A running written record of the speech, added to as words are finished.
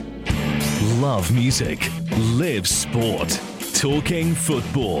Love music. Live sport. Talking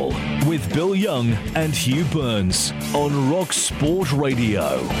football with Bill Young and Hugh Burns on Rock Sport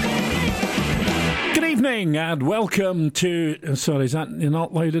Radio. Good evening and welcome to. Sorry, is that you're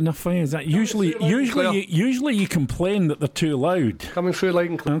not loud enough? Is that usually you complain that they're too loud? Coming through loud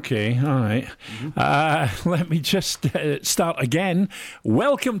and clear. Okay, all right. Let me just start again.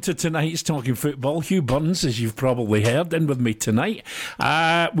 Welcome to tonight's Talking Football. Hugh Burns, as you've probably heard, in with me tonight.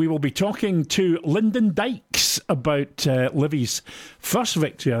 We will be talking to Lyndon Dykes about Livy's first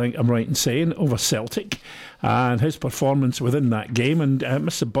victory, I think I'm right in saying, over Celtic, and his performance within that game. And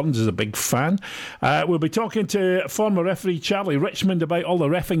Mr. Burns is a big fan. We'll be talking to former referee Charlie Richmond about all the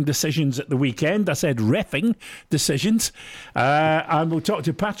reffing decisions at the weekend. I said reffing decisions. And we'll talk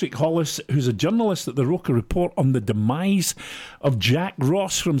to Patrick Hollis, who's a journalist at the Roker Report, on the demise of Jack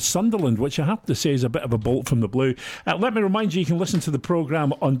Ross from Sunderland, which I have to say is a bit of a bolt from the blue. Let me remind you can listen to the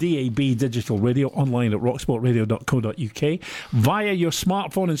programme on DAB Digital Radio, online at rocksportradio.co.uk, via your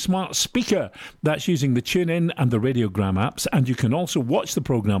smartphone and smart speaker. That's using the TuneIn and the Radiogram apps. And you can also watch the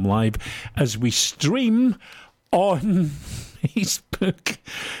programme live as we stream on Facebook,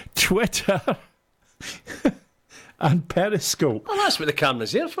 Twitter and Periscope. Well, that's what the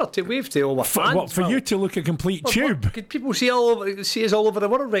camera's there for, to wave to all our fans. What, for you to look a complete tube? Could people see us all over the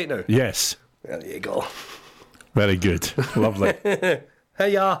world right now? Yes. There you go. Very good. Lovely.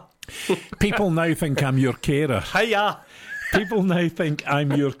 Hiya. People now think I'm your carer. Hiya. People now think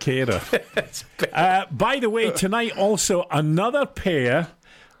I'm your carer. By the way, tonight also another pair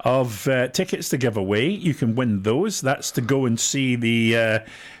of tickets to give away. You can win those. That's to go and see the.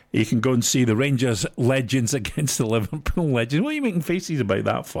 You can go and see the Rangers legends against the Liverpool legends. What are you making faces about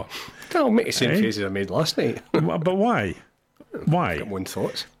that for? I'll make the same faces I made last night. But why? Why? I've got my own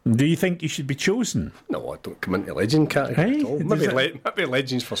thoughts. Do you think you should be chosen? No, I don't come into legend category at all. Maybe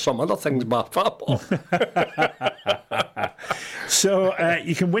legends for some other things, but football. So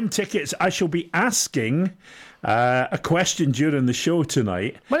you can win tickets. I shall be asking a question during the show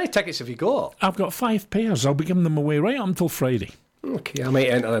tonight. How many tickets have you got? I've got 5 pairs. I'll be giving them away right up until Friday. Okay, I might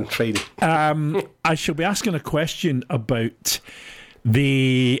enter on Friday. I shall be asking a question about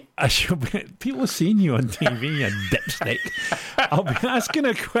people are seeing you on TV, you dipstick. I'll be asking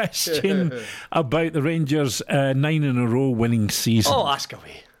a question about the Rangers' 9 in a row winning season. Oh, ask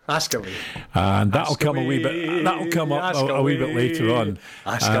away. And that'll come a wee bit. That'll come up a wee bit later on.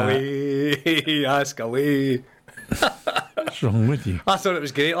 Ask away. What's wrong with you? I thought it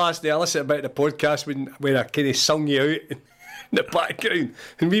was great last night. I listened about the podcast when I kind of sung you out in the background,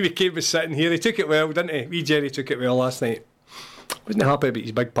 and Wee McCabe was sitting here. He took it well, didn't he? Wee Jerry took it well last night. Wasn't happy about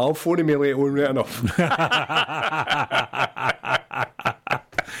his big pal phoning me later on, right enough.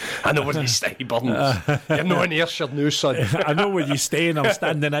 I know where you stay, Burns. You're not in Ayrshire now, son. I know where you stay, and I'm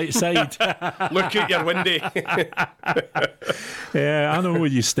standing outside. Look out your window. Yeah, I know where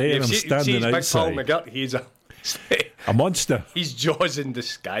you stay, and I'm standing outside. Big pal McGirt, he's a monster. He's Jaws in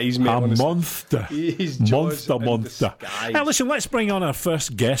disguise, mate. A monster. He's Jaws in disguise. Now, listen, let's bring on our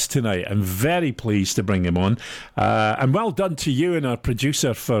first guest tonight. I'm very pleased to bring him on. And well done to you and our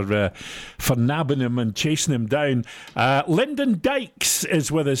producer for nabbing him and chasing him down. Lyndon Dykes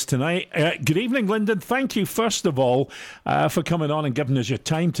is with us tonight. Good evening, Lyndon. Thank you, first of all, for coming on and giving us your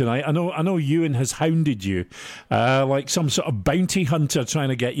time tonight. I know Ewan has hounded you like some sort of bounty hunter trying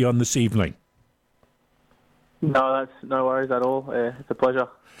to get you on this evening. No, that's no worries at all. It's a pleasure.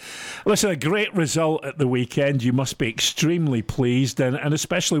 Listen, a great result at the weekend. You must be extremely pleased, and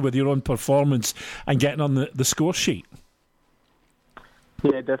especially with your own performance and getting on the score sheet.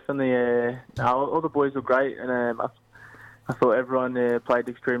 Yeah, definitely. All the boys were great, and I thought everyone played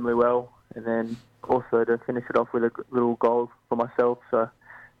extremely well. And then also to finish it off with a little goal for myself. So,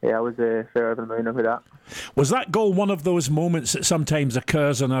 yeah, I was fair over the moon with that. Was that goal one of those moments that sometimes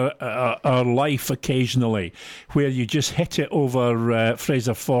occurs in our life occasionally, where you just hit it over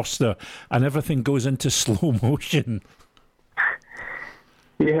Fraser Forster and everything goes into slow motion?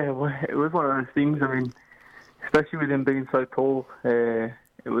 Yeah, well, it was one of those things. I mean, especially with him being so tall, it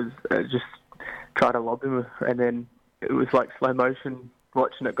was just try to lob him, and then it was like slow motion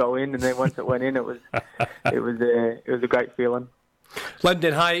watching it go in, and then once it went in, it was a great feeling.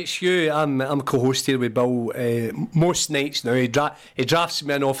 Lyndon, hi, it's Hugh. I'm co-host here with Bill most nights now. He drafts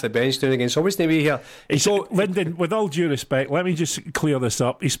me in off the bench now and again, so I wasn't away here. So, Lyndon, with all due respect, let me just clear this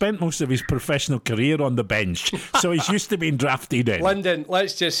up. He spent most of his professional career on the bench, so he's used to being drafted in. Lyndon,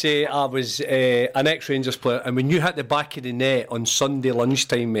 let's just say I was an ex-Rangers player, and when you hit the back of the net on Sunday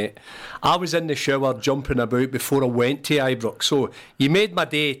lunchtime, mate, I was in the shower jumping about before I went to Ibrox, so you made my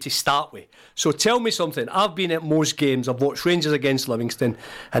day to start with. So tell me something. I've been at most games. I've watched Rangers against Livingston. Livingston.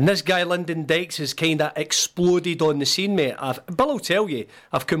 And this guy, Lyndon Dykes, has kind of exploded on the scene, mate. Bill will tell you,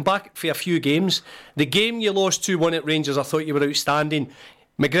 I've come back for a few games. The game you lost 2-1 at Rangers, I thought you were outstanding.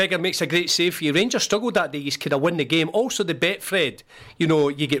 McGregor makes a great save for you. Rangers struggled that day. You could have won the game. Also the Betfred,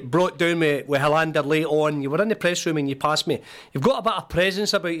 you get brought down with Helander late on. You were in the press room and you passed me. You've got a bit of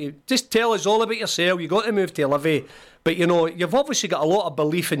presence about you. Just tell us all about yourself. You got to move to Livy, but you've obviously got a lot of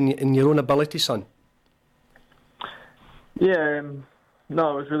belief in your own ability, son. Yeah, no,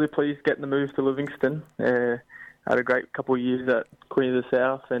 I was really pleased getting the move to Livingston. I had a great couple of years at Queen of the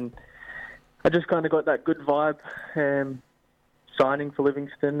South, and I just kind of got that good vibe. Signing for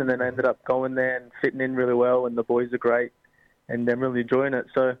Livingston, and then I ended up going there and fitting in really well, and the boys are great, and I'm really enjoying it.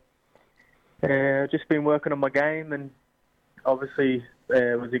 So I've just been working on my game, and obviously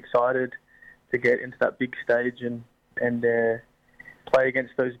was excited to get into that big stage and play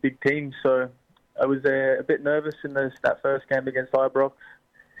against those big teams. So I was a bit nervous in that first game against Ibrox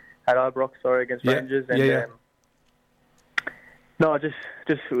against Rangers, and no, just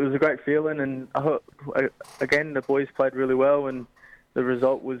it was a great feeling, and I hope, again, the boys played really well, and the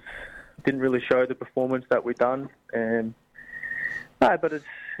result didn't really show the performance that we done. But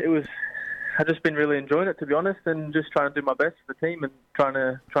I've just been really enjoying it, to be honest, and just trying to do my best for the team and trying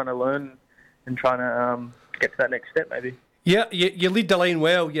to learn and trying to get to that next step, maybe. Yeah, you lead the line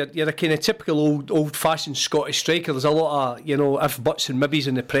well. You're a kind of typical old-fashioned Scottish striker. There's a lot of if buts and maybes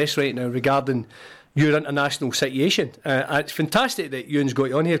in the press right now regarding your international situation. It's fantastic that Ewan's got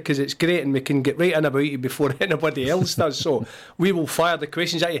you on here, because it's great and we can get right in about you before anybody else does. So we will fire the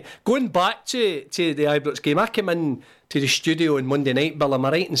questions at you. Going back to the Ibrox game, I came in to the studio on Monday night, Bill, am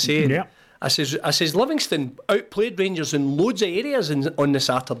I right in saying? Yeah. I says Livingston outplayed Rangers in loads of areas on the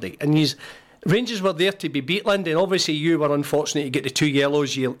Saturday, and Rangers were there to be beat, Lyndon. Obviously you were unfortunate to get the 2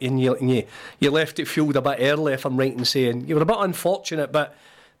 yellows, you left it field a bit early, if I'm right in saying. You were a bit unfortunate, but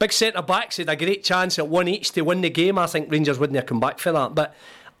big centre-backs had a great chance at 1 each to win the game. I think Rangers wouldn't have come back for that. But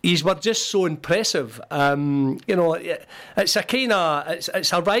these were just so impressive. It's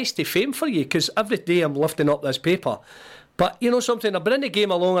a rise to fame for you, because every day I'm lifting up this paper. But something, I've been in the game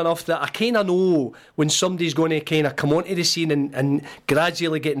long enough that I kind of know when somebody's going to kind of come onto the scene and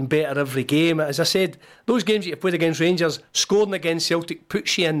gradually getting better every game. As I said, those games that you played against Rangers, scoring against Celtic,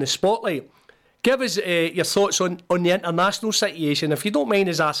 puts you in the spotlight. Give us your thoughts on the international situation, if you don't mind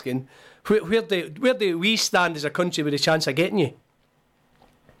us asking. Where do we stand as a country with a chance of getting you?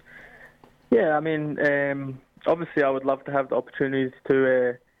 Yeah, I mean, obviously I would love to have the opportunities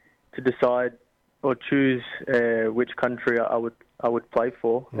to decide or choose which country I would play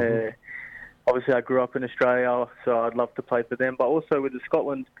for. Mm-hmm. Obviously I grew up in Australia, so I'd love to play for them. But also with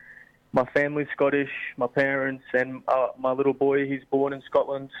Scotland, my family's Scottish, my parents, and my little boy, he's born in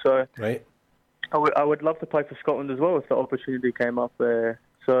Scotland. So right. I would love to play for Scotland as well if the opportunity came up there.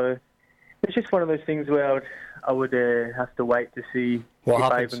 So it's just one of those things where I would have to wait to see if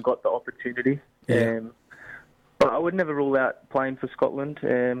I even got the opportunity. Yeah. But I would never rule out playing for Scotland.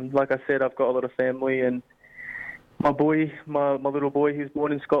 Like I said, I've got a lot of family, and my little boy, he's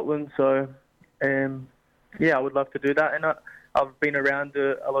born in Scotland. So I would love to do that. And I've been around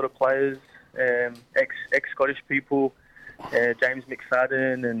a lot of players, ex-Scottish people, James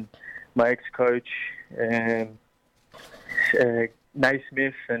McFadden, and my ex-coach,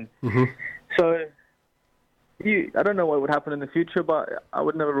 Naismith, and so I don't know what would happen in the future, but I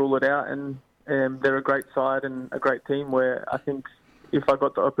would never rule it out. And they're a great side and a great team, where I think if I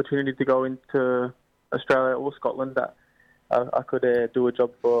got the opportunity to go into Australia or Scotland, that I could do a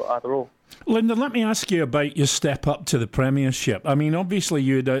job for either or. Lyndon, let me ask you about your step up to the Premiership. I mean, obviously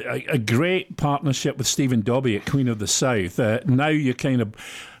you had a great partnership with Stephen Dobbie at Queen of the South. Now you're kind of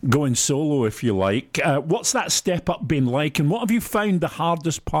going solo, if you like. What's that step up been like, and what have you found the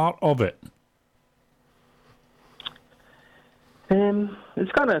hardest part of it?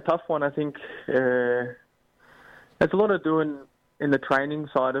 It's kind of a tough one, I think. There's a lot of doing in the training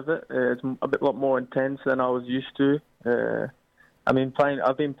side of it. It's a lot more intense than I was used to. I've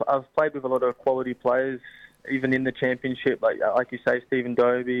played with a lot of quality players, even in the championship, like you say, Stephen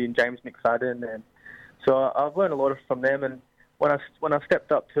Dobbie and James McFadden, and so I've learned a lot from them. And when I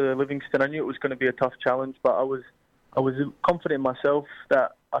stepped up to Livingston, I knew it was going to be a tough challenge, but I was confident in myself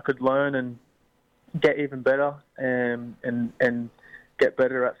that I could learn and get even better, and get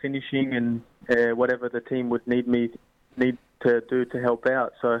better at finishing and whatever the team would need to do to help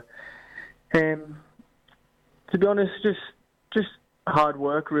out. So, to be honest, just hard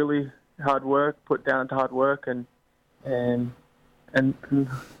work, really hard work, put down to hard work, and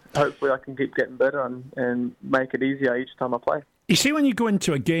hopefully I can keep getting better and make it easier each time I play. You see, when you go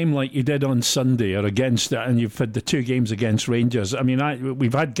into a game like you did on Sunday or against it, and you've had the 2 games against Rangers, I mean,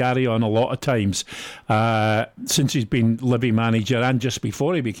 we've had Gary on a lot of times since he's been Livy manager and just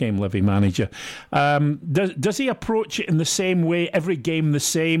before he became Livy manager. Does he approach it in the same way, every game the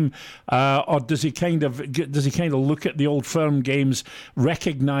same, or does he kind of look at the Old Firm games,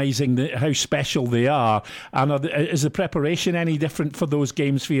 recognising how special they are? And is the preparation any different for those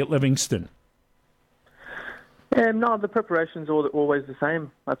games for you at Livingston? No, the preparation's always the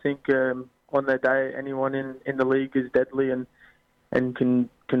same. I think on their day, anyone in the league is deadly and can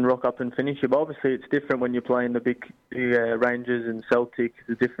rock up and finish you. But obviously, it's different when you're playing the big Rangers and Celtic.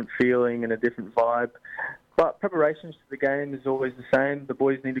 It's a different feeling and a different vibe. But preparations to the game is always the same. The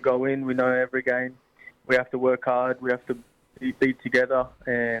boys need to go in. We know every game we have to work hard. We have to be together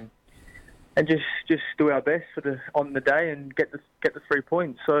and just do our best on the day and get the 3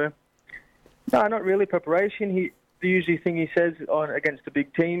 points. So. No, not really preparation. The usual thing he says against the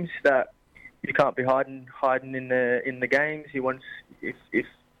big teams that you can't be hiding in the games. He wants if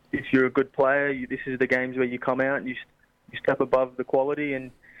you're a good player, this is the games where you come out and you step above the quality and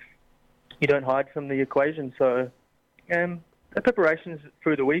you don't hide from the equation. So the preparations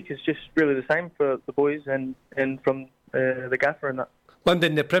through the week is just really the same for the boys and from the gaffer and that.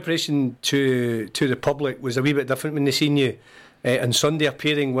 Lyndon, the preparation to the public was a wee bit different when they seen you on Sunday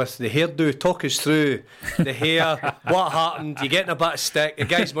appearing with the hairdo. Talk us through the hair, what happened, you getting a bit of stick, the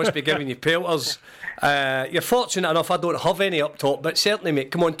guys must be giving you pelters. You're fortunate enough I don't have any up top, but certainly, mate,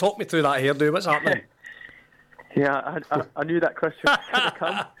 come on, talk me through that hairdo, what's happening? Yeah, I knew that question was going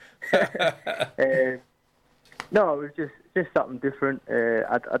to come. No, it was just something different.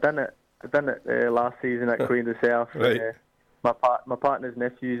 I done it last season at Queen of the South. Right. My partner's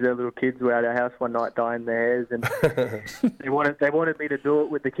nephews, their little kids, were at our house one night dyeing their hairs, and they wanted me to do it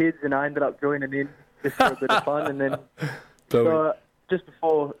with the kids, and I ended up joining in just for a bit of fun. And then so just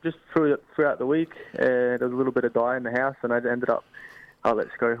throughout the week, there was a little bit of dye in the house, and I ended up, let's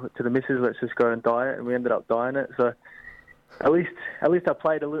go to the missus, let's just go and dye it, and we ended up dyeing it. So at least I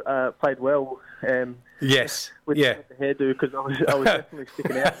played well. Yes, with the hairdo, because I was definitely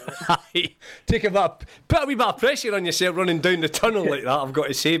sticking out. Put a wee bit of pressure on yourself running down the tunnel like that, I've got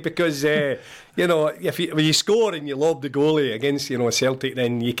to say, because when you score and you lob the goalie against Celtic,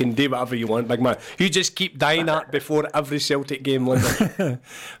 then you can do whatever you want, big man. You just keep dying that before every Celtic game, Lyndon.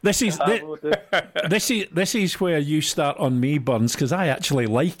 This is where you start on me, Burns, because I actually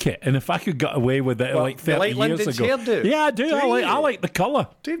like it, and if I could get away with it like 30 years Lyndon's ago, hairdo? Yeah, I do. I like the colour.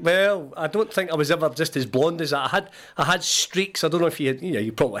 Well, I don't think I was ever just as blonde as that. I had streaks. I don't know if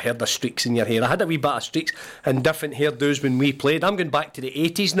you probably heard the streaks in your hair. I had a wee bit of streaks and different hairdos when we played. I'm going back to the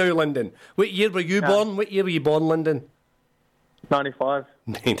 80s now, Lyndon. What year were you born? What year were you born, Lyndon? 95.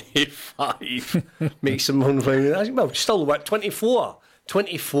 95. Makes some well, still what? 24.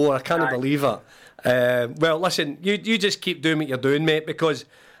 24. I can't believe it. Well, listen, you just keep doing what you're doing, mate, because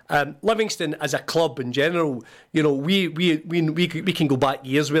Livingston as a club in general, we can go back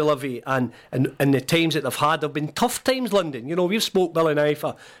years with Livy, and the times that they've had have been tough times, Lyndon. We've spoke, Bill and I,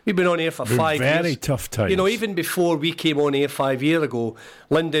 we've been on air for 5 years. Very tough times. Even before we came on air 5 years ago,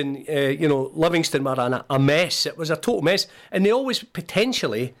 Lyndon, Livingston were a mess. It was a total mess, and they always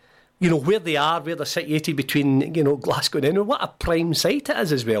potentially, where they are, where they're situated between, Glasgow and Edinburgh, what a prime site it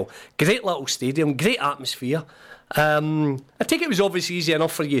is as well. Great little stadium, great atmosphere. I think it was obviously easy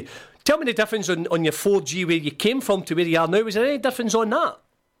enough for you. Tell me the difference on your 4G where you came from to where you are now. Was there any difference on that?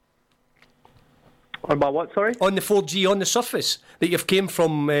 On my what, sorry? On the 4G, on the surface, that you've came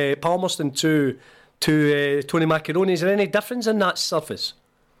from Palmerston to Tony Macaroni. Is there any difference in that surface?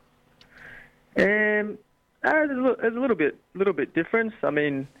 There's a little bit difference. I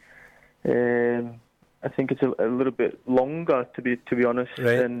mean, I think it's a little bit longer, to be honest,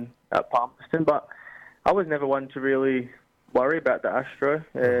 than at Palmerston, but I was never one to really worry about the Astro.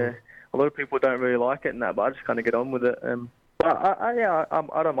 A lot of people don't really like it and that, but I just kind of get on with it. But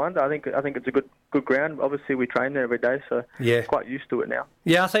I don't mind. I think it's a good ground. Obviously, we train there every day, so quite used to it now.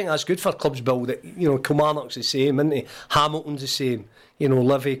 Yeah, I think that's good for clubs, Bill. That Kilmarnock's the same, isn't it? Hamilton's the same.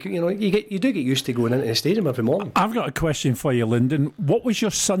 Livy. You do get used to going into the stadium every morning. I've got a question for you, Lyndon. What was your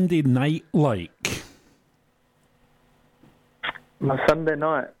Sunday night like? My Sunday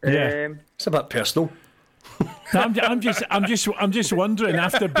night. It's a bit personal. I'm just wondering,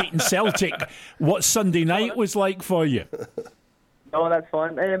 after beating Celtic, what Sunday night was like for you. No, that's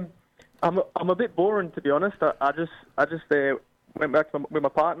fine. I'm a bit boring, to be honest. I just went back with my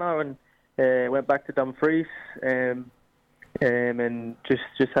partner and went back to Dumfries and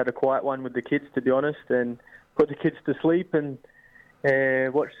just had a quiet one with the kids, to be honest, and put the kids to sleep and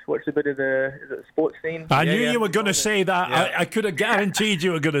Watched a bit of the sports scene. I knew you were going to say that. Yeah. I could have guaranteed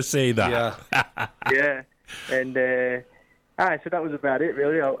you were going to say that. Yeah. Yeah, and so that was about it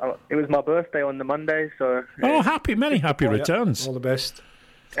really. It was my birthday on the Monday, so many happy returns. All the best.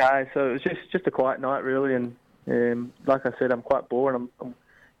 so it was just a quiet night really, and like I said, I'm quite bored.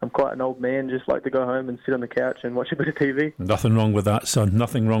 I'm quite an old man, just like to go home and sit on the couch and watch a bit of TV. Nothing wrong with that, son.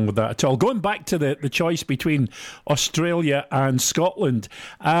 Nothing wrong with that at all. Going back to the choice between Australia and Scotland,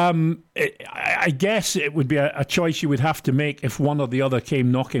 I guess it would be a choice you would have to make if one or the other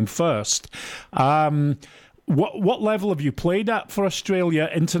came knocking first. What level have you played at for Australia,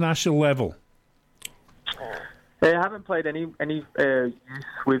 international level? I haven't played any youth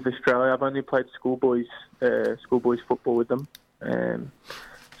with Australia. I've only played schoolboys football with them.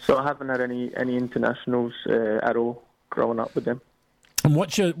 So I haven't had any internationals at all growing up with them. And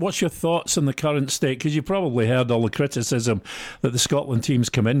what's your thoughts on the current state? Because you probably heard all the criticism that the Scotland team's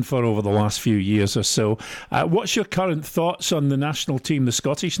come in for over the last few years or so. What's your current thoughts on the national team, the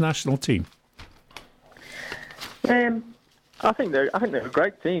Scottish national team? I think they're a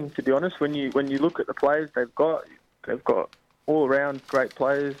great team, to be honest. When you look at the players they've got all around great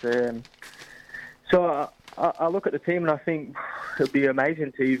players. So I look at the team and I think it'd be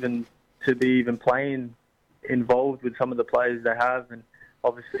amazing to be even playing involved with some of the players they have, and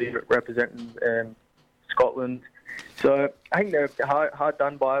obviously representing Scotland. So I think they're hard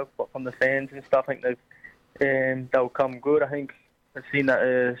done by from the fans and stuff. I think they'll come good. I think I've seen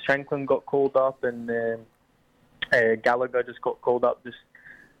that Shanklin got called up and Gallagher just got called up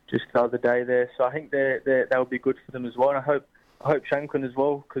just the other day there. So I think they'll be good for them as well. And I hope Shanklin as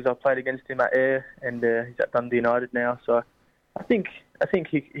well, because I played against him at Ayr and he's at Dundee United now. So I think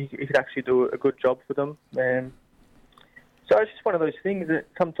he could actually do a good job for them. So it's just one of those things that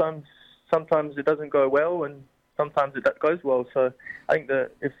sometimes it doesn't go well and sometimes it goes well. So I think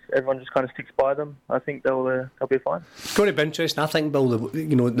that if everyone just kind of sticks by them, I think they'll be fine. It's going to be interesting. I think, Bill,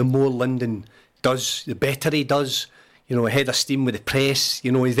 the more Linden does, the better he does. Head of steam with the press.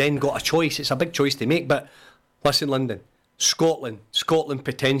 He's then got a choice. It's a big choice to make. But listen, Linden, Scotland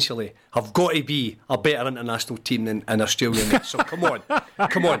potentially have got to be a better international team than Australia. Mate. So come on.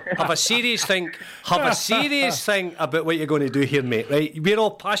 Have a serious think about what you're going to do here, mate. Right? We're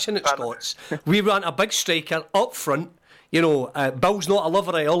all passionate Scots. We want a big striker up front. Bill's not a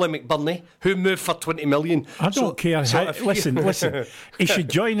lover of Ollie McBurney, who moved for 20 million. I don't care. Listen. He should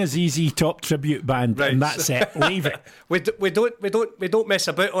join his EZ Top tribute band, right, and that's it. Leave it. We don't mess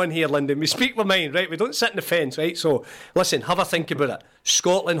about on here, Lyndon. We speak our mind, right? We don't sit in the fence, right? So listen, have a think about it.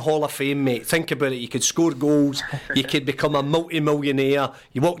 Scotland Hall of Fame, mate. Think about it. You could score goals. You could become a multi-millionaire.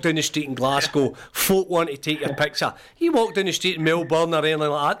 You walk down the street in Glasgow, folk want to take your picture. You walk down the street in Melbourne or anything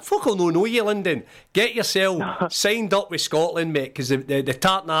like that, folk will know you, Lyndon. Get yourself signed up with Scotland, mate, because the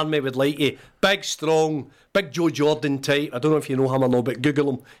Tartan Army would like you. Big, strong, big Joe Jordan type. I don't know if you know him or no, but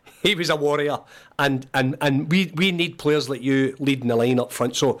Google him. He was a warrior, and we need players like you leading the line up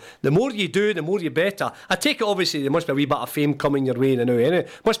front. So the more you do, the more you better. I take it, obviously, there must be a wee bit of fame coming your way now. Anyway,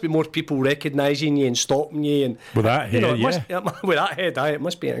 must be more people recognising you and stopping you. And with that head, with that head, it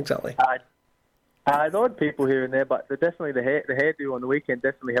must be exactly. There are people here and there, but definitely the hairdo on the weekend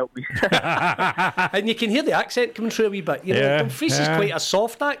definitely helped me. And you can hear the accent coming through a wee bit. Dumfries is quite a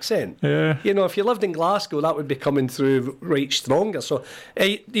soft accent. Yeah. If you lived in Glasgow, that would be coming through right stronger. So,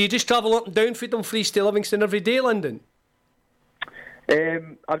 do you just travel up and down from Dumfries to Livingston every day, Lyndon?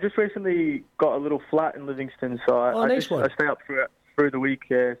 I've just recently got a little flat in Livingston, so I stay up through the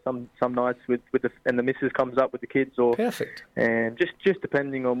week. Some nights with the missus comes up with the kids, or perfect. And just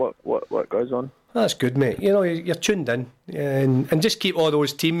depending on what goes on. That's good, mate. You're tuned in, and just keep all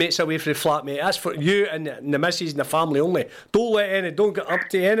those teammates away from the flat, mate. That's for you and the missus and the family only. Don't get up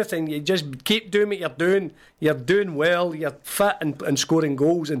to anything. You just keep doing what you're doing. You're doing well. You're fit and scoring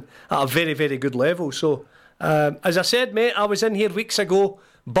goals and at a very, very good level. So, as I said, mate, I was in here weeks ago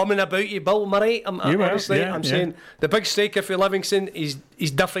bumming about you, Bill. Am I right? I'm saying the big striker for Livingston is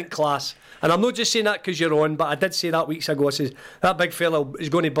different class. And I'm not just saying that because you're on, but I did say that weeks ago. I says that big fella is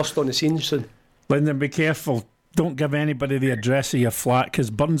going to burst on the scene soon. Lyndon, be careful. Don't give anybody the address of your flat, because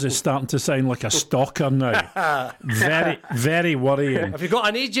Burns is starting to sound like a stalker now. Very, very worrying. Have you got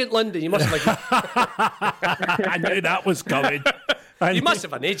an agent, Lyndon? You must have. I knew that was coming. You must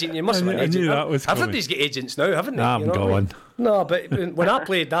have an agent. You must have an agent. I knew that was coming. Everybody's got agents now, haven't they? I'm going. No, but when I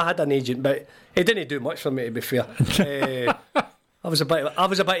played, I had an agent, but he didn't do much for me, to be fair. I was a bit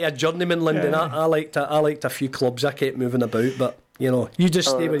of a journeyman, Lyndon. I liked a few clubs. I kept moving about, but You know, you just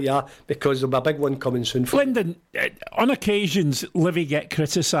stay where you are because there'll be a big one coming soon for you. Lyndon, on occasions, Livy get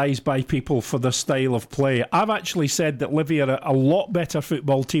criticised by people for their style of play. I've actually said that Livy are a lot better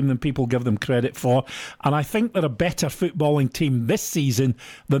football team than people give them credit for, and I think they're a better footballing team this season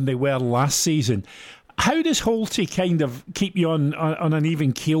than they were last season. How does Holty kind of keep you on an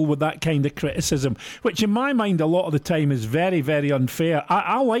even keel with that kind of criticism, which in my mind a lot of the time is very, very unfair?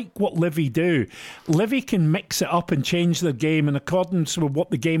 I like what Livy do. Livy can mix it up and change their game in accordance with what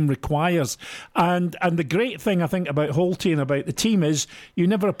the game requires. And the great thing I think about Holty and about the team is you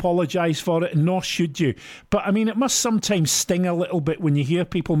never apologise for it, nor should you. But I mean, it must sometimes sting a little bit when you hear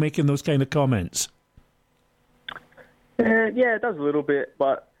people making those kind of comments. Yeah, it does a little bit,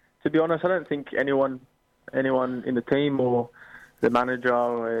 but to be honest, I don't think anyone in the team or the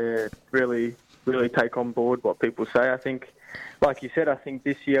manager really take on board what people say. I think, like you said, I think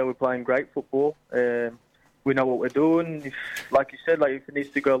this year we're playing great football. We know what we're doing. Like you said, if it needs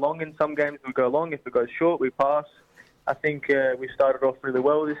to go long in some games, we go long. If it goes short, we pass. I think we started off really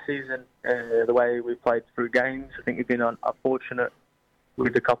well this season, the way we played through games. I think we've been unfortunate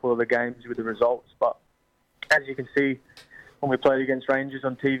with a couple of the games with the results. But as you can see, when we played against Rangers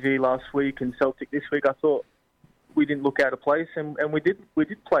on TV last week and Celtic this week, I thought we didn't look out of place, and we did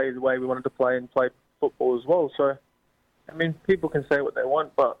play the way we wanted to play and play football as well. So, I mean, people can say what they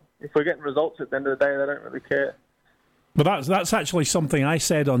want, but if we're getting results at the end of the day, they don't really care. But that's actually something I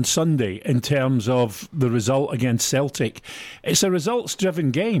said on Sunday in terms of the result against Celtic. It's a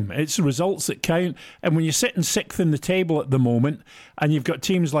results-driven game. It's results that count. And when you're sitting sixth in the table at the moment and you've got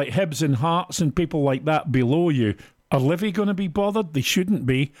teams like Hibs and Hearts and people like that below you, are Livy going to be bothered? They shouldn't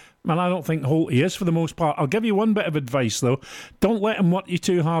be. And I don't think Holty is for the most part. I'll give you one bit of advice, though. Don't let him work you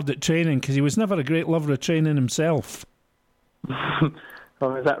too hard at training, because he was never a great lover of training himself.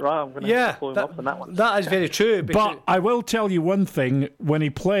 Oh, is that right? I'm going to pull him up on that one. That is very true. But I will tell you one thing. When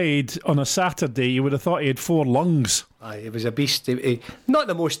he played on a Saturday, you would have thought he had 4 lungs. Aye, he was a beast. Not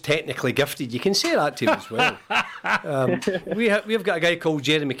the most technically gifted. You can say that to him as well. We've got a guy called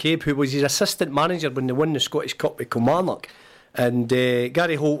Jeremy Cabe who was his assistant manager when they won the Scottish Cup with Kilmarnock. And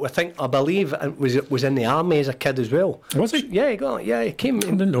Gary Holt, I believe, was in the army as a kid as well. Was he? Yeah, he came. I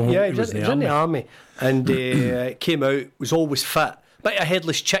didn't know. Yeah, he was in the army, and came out. Was always fit. Bit of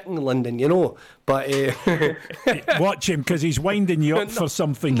headless chicken, London, you know. But watch him, because he's winding you up for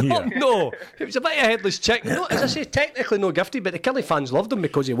something here. No, it was a bit of headless chicken. No, as I say, technically no gifted, but the Killie fans loved him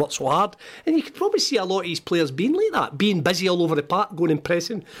because he worked so hard. And you could probably see a lot of his players being like that, being busy all over the park, going and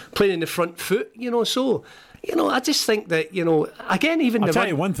pressing, playing in the front foot, you know. So, you know, I just think that, you know, again, even I'll tell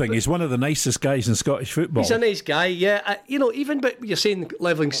you one thing, he's one of the nicest guys in Scottish football. He's a nice guy, yeah. You know, even but you're saying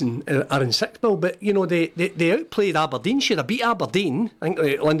Livingston are in sixth, Bill, but, you know, they outplayed Aberdeen. Should have beat Aberdeen. I think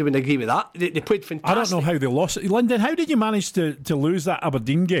Lyndon would agree with that. They played fantastic. I don't know how they lost it. Lyndon, how did you manage to lose that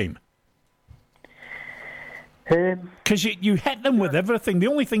Aberdeen game? Because you hit them with everything. The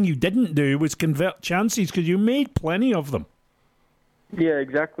only thing you didn't do was convert chances, because you made plenty of them. Yeah,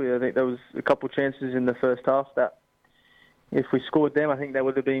 exactly. I think there was a couple of chances in the first half that if we scored them, I think that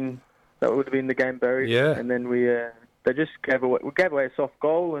would have been the game buried. Yeah. And then they just gave away a soft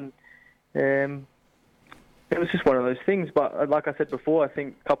goal, and it was just one of those things. But like I said before, I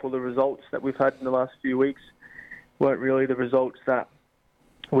think a couple of the results that we've had in the last few weeks weren't really the results that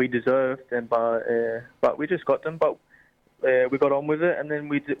we deserved, but we just got them. But we got on with it, and then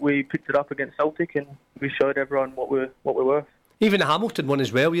we picked it up against Celtic, and we showed everyone what we're worth. Even the Hamilton one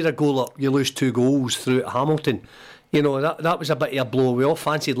as well. You're a goal up, you lose 2 goals through at Hamilton. You know, that was a bit of a blow. We all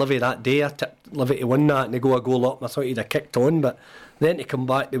fancied Livy that day. I tipped Livy to win that, and they go a goal up, and I thought he'd have kicked on, but then to come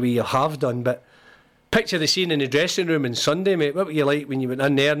back the way you have done. But picture the scene in the dressing room on Sunday, mate. What were you like when you went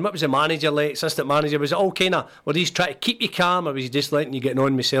in there? And what was the manager like, assistant manager? Was it all kind of, were he trying to keep you calm, or was he just letting you get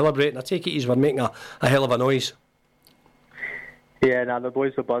on with celebrating? I take it you were making a hell of a noise. Yeah, the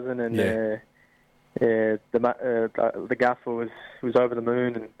boys were buzzing, and the gaffer was over the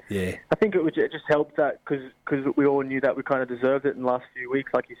moon, and I think it just helped that because we all knew that we kind of deserved it in the last few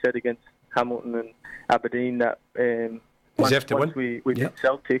weeks, like you said, against Hamilton and Aberdeen. That once we beat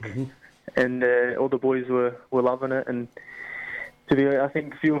Celtic, and all the boys were loving it, and I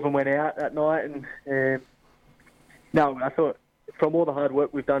think a few of them went out that night, and I thought from all the hard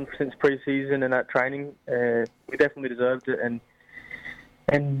work we've done since pre-season and that training, we definitely deserved it, and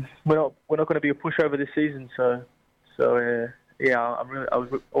we're not going to be a pushover this season. So all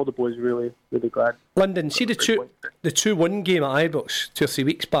the boys really glad. Lyndon, see the 2-1 game at Ibrox 2 or 3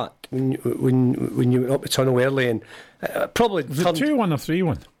 weeks back when you went up to Tunnel early, and probably was it 2-1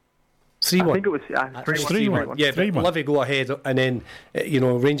 or 3-1? 3-1. I think it was 3-1. Yeah, but 3-1. Livy go ahead, and then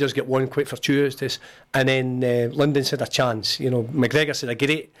Rangers get one quick fortuitous, and then London had a chance. McGregor said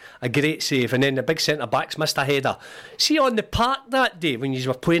a great save, and then the big centre backs missed a header. See, on the park that day when you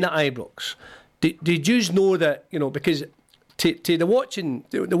were playing at Ibrox, did you know that because to the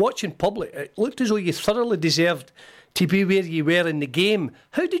watching public, it looked as though you thoroughly deserved to be where you were in the game.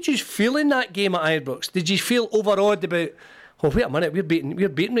 How did you feel in that game at Ibrox? Did you feel overawed about? Oh, wait a minute, we're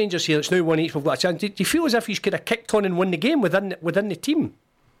beating Rangers here. It's now 1-each. We've got a chance. Did you feel as if you could have kicked on and won the game within the team?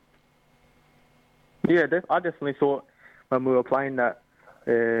 Yeah, I definitely thought when we were playing that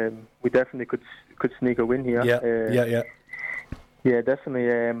we definitely could sneak a win here. Yeah, definitely.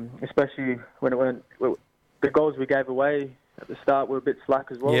 Especially when the goals we gave away at the start were a bit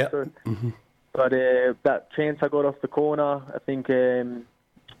slack as well. Yeah. So, but that chance I got off the corner, I think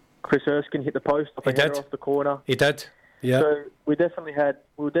Chris Erskine hit the post off a header off the corner. He did. Yeah. So we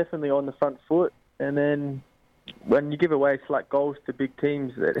were definitely on the front foot, and then when you give away slack goals to big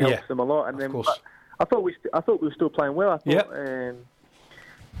teams, it helps them a lot. And then I thought we were still playing well. I thought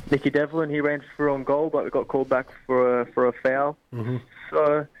Nicky Devlin, he ran through on goal, but we got called back for a foul. Mm-hmm.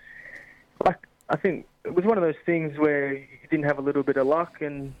 So I think it was one of those things where you didn't have a little bit of luck,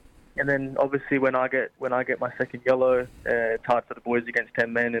 and then obviously when I get my second yellow, it's hard for the boys against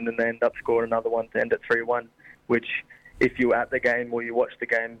 10 men, and then they end up scoring another one to end at 3-1, which, if you were at the game or you watched the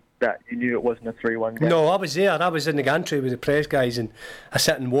game, that you knew it wasn't a 3-1 game. No, I was there. I was in the gantry with the press guys, and I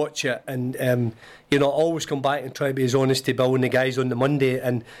sit and watch it, and always come back and try to be as honest to Bill and the guys on the Monday,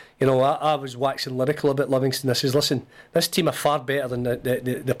 and I was waxing lyrical about Livingston. I says, listen, this team are far better than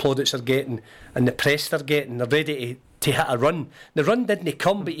the plaudits are getting and the press they're getting. They're ready to hit a run. The run didn't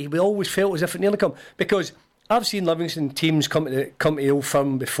come, but we always felt as if it nearly come, because I've seen Livingston teams come to Old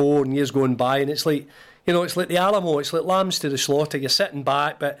Firm before and years going by, and it's like, it's like the Alamo, it's like lambs to the slaughter. You're sitting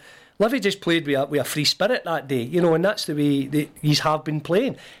back, but Livy just played with a free spirit that day, and that's the way he's have been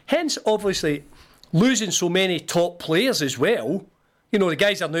playing. Hence, obviously, losing so many top players as well. The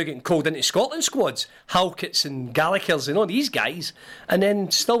guys are now getting called into Scotland squads, Halkett's and Gallagher's and all these guys, and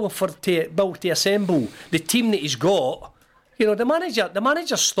then still for Bill to assemble the team that he's got. The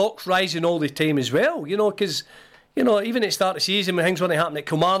manager's stock's rising all the time as well. Because. Even at the start of the season, when things weren't happening at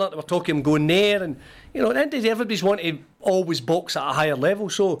Kilmarnock, they were talking him going there, and at the end of the day, everybody's wanting to always box at a higher level.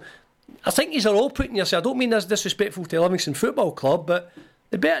 So I think these are all putting yourself. I don't mean this disrespectful to Livingston Football Club, but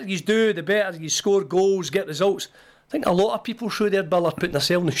the better you do, the better you score goals, get results. I think a lot of people through their bill are putting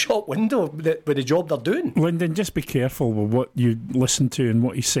themselves in the shop window with the job they're doing. Lyndon, just be careful with what you listen to and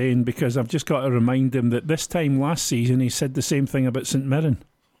what he's saying, because I've just got to remind him that this time last season he said the same thing about St Mirren.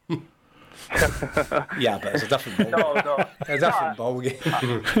 Yeah, but it's a different ball. No. A different ball game.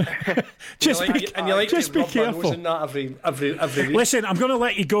 Just be careful. Every week. Listen, I'm going to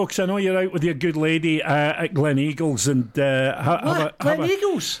let you go because I know you're out with your good lady at Glen Eagles, and Glen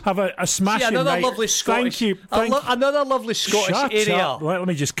Eagles? Have a smashing another night. lovely Scottish. Thank you. Another lovely Scottish Shut area. Up. Let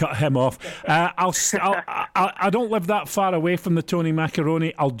me just cut him off. I don't live that far away from the Tony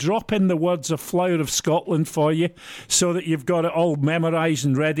Macaroni. I'll drop in the words of Flower of Scotland for you, so that you've got it all memorised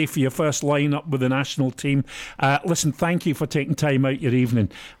and ready for your first line up with the national team. Listen, thank you for taking time out your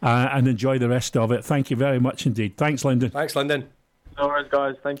evening, and enjoy the rest of it. Thank you very much indeed. Thanks, Lyndon. Thanks, Lyndon. No worries,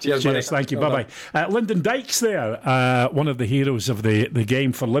 guys. Thank you. Cheers, thank you. Bye-bye. Lyndon Dykes there, one of the heroes of the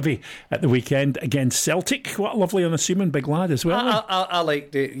game for Livy at the weekend against Celtic. What a lovely, unassuming big lad as well. I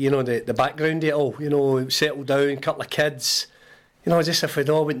like the background of it all. Settled down, couple of kids. Just if we'd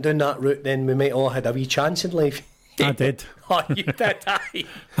all went down that route, then we might all had a wee chance in life. I did. Oh, you did, aye.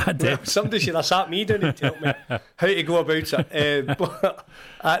 I did. Well, somebody should have sat me down and tell me how to go about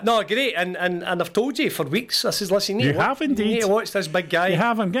it. No, great. And I've told you for weeks, I says, listen, you have indeed. You need to watch this big guy. You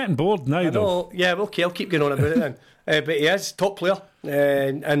have. I'm getting bored now, though. Yeah, okay, I'll keep going on about it then. But he is top player.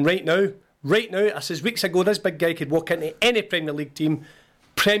 And right now, I says, weeks ago, this big guy could walk into any Premier League team,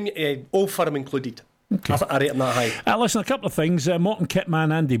 Old Firm included. Okay. I rate him that high. Listen, a couple of things. Morton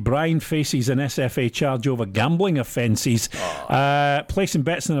Kitman Andy Bryan faces an SFA charge over gambling offences, placing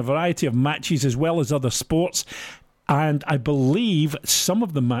bets in a variety of matches as well as other sports, and I believe some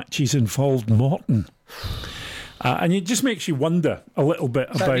of the matches involved Morton. And it just makes you wonder a little bit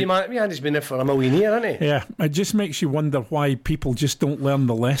about... Andy's been there for a million years, hasn't he? Yeah, it just makes you wonder why people just don't learn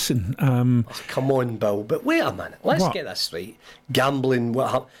the lesson. Come on, Bill, but wait a minute. Let's get this right. Gambling,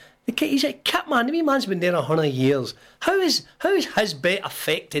 what happened? He's a Kitman. The wee man's been there 100 years. How is his bet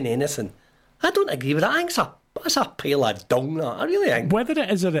affecting anything? I don't agree with that. I think it's a pile of dung, that. I really think. Whether it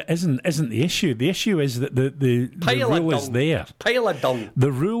is or it isn't the issue. The issue is that the rule is there. Pile of dung.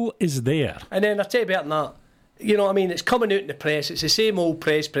 The rule is there. And then I tell you better than You know what I mean? It's coming out in the press. It's the same old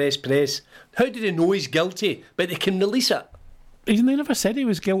press. How do they know he's guilty? But they can release it. They never said he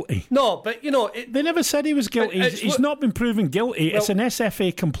was guilty. No, but, they never said he was guilty. He's not been proven guilty. It's an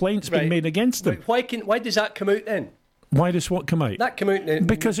SFA complaint's been made against him. Why does that come out then? Why does what come out? That come out then.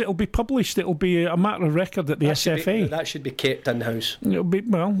 Because it'll be published. It'll be a matter of record at the SFA. That should be kept in-house.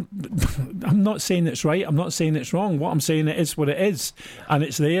 Well, I'm not saying it's right. I'm not saying it's wrong. What I'm saying, it is what it is. And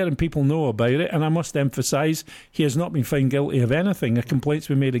it's there and people know about it. And I must emphasise, he has not been found guilty of anything. A complaint's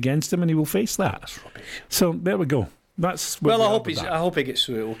been made against him and he will face that. That's rubbish. So there we go. That's I hope he gets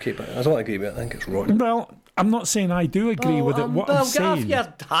through it okay, but I don't agree with it. I think it's wrong. Well, I'm not saying I do agree with it. What I'm saying, get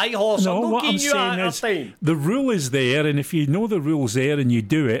off your high horse. No, what I'm saying is the rule is there, and if you know the rule's there and you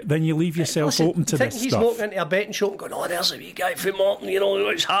do it, then you leave yourself open to this he's stuff. walking into a betting shop and going, "Oh, there's a wee guy from Morton.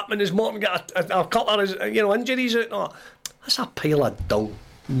 What's happening is Morton got a couple of his, injuries out." No, that's a pile of dull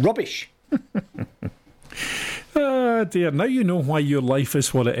rubbish. Oh dear, now you know why your life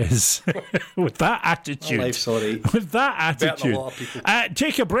is what it is. With that attitude. My life's alright. With that attitude.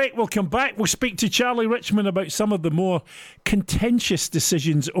 Take a break, we'll come back. We'll speak to Charlie Richmond about some of the more contentious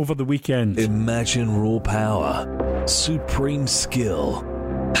decisions over the weekend. Imagine raw power, supreme skill,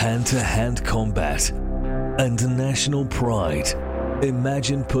 hand-to-hand combat, and national pride.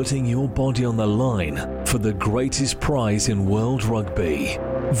 Imagine putting your body on the line for the greatest prize in world rugby.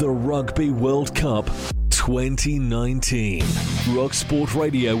 The Rugby World Cup 2019. Rock Sport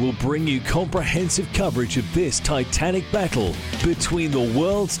Radio will bring you comprehensive coverage of this titanic battle between the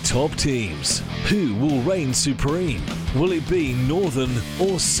world's top teams. Who will reign supreme? Will it be Northern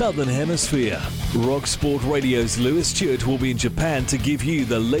or Southern Hemisphere? Rock Sport Radio's Lewis Stewart will be in Japan to give you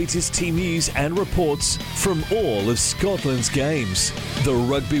the latest team news and reports from all of Scotland's games. The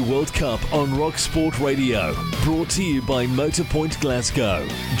Rugby World Cup on Rock Sport Radio. Brought to you by Motorpoint Glasgow.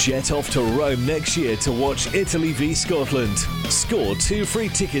 Jet off to Rome next year to watch Italy v Scotland. Score 2 free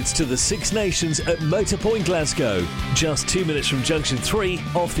tickets to the Six Nations at Motorpoint Glasgow. Just 2 minutes from Junction 3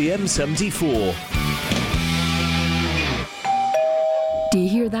 off the M74. Do you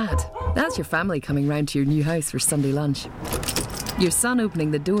hear that? That's your family coming round to your new house for Sunday lunch. Your son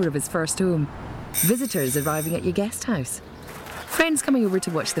opening the door of his first home. Visitors arriving at your guest house. Friends coming over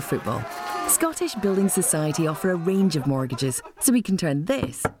to watch the football. Scottish Building Society offer a range of mortgages, so we can turn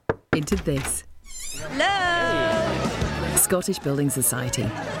this into this. Hello! Scottish Building Society.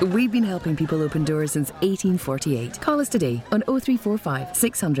 We've been helping people open doors since 1848. Call us today on 0345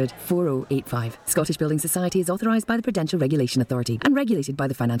 600 4085. Scottish Building Society is authorised by the Prudential Regulation Authority and regulated by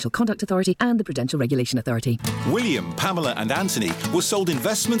the Financial Conduct Authority and the Prudential Regulation Authority. William, Pamela and Anthony were sold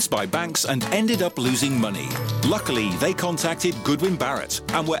investments by banks and ended up losing money. Luckily, they contacted Goodwin Barrett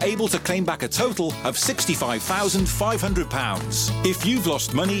and were able to claim back a total of £65,500. If you've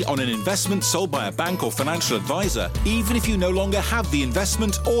lost money on an investment sold by a bank or financial advisor, even if you no longer have the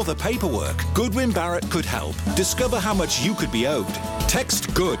investment or the paperwork, Goodwin Barrett could help. Discover how much you could be owed.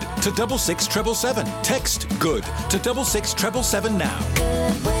 Text GOOD to 66777. Text GOOD to 66777 now.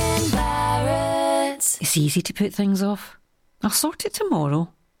 Goodwin Barrett. It's easy to put things off. I'll sort it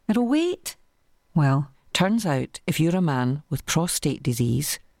tomorrow. It'll wait. Well, turns out if you're a man with prostate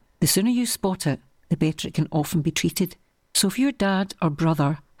disease, the sooner you spot it, the better it can often be treated. So if your dad or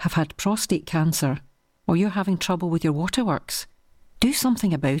brother have had prostate cancer, or you're having trouble with your waterworks, do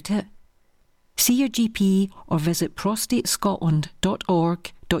something about it. See your GP or visit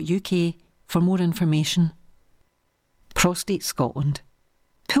prostatescotland.org.uk for more information. Prostate Scotland.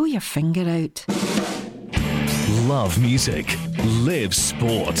 Pull your finger out. Love music. Live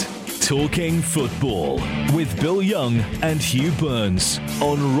sport. Talking football with Bill Young and Hugh Burns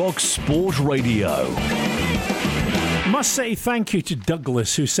on Rock Sport Radio. Must say thank you to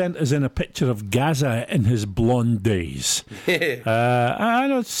Douglas, who sent us in a picture of Gaza in his blonde days. I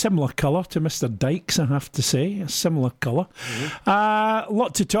know, similar colour to Mr. Dykes, I have to say. A similar colour. A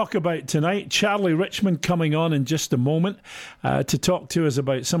lot to talk about tonight. Charlie Richmond coming on in just a moment to talk to us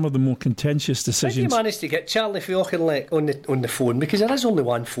about some of the more contentious decisions. How do you manage to get Charlie for Auchinleck on the phone? Because there is only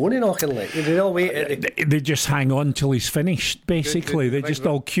one phone in Auchinleck. They all wait. They just hang on till he's finished, basically. They just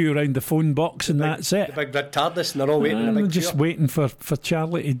all queue around the phone box and that's it. The big red TARDIS, and they're all waiting. I'm just waiting for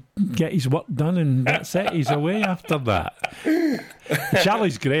Charlie to get his work done, and that's it. He's away after that.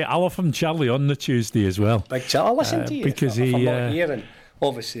 Charlie's great. I love him, Charlie, on the Tuesday as well. Big chat. I'll listen to you because if I'm not here, and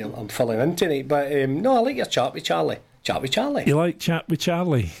obviously I'm filling in tonight. But no, I like your chat with Charlie. Chat with Charlie. You like chat with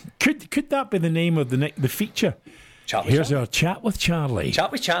Charlie? Could that be the name of the feature? Here's Charlie. our chat with Charlie.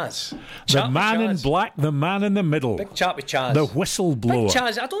 Chat with Chaz. The man in black, the man in the middle. Big chat with Chaz. The whistleblower. Big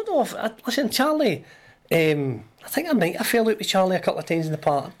Chaz. I don't know if listen, Charlie. I think I might have fell out with Charlie a couple of times in the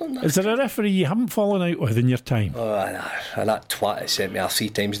park. Is there a referee you haven't fallen out with in your time? Oh, and that twat that sent me off 3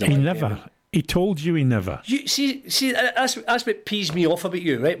 times in the He one never. game. He told you he never. You see, that's what pees me off about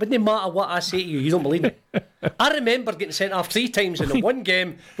you, right? Wouldn't matter what I say to you, you don't believe me. I remember getting sent off 3 times in the one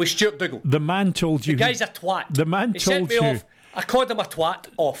game with Stuart Dougal. The man told you. The guy's a twat. The man he sent told me you. off. I called him a twat,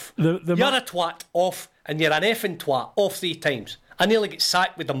 off. You're a twat, off, and you're an effing twat, off 3 times. I nearly get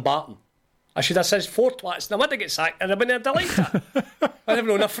sacked with Dumbarton. I should have said 4 twats, and I wouldn't get sacked, and I've been delighted. I'd have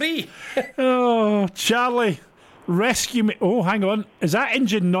known a free. Oh, Charlie, rescue me. Oh, hang on. Is that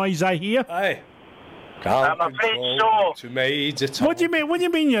engine noise I hear? Aye. I'm afraid so. What do you mean? What do you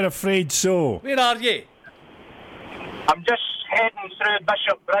mean you're afraid so? Where are you? I'm just heading through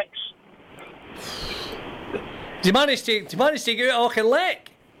Bishop Briggs. Do you manage to get out of Auchinleck?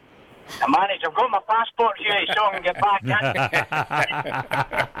 I managed. I've got my passport here, so I can get back in.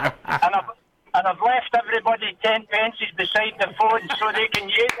 and I've left everybody 10 pences beside the phone so they can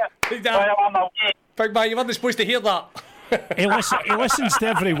use it while I'm away. Big man, you weren't supposed to hear that. He listens to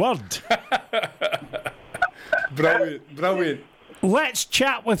every word. Brilliant. Let's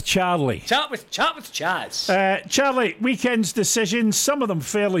chat with Charlie. Chat with Chaz. Charlie, weekend's decisions, some of them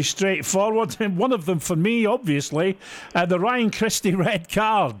fairly straightforward, and one of them for me, obviously, the Ryan Christie red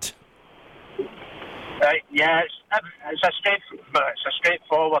card. Yeah, it's a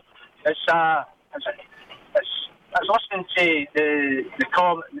straightforward. I was listening to the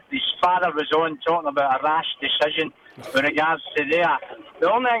call his father was on talking about a rash decision with regards to there. The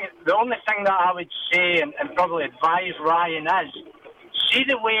only thing that I would say and probably advise Ryan is, see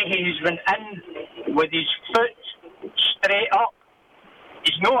the way he's been in with his foot straight up.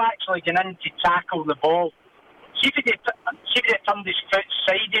 He's not actually going in to tackle the ball. See if he turned his foot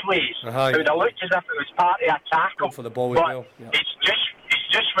sideways, it would have looked as if it was part of a tackle. Go for the ball but as well. Yeah. It's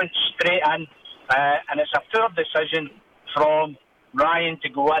just went straight in, and it's a poor decision from Ryan to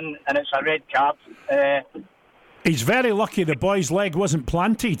go in, and it's a red card. He's very lucky the boy's leg wasn't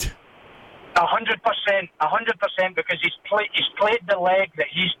planted. 100%, because he's played the leg that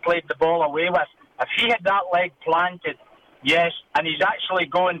he's played the ball away with. If he had that leg planted, yes, and he's actually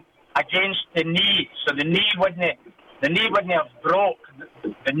going against the knee, so the knee wouldn't have broke.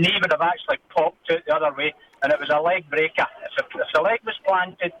 The knee would have actually popped out the other way, and it was a leg breaker. If the leg was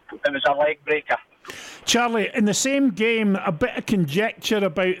planted, it was a leg breaker. Charlie, in the same game, a bit of conjecture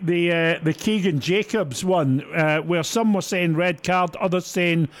about the Keegan Jacobs one, where some were saying red card, others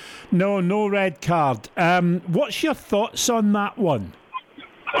saying no red card. What's your thoughts on that one?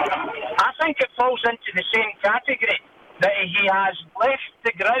 I think it falls into the same category, that he has left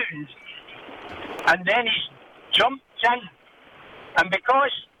the ground and then he's jumped in, and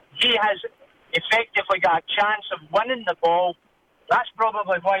because he has effectively got a chance of winning the ball, that's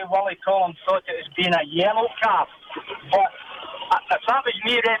probably why Wally Collins thought it was being a yellow card. But if that was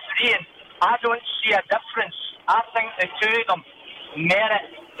me refereeing, I don't see a difference. I think the two of them merit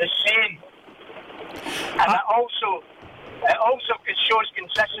the same. And it also shows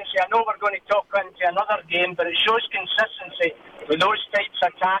consistency. I know we're going to talk into another game, but it shows consistency with those types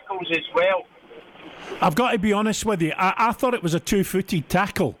of tackles as well. I've got to be honest with you. I thought it was a 2-footed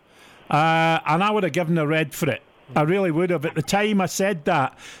tackle, and I would have given a red for it. I really would have. At the time I said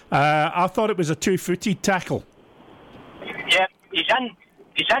that, I thought it was a 2-footed tackle. Yeah, he's in,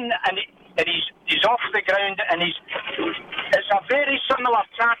 and he's off the ground, and it's a very similar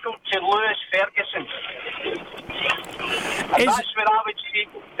tackle to Lewis Ferguson. And that's where I would see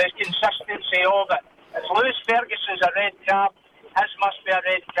the consistency of it. If Lewis Ferguson's a red card, his must be a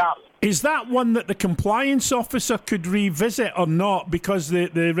red card. Is that one that the compliance officer could revisit or not, because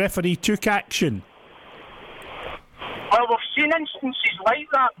the referee took action? Well, we've seen instances like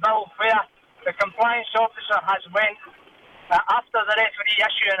that, Bill, where the compliance officer has went, after the referee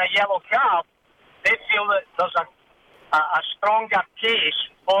issuing a yellow card, they feel that there's a stronger case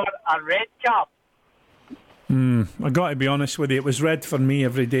for a red card. I got to be honest with you, it was red for me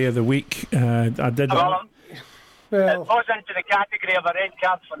every day of the week. I did. Well, it falls into the category of a red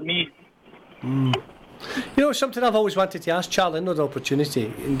card for me. You know, something I've always wanted to ask Charlie, another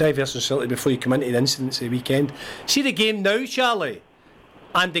opportunity, in diversity before you come into the incidents of the weekend. See the game now, Charlie,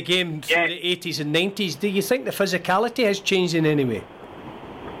 and the game through the 80s and 90s. Do you think the physicality has changed in any way?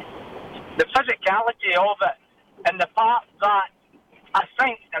 The physicality of it, and the part that I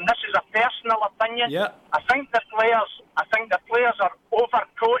think, and this is a personal opinion, I think the players are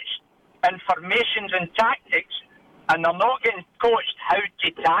overcoached in formations and tactics, and they're not getting coached how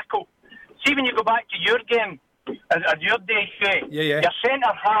to tackle. See, when you go back to your game, your day, your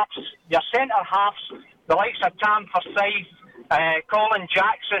centre halves, the likes of Tam Forsyth, Colin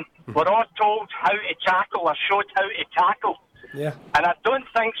Jackson, were all told how to tackle. tackle or showed how to tackle. Yeah. And I don't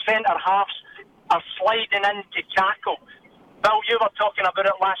think centre-halves are sliding in to tackle. Bill, you were talking about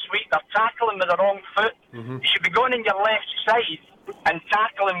it last week. They're tackling with the wrong foot. Mm-hmm. You should be going in your left side and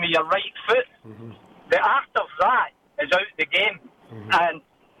tackling with your right foot. Mm-hmm. The art of that is out the game. Mm-hmm. And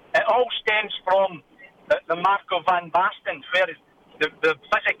it all stems from the Marco van Basten, where the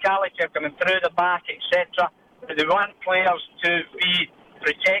physicality of coming through the back, etc. They want players to be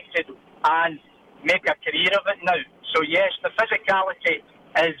protected and make a career of it now. So yes, the physicality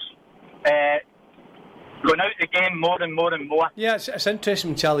is going out the game more and more and more. Yeah, it's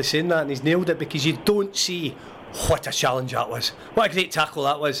interesting when Charlie's saying that, and he's nailed it, because you don't see what a challenge that was, what a great tackle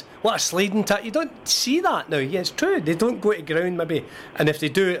that was, what a sliding tackle. You don't see that now. Yeah, it's true. They don't go to ground maybe, and if they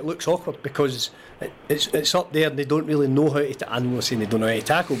do, it looks awkward because it's up there and they don't really know how to. I'm not saying they don't know how to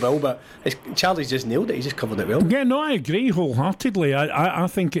tackle, Bill, but Charlie's just nailed it. He's just covered it well. Yeah, no, I agree wholeheartedly. I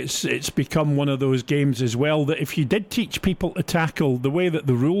think it's become one of those games as well that if you did teach people to tackle, the way that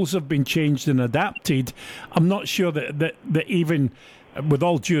the rules have been changed and adapted, I'm not sure that even, with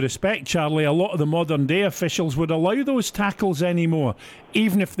all due respect, Charlie, a lot of the modern day officials would allow those tackles anymore,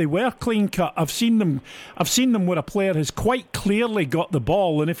 even if they were clean cut. I've seen them where a player has quite clearly got the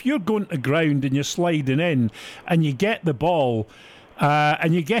ball, and if you're going to ground and you're sliding in and you get the ball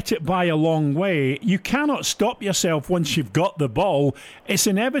and you get it by a long way, you cannot stop yourself once you've got the ball. It's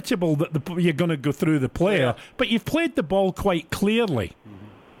inevitable that you're going to go through the player, but you've played the ball quite clearly.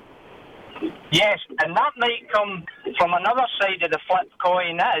 Yes, and that might come from another side of the flip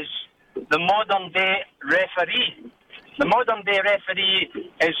coin, is the modern day referee. The modern day referee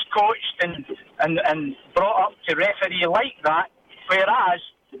is coached and brought up to referee like that, whereas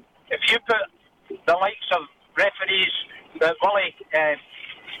if you put the likes of referees, Willie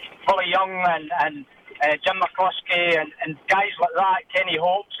Young and Jim McCluskey and guys like that, Kenny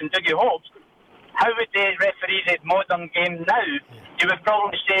Holtz and Dougie Holtz, how would they referee the modern game now? You would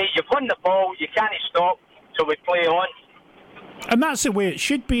probably say, you've won the ball, you can't stop, so we play on. And that's the way it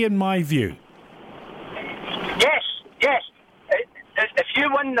should be, in my view. Yes. If you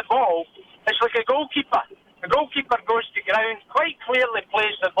win the ball, it's like a goalkeeper. The goalkeeper goes to ground, quite clearly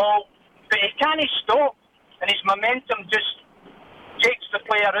plays the ball, but he can't stop, and his momentum just takes the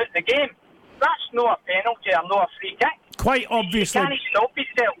player out of the game. That's not a penalty or not a free kick. Quite obviously. He can't stop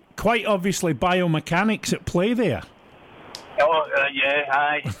himself. Quite obviously biomechanics at play there. Oh, yeah,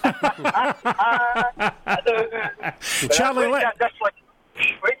 aye. Charlie, wait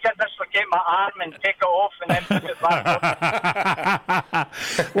till this will get my arm and take it off and then put it back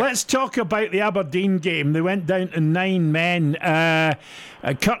up. Let's talk about the Aberdeen game. They went down to 9 men.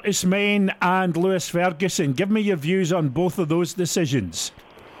 Curtis Main and Lewis Ferguson. Give me your views on both of those decisions.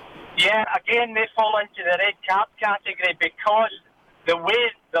 Yeah, again, they fall into the red card category because the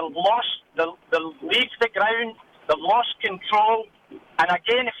way they'll leave the ground, they've lost control. And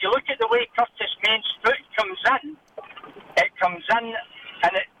again, if you look at the way Curtis Main's foot comes in, it comes in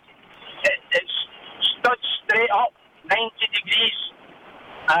and it studs straight up 90 degrees.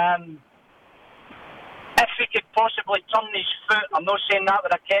 If he could possibly turn his foot, I'm not saying that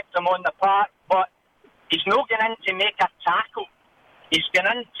would have kept him on the park, but he's not going in to make a tackle. He's going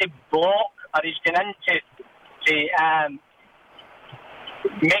in to block, or he's going in to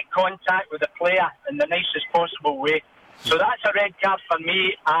make contact with the player in the nicest possible way. So that's a red card for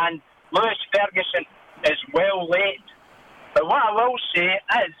me, and Lewis Ferguson is well late. But what I will say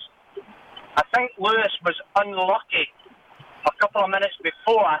is, I think Lewis was unlucky a couple of minutes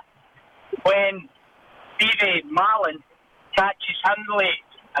before when Stevie Marlin catches him late,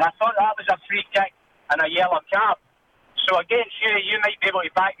 and I thought that was a free kick and a yellow card. So again, Hugh, you might be able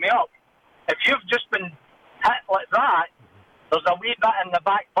to back me up. If you've just been hit like that, there's a wee bit in the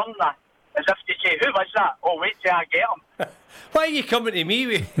back burner, as if to say, who was that? Oh, wait till I get him. Why are you coming to me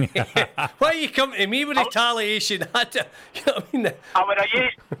with retaliation? You know what I mean? I would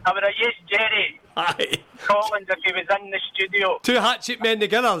have used Jerry Collins if he was in the studio. Two hatchet men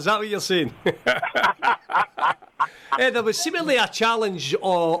together, is that what you're saying? There was seemingly a challenge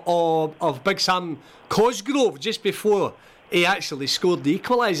of Big Sam Cosgrove just before he actually scored the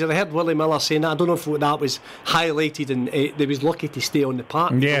equaliser. I heard Willie Miller saying that. I don't know if that was highlighted and they was lucky to stay on the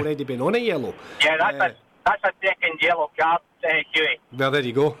park. He's already been on a yellow. Yeah, that's a second yellow card, Hughie. Well, there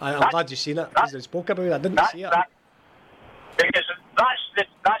you go. I'm glad you've seen it. Because I spoke about it. I didn't see it. Because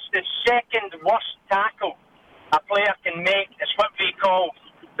that's the second worst tackle a player can make. It's what we call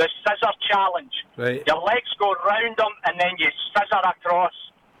the scissor challenge. Right. Your legs go round him and then you scissor across.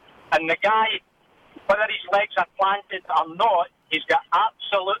 And the guy, whether his legs are planted or not, he's got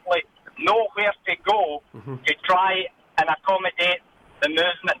absolutely nowhere to go to try and accommodate the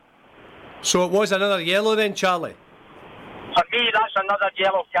movement. So it was another yellow then, Charlie? For me, that's another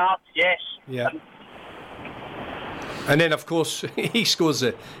yellow card, yes. Yeah. And then, of course, he scores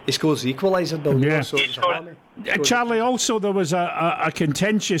the equaliser, Bill. Yeah. So it's a hammer. Charlie, also there was a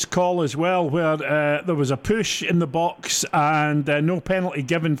contentious call as well where there was a push in the box and no penalty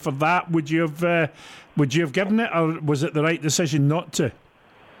given for that. Would you have given it, or was it the right decision not to?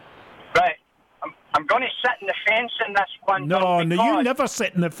 Right. I'm going to sit in the fence in this one. No, you never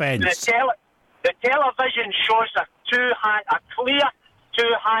sit in the fence. The television shows a clear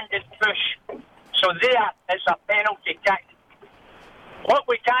two-handed push. So there is a penalty kick. What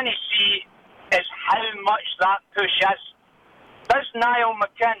we can't see is how much that push is. Does Niall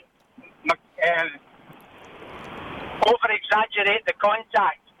McKinn over-exaggerate the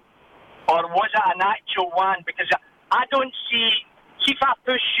contact, or was it an actual one? Because I don't see if I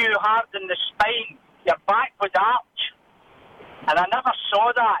push you hard in the spine, your back would arch. And I never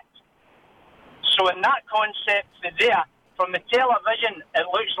saw that. So in that concept there, from the television, it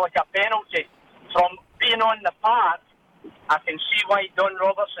looks like a penalty. From being on the park, I can see why Don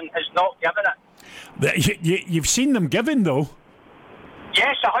Robertson has not given it. You've seen them given, though.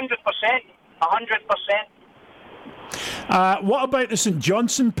 Yes, 100%. 100%. What about the St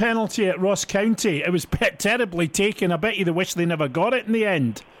Johnstone penalty at Ross County? It was terribly taken. I bet you wish they never got it in the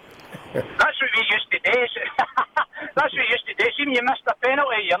end. That's what we used to do. That's what we used to do. See, when you missed a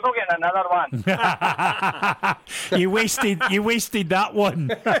penalty, you're not getting another one. You wasted that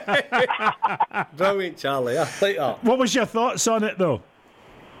one. Brilliant, Charlie. I like that. What was your thoughts on it, though?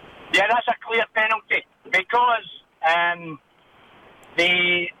 Yeah, that's a clear penalty because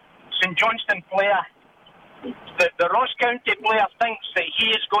the St Johnstone player, the Ross County player, thinks that he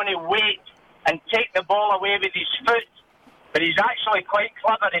is going to wait and take the ball away with his foot, but he's actually quite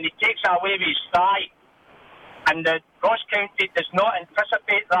clever and he takes it away with his thigh. And the Ross County does not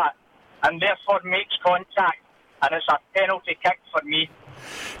anticipate that and therefore makes contact, and it's a penalty kick for me.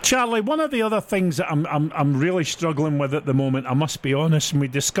 Charlie, one of the other things that I'm really struggling with at the moment, I must be honest, and we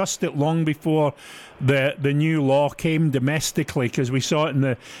discussed it long before the new law came domestically, because we saw it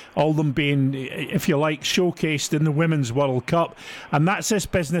in all them being, if you like, showcased in the Women's World Cup, and that's this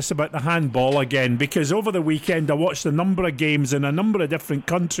business about the handball again, because over the weekend I watched a number of games in a number of different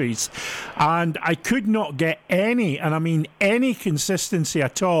countries, and I could not get any, and I mean any consistency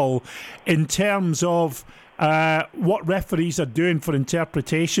at all in terms of what referees are doing for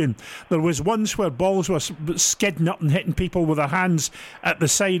interpretation. There was once where balls were skidding up and hitting people with their hands at the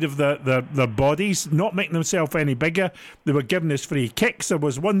side of their bodies, not making themselves any bigger. They were given as free kicks. There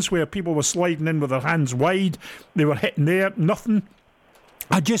was once where people were sliding in with their hands wide. They were hitting there. Nothing.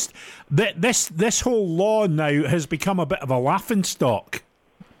 This whole law now has become a bit of a laughingstock.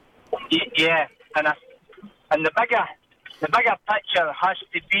 Yeah, and the bigger picture has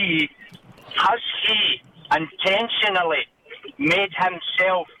to be, has he intentionally made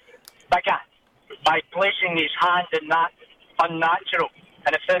himself bigger by placing his hand in that unnatural?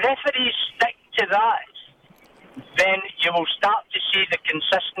 And if the referees stick to that, then you will start to see the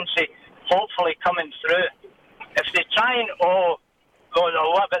consistency hopefully coming through. If they try and what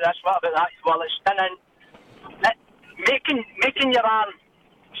about this, what about that, well, it's spinning, making your arm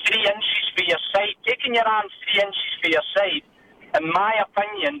 3 inches for your side, taking your arm 3 inches for your side, in my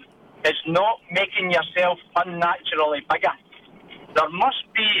opinion, is not making yourself unnaturally bigger. There must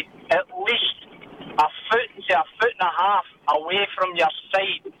be at least a foot to a foot and a half away from your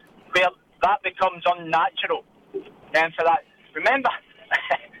side where that becomes unnatural. And for that, remember,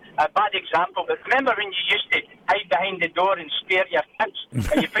 a bad example, but remember when you used to hide behind the door and scare your kids,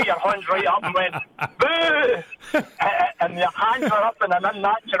 and you put your hands right up and went, boo! And your hands were up in an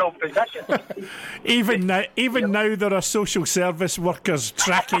unnatural position. Even now there are social service workers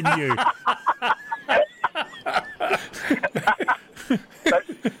tracking you.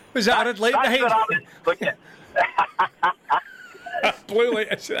 Was that a red light behind? Blue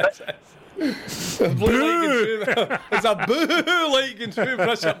light. There's a boo light going through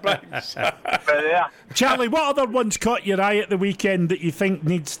Russell Briggs. Charlie, what other ones caught your eye at the weekend that you think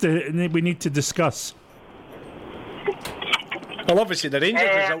we need to discuss? Well, obviously the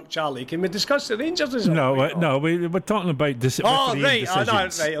Rangers result, Charlie. Can we discuss the Rangers result? No, we're talking about decisions. Oh, right,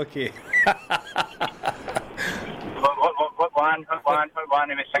 right, okay. What one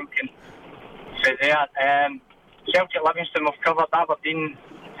am I thinking? For there, Celtic Livingston we've covered, Aberdeen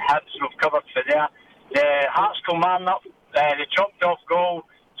Hibs we've covered for there. The Hearts Kilmarnock, the chopped off goal,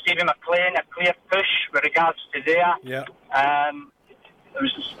 Stephen McLean, a clear push with regards to there. Yeah. There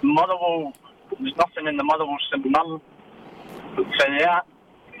was Motherwell, there was nothing in the Motherwell St Mirren for there.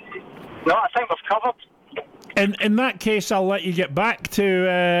 No, I think we've covered. In that case, I'll let you get back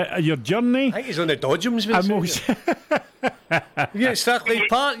to your journey. I think he's on the Dodgems. You at Stackley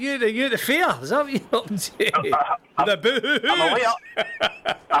Park, you at the fair. Is that what you're up to? The boo-hoo-hoos.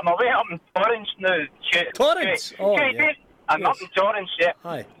 I'm away up in Torrance now. Torrance? Oh, yeah. I'm up in Torrance, yeah.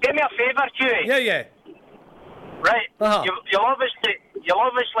 Aye. Do me a favour, Huey. Yeah. Right. Uh-huh. You'll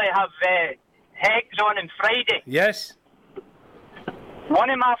obviously have Hegs on Friday. Yes. One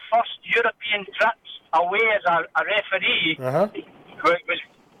of my first European trips away as a referee was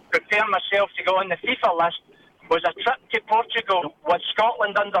preparing myself to go on the FIFA list. Was a trip to Portugal with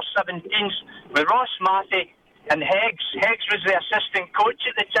Scotland under 17s with Ross Matty and Heggs. Heggs was the assistant coach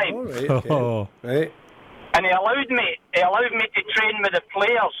at the time. Oh, right, okay. Right. And he allowed me to train with the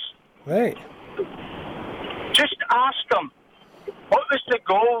players. Right. Just ask him, what was the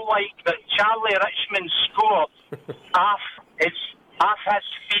goal like that Charlie Richmond scored off his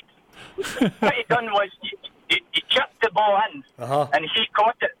feet? What he done was he chipped the ball in and he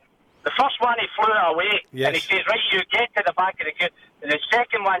caught it. The first one, he flew it away. Yes. And he says, right, you get to the back of the goal. And the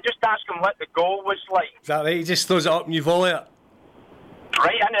second one, just ask him what the goal was like. Is that right? He just throws it up and you volley it?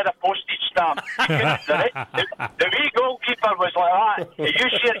 Right into the postage stamp. The wee goalkeeper was like, are you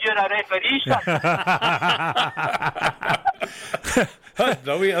sure you're a referee, son? That's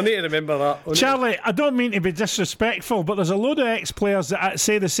brilliant. I need to remember that. Charlie, I don't mean to be disrespectful, but there's a load of ex-players that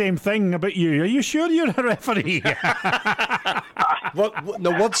say the same thing about you. Are you sure you're a referee?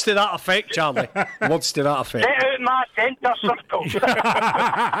 No, words to that effect, Charlie. Words to that effect. Get out my centre circle.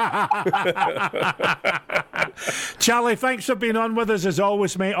 Charlie, thanks for being on with us as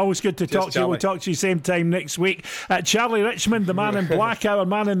always, mate. Always good to talk to you. We'll talk to you same time next week. Charlie Richmond, the man in black, our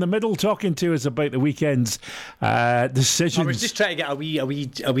man in the middle, talking to us about the weekend's decisions. I was just trying to get a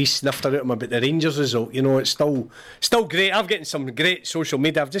wee snifter out of him about the Rangers result. You know, it's still great. I've gotten some great social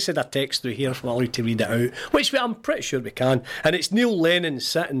media. I've just had a text through here if we're allowed to read it out, which I'm pretty sure we can. And it's Neil Lennon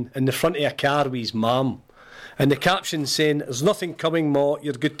sitting in the front of a car with his mum. And the caption saying, "There's nothing coming, Ma,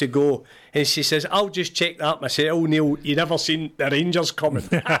 you're good to go." And she says, "I'll just check that." And I say, "Oh, Neil, you never seen the Rangers coming."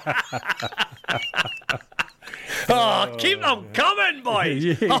 Oh, keep them coming,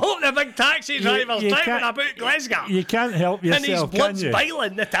 boys. I hope the big taxi driver's driving about Glasgow. You can't help yourself, and his blood's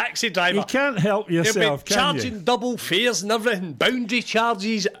boiling, the taxi driver. You can't help yourself, He'll be charging double fares and everything, boundary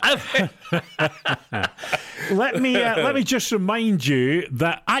charges, everything. Let me just remind you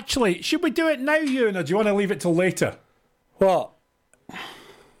that actually, should we do it now, Ewan, or do you want to leave it till later? What?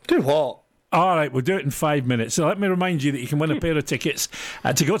 Do what? All right, we'll do it in 5 minutes. So let me remind you that you can win a pair of tickets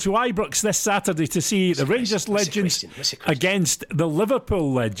to go to Ibrox this Saturday to see the Rangers legends against the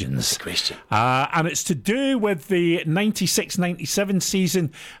Liverpool legends. And it's to do with the 96-97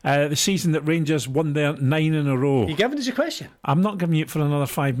 season, the season that Rangers won their 9 in a row. You giving us a question? I'm not giving you it for another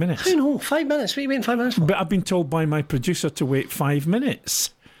 5 minutes. I know, 5 minutes. What are you waiting 5 minutes for? But I've been told by my producer to wait 5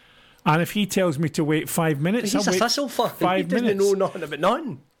 minutes. And if he tells me to wait 5 minutes, I'll wait 5 minutes. He doesn't know nothing about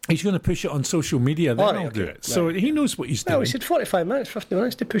nothing. He's going to push it on social media, then I'll do it. So he knows what he's doing. Well, he said 45 minutes, 50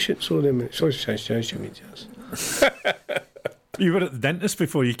 minutes to push it, so then it's social media. You were at the dentist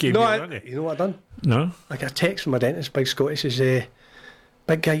before you came here, weren't you? You know what I done? No. I got a text from my dentist, Big Scott. He says,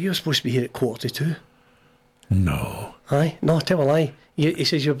 "Big guy, you're supposed to be here at 1:45. No. Aye? No, tell a lie. He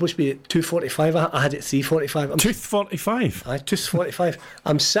says you're supposed to be at 2:45. I had it at 3:45. 2:45? Aye, 2:45.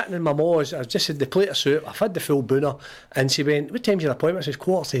 I'm sitting in my ma's. I've just had the plate of soup. I've had the full booner. And she went, "What time's your appointment?" I says,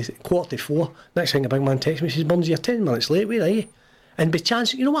 4:45. Next thing, a big man texts me, says, "Burns, you're 10 minutes late. Where are you?" And by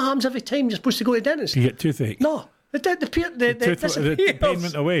chance, you know what happens every time you're supposed to go to the dentist? You get toothache. No. The pain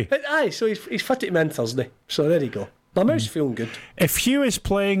went away. Aye, so he's fitted me in Thursday. So there you go. My mouth's feeling good. If Hugh is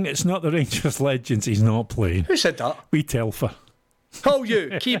playing, it's not the Rangers legends. He's not playing. Who said that? We Telfer. Oh,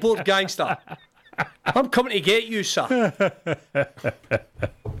 you, keyboard gangster. I'm coming to get you, sir.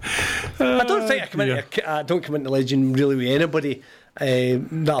 I don't think I don't come into legend really with anybody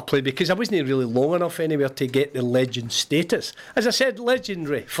that I played, because I wasn't really long enough anywhere to get the legend status. As I said,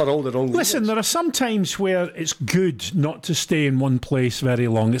 legendary for all the wrong reasons. Listen, there are some times where it's good not to stay in one place very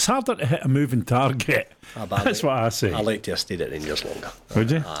long. It's harder to hit a moving target. That's what I say. I like to have stayed at Rangers longer.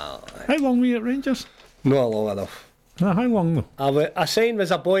 Would you? How long were you at Rangers? Not long enough. No, how long though? I signed as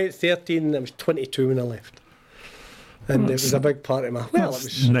a boy at 13 and I was 22 when I left. And it was a big part of my... Well, it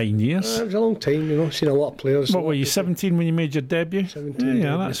was 9 years. It was a long time, you know, seen a lot of players. What were you, 17 when you made your debut? 17.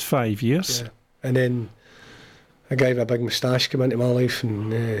 Yeah, that's 5 years. Yeah. And then a guy with a big moustache came into my life,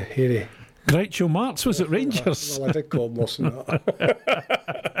 and here Groucho Marx was at Rangers. Well, I did call him worse than that.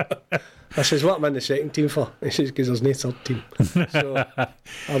 I says, "What am I in the second team for?" He says, "Because there's no third team." So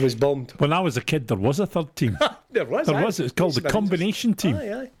I was bummed. When I was a kid, there was a third team. There was. It was called the combination team.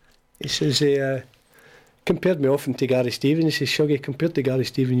 Aye. He says, compared me often to Gary Stevens. He says, Shuggy, compared to Gary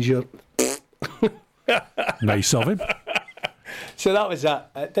Stevens, you're... Nice of him. So that was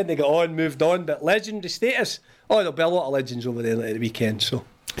that. It didn't get on, moved on. But legendary status. Oh, there'll be a lot of legends over there at the weekend. So,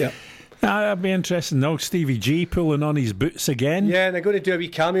 yeah. That'd be interesting now. Stevie G pulling on his boots again. Yeah, and they're going to do a wee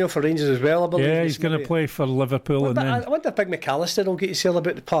cameo for Rangers as well, I believe. Yeah, he's going to play for Liverpool. I wonder if Big McAllister will get to sail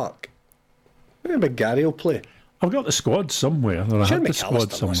about the park. Maybe Big Gary will play. I've got the squad somewhere. Or I Sure, had the McAllister squad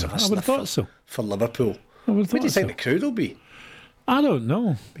must somewhere. have a I would have sniff thought so. For Liverpool. I would have What do you thought think so. the crowd will be? I don't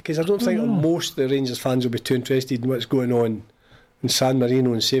know. Because I don't think most of the Rangers fans will be too interested in what's going on in San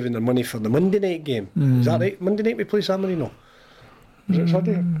Marino and saving their money for the Monday night game. Is that right? Monday night we play San Marino? Is it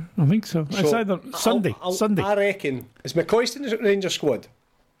Sunday? I think so. It's either Sunday. Sunday. I reckon. Is McCoist in the Rangers squad?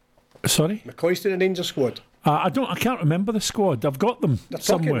 Sorry? McCoist in the Rangers squad? I can't remember the squad. I've got them They're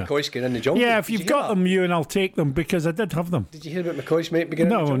somewhere. talking McCoist getting in the jungle. Yeah, if Did you've you hear got that? them, you and I'll take them because I did have them. Did you hear about McCoist might be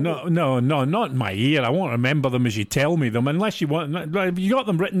getting in the jungle? No, not in my ear. I won't remember them as you tell me them, unless you want. You got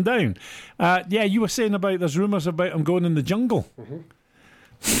them written down. Yeah, you were saying about there's rumours about them going in the jungle.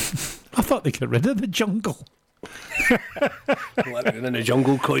 I thought they got rid of the jungle. Let me in the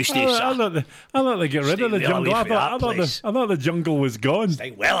jungle, Coisty. I thought they got rid of the Stay jungle. away I from that thought place. the jungle was gone. Stay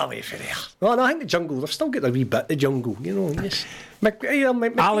well away from there. Well, no, I think the jungle, they've still got a wee bit of jungle, you know. Yes. Alan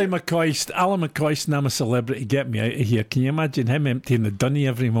McCoist, and I'm a celebrity. Get me out of here. Can you imagine him emptying the dunny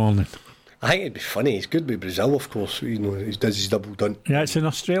every morning? I think it'd be funny. He's good with Brazil, of course. You know, he does his double done. Yeah, it's in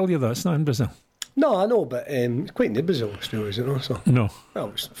Australia though. It's not in Brazil. No, I know, but it's quite near Brazil, Australia, is it not? So, No.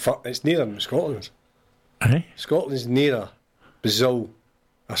 well, it's nearer than Scotland. Eh? Scotland's nearer Brazil.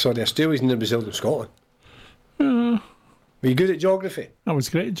 Sorry, Australia's nearer Brazil than Scotland. Were you good at geography? I was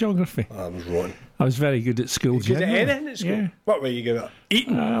great at geography. I was wrong. I was very good at school. Good at generally. anything at school? Yeah. What were you good at?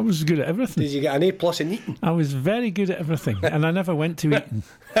 Eating? I was good at everything. Did you get an A+ in eating? I was very good at everything, and I never went to Eton.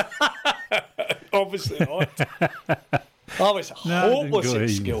 Obviously not. I was hopeless go at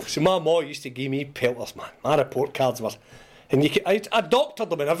Eton. school. So my mum used to give me pelters, man. My report cards were... And I doctored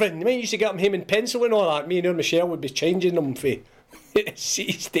them and everything. I used to get them home in pencil and all that. Me and her Michelle would be changing them for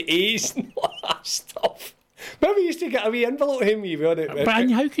C's to A's and all that stuff. Remember, we used to get a wee envelope home with it. But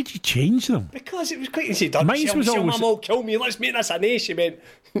how could you change them? Because it was quite easy done. Mine was always... Mum will kill me. Let's make this an A. She went...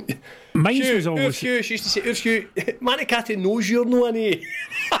 Mine Hugh, was always... She used to say, Hugh, Manny knows you're no an A.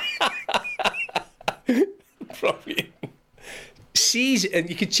 Probably. C's, and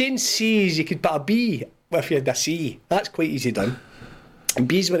you could change C's, you could put a B if you had a C. That's quite easy done. And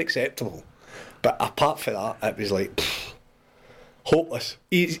B's were acceptable. But apart from that, it was like hopeless.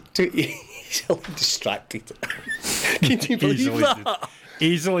 Easily distracted. Can you believe that?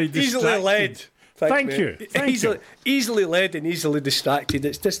 Easily distracted. Easily led. Thank you. Easily led and easily distracted.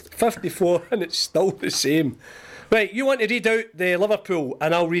 It's just 54 and it's still the same. Right, you want to read out the Liverpool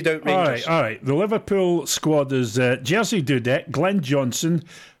and I'll read out Rangers. All right. The Liverpool squad is Jerzy Dudek, Glenn Johnson,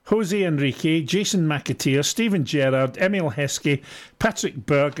 Jose Enrique, Jason McAteer, Steven Gerrard, Emil Heskey, Patrick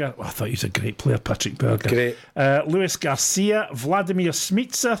Berger. Oh, I thought he was a great player, Patrick Berger. Great. Luis Garcia, Vladimir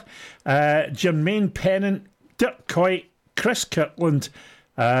Smitsa, Jermaine Pennant, Dirk Kuyt, Chris Kirkland,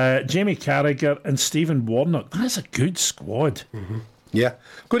 Jamie Carragher, and Stephen Warnock. That's a good squad. Mm-hmm. Yeah.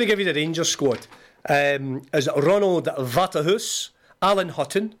 Going to give you the Rangers squad. Is Ronald Vatahus, Alan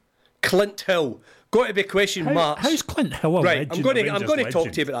Hutton, Clint Hill. Got to be question marks. How's Clint Hill a right, legend? I'm going to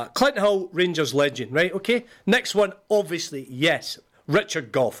talk to you about that. Clint Hill, Rangers legend, right? Okay. Next one, obviously, yes,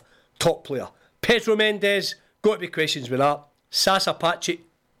 Richard Gough, top player. Pedro Mendes, got to be questions with that. Sasa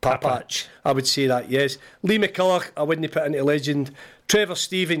Papach, I would say that, yes. Lee McCulloch, I wouldn't put into legend. Trevor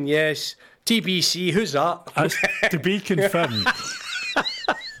Stephen, yes. TBC, who's that? That's to be confirmed.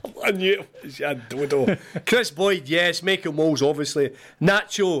 I knew it was a dodo. Chris Boyd, yes. Michael Moles, obviously.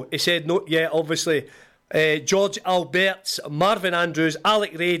 Nacho, he said no, yeah, obviously. George Alberts, Marvin Andrews,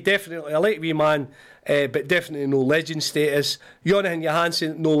 Alec Ray, definitely. I like wee man, but definitely no legend status. Jonathan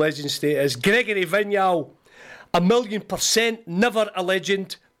Johansson, no legend status. Gregory Vignal, 1,000,000% never a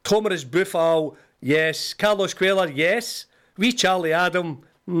legend. Thomas Buffal, yes. Carlos Cuellar, yes. Wee Charlie Adam,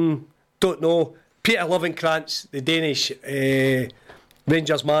 don't know. Peter Lovenkrantz, the Danish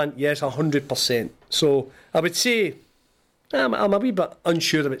Rangers man, yes, 100%. So I would say I'm a wee bit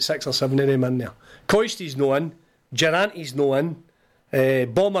unsure about 6 or 7 of them in there. Coisty's no in, Gerante's no in,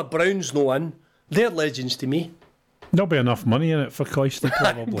 Bomber Brown's no in. They're legends to me. There'll be enough money in it for Coisty,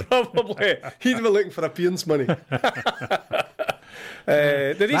 probably. Probably. He'd be looking for appearance money.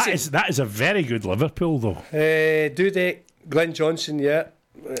 That is a very good Liverpool, though. Dudek, Glenn Johnson, yeah.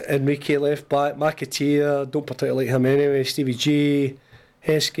 Enrique left back, McAteer, don't particularly like him anyway. Stevie G,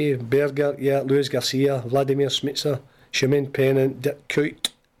 Heskey, Berger, yeah. Luis Garcia, Vladimir Smitsa, Jermaine Pennant, Dirk Kuyt,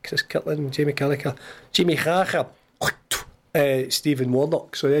 Chris Kirtland, Jamie Carragher, Jamie Carragher, Stephen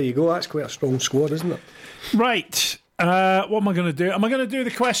Warnock. So there you go. That's quite a strong squad, isn't it? Right. What am I going to do? Am I going to do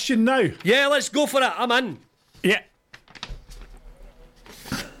the question now? Yeah, let's go for it. I'm in. Yeah.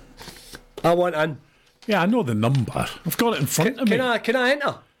 I want in. Yeah, I know the number. I've got it in front of me. Can I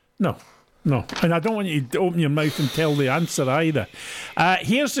enter? No. And I don't want you to open your mouth and tell the answer either.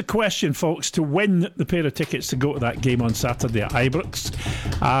 Here's the question, folks, to win the pair of tickets to go to that game on Saturday at Ibrox.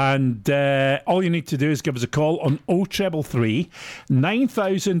 And all you need to do is give us a call on 0333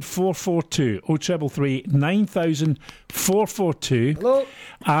 9000 442. 0333 9000 442. Hello?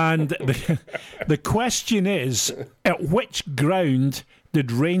 And the question is, at which ground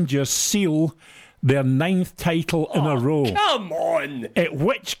did Rangers seal their 9th title in a row? Come on! At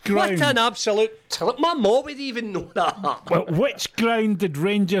which ground? What an absolute... My mom would even know that. Well, which ground did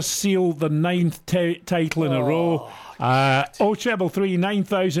Rangers seal the 9th title in a row? 0333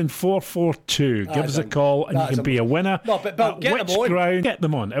 9000 442. Give us a call and you can be a winner. No, but get them on. Get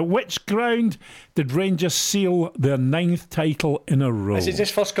them on. At which ground did Rangers seal their 9th title in a row? Is it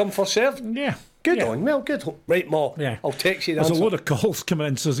just first come, first served? Yeah. Good on. Well, good. Right, Ma. Yeah. I'll text you the There's answer. a load of calls coming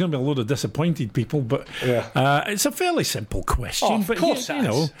in, so there's going to be a load of disappointed people, but it's a fairly simple question. Oh, of but course you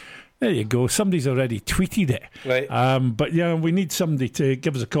know, there you go. Somebody's already tweeted it. Right. But yeah, we need somebody to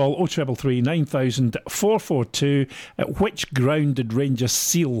give us a call. 0333 9000 442. At which ground did Rangers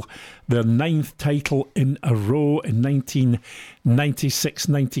seal their 9th title in a row in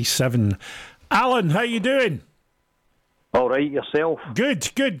 1996-97? Alan, how you doing? All right, yourself? Good.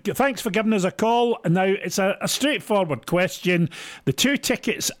 Thanks for giving us a call. Now, it's a straightforward question. The 2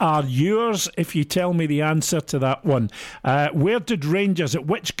 tickets are yours if you tell me the answer to that one. Where did Rangers, at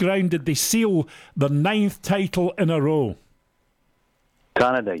which ground did they seal their 9th title in a row?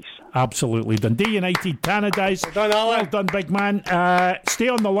 Tannadice. Absolutely. Dundee United, Tannadice. Well done, Alan. Well done, big man. Stay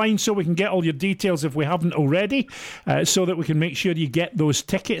on the line so we can get all your details if we haven't already, so that we can make sure you get those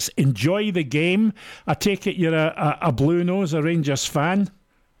tickets. Enjoy the game. I take it you're a Blue Nose, a Rangers fan?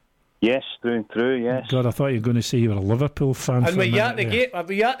 Yes, through and through, yes. God, I thought you were going to say you were a Liverpool fan. And were you at the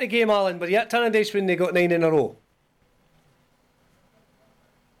game, Alan? Were you at Tannadice when they got 9 in a row?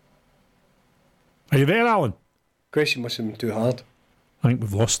 Are you there, Alan? Question must have been too hard. I think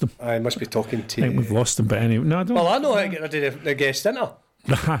we've lost them. I must be talking to... I think we've lost them, but anyway. No, I don't. Well, I know how to get rid of the guest, don't I?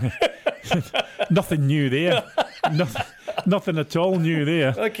 Nothing new there. Nothing at all new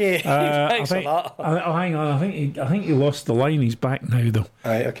there. Okay, thanks for that. Hang on, I think he lost the line. He's back now, though.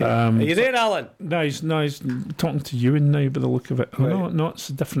 Right, okay. Are you there, Alan? No, he's talking to you now by the look of it. Right. Oh, no, it's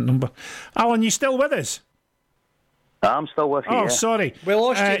a different number. Alan, you still with us? I'm still with you. Oh, yeah. sorry. We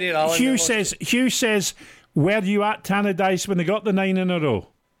lost you there, Alan. Hugh says, were you at Tannadice when they got the 9 in a row?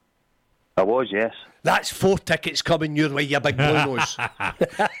 I was, yes. That's 4 tickets coming your way, you big blue nose.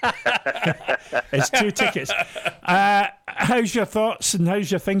 It's 2 tickets. How's your thoughts and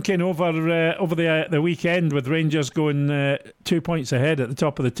how's your thinking over the weekend with Rangers going 2 points ahead at the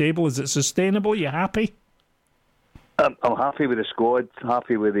top of the table? Is it sustainable? You happy? I'm happy with the squad.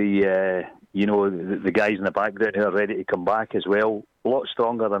 Happy with the the guys in the background who are ready to come back as well. A lot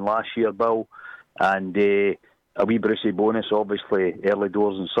stronger than last year, Bill. And a wee Brucey bonus, obviously, early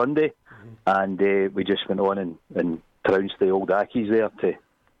doors on Sunday. And we just went on and trounced the old Ackies there to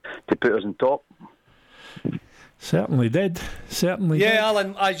put us on top. Certainly did. Yeah,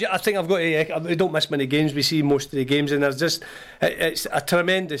 Alan, I think I've got to... We don't miss many games. We see most of the games, and it's a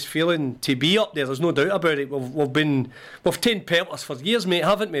tremendous feeling to be up there. There's no doubt about it. We've taken pelters for years, mate,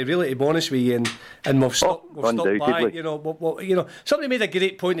 haven't we? Really, to be honest with you, and we've stuck by. You know, somebody made a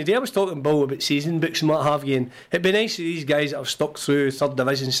great point today. I was talking about season books and what have you, and it'd be nice for these guys that have stuck through 3rd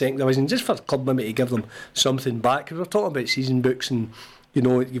division, 2nd division, just for club maybe to give them something back. Because we're talking about season books and. You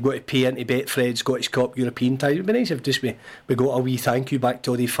know, you've got to pay into Betfred, Scottish Cup, European ties. It'd be nice if just we got a wee thank you back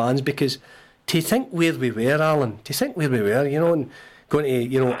to all the fans, because to think where we were, Alan, you know, and going to,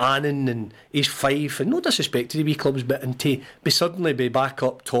 you know, Annan and East Fife, and no disrespect to the wee clubs, but and to suddenly be back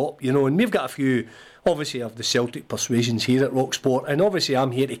up top, you know, and we've got a few, obviously, of the Celtic persuasions here at Rocksport, and obviously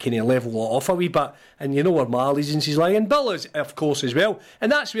I'm here to kind of level it off a wee bit, and you know where my allegiances lie, and Bill is, of course, as well,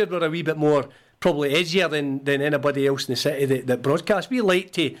 and that's where we're a wee bit more probably edgier than anybody else in the city that broadcasts. We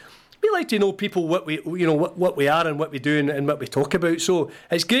like to know people what we are and what we do and what we talk about. So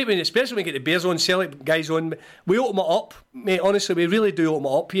it's great especially when we get the Bears on, Celtic guys on. We open it up, mate. Honestly, we really do open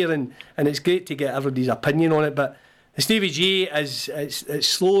it up here, and it's great to get everybody's opinion on it. But the Stevie G it's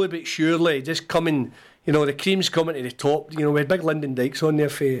slowly but surely just coming. You know, the cream's coming to the top. You know, we had big Lyndon Dykes on there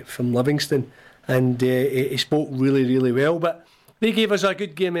from Livingston, and he spoke really, really well. But They gave us a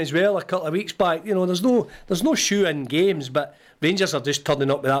good game as well a couple of weeks back. You know, there's no shoe-in games, but Rangers are just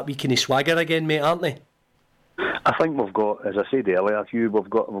turning up with that wee kind of swagger again, mate, aren't they? I think we've got, as I said earlier, Hugh, we've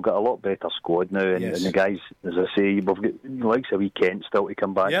got a lot better squad now, and, and the guys, as I say, we've got the likes of wee Kent still to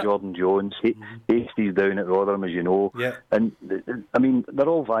come back, Jordan Jones, Hastie's down at Rotherham, as you know, and I mean they're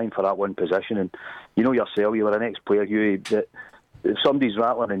all vying for that one position, and you know yourself, you were an ex-player, Hugh, that if somebody's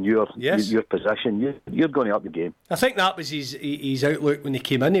rattling in your position, you're going to up the game. I think that was his outlook when he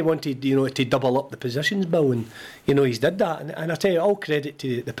came in. He wanted, you know, to double up the positions, Bill, and you know he's did that. And I tell you, all credit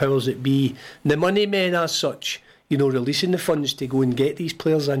to the powers that be, the money men as such. You know, releasing the funds to go and get these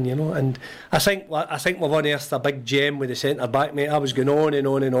players in. You know, and I think we've unearthed a big gem with the centre back, mate. I was going on and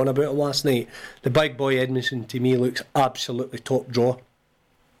on and on about him last night. The big boy Edmondson to me looks absolutely top draw.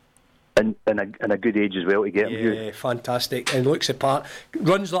 And a good age as well to get him. Yeah, fantastic. And looks the part,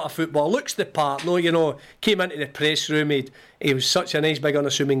 runs like a football, looks the part. No, you know, came into the press room. He was such a nice, big,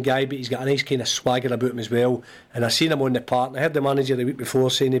 unassuming guy, but he's got a nice kind of swagger about him as well. And I seen him on the part. And I heard the manager the week before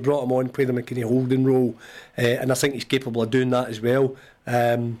saying he brought him on, played him a kind of holding role, and I think he's capable of doing that as well.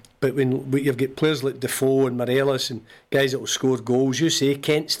 But when you've got players like Defoe and Morelos and guys that will score goals, you say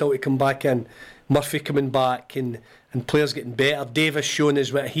Kent still to come back in, Murphy coming back, and players getting better. Davis showing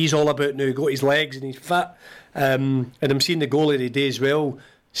us what he's all about now. He's got his legs and he's fit. And I'm seeing the goalie today as well,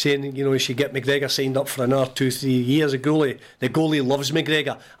 saying, you know, he should get McGregor signed up for another 2-3 years. The goalie loves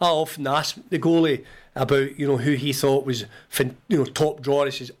McGregor. I often ask the goalie about, you know, who he thought was, you know, top draw.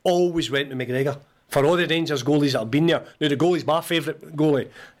 He says, always went to McGregor. For all the Rangers goalies that have been there. Now, the goalie's my favourite goalie,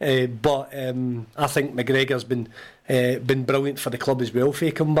 but I think McGregor's been brilliant for the club as well, if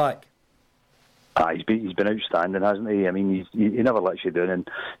he come back. He's been outstanding, hasn't he? I mean, he never lets you down. And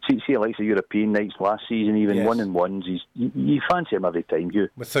see the likes of European nights last season, even 1-on-1s. You fancy him every time, you.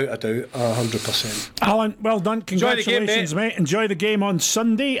 Without a doubt, 100%. Alan, well done. Congratulations, mate. Enjoy the game on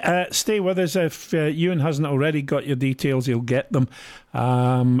Sunday. Stay with us. If Ewan hasn't already got your details, he'll get them.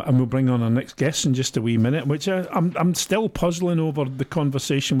 And we'll bring on our next guest in just a wee minute, which I'm still puzzling over the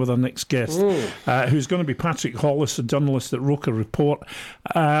conversation with our next guest, who's going to be Patrick Hollis, a journalist at Roker Report,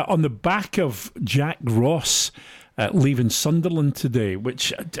 on the back of Jack Ross leaving Sunderland today,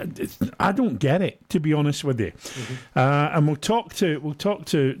 which I don't get it, to be honest with you. And we'll talk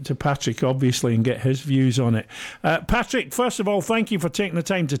to Patrick, obviously, and get his views on it. Patrick, first of all, thank you for taking the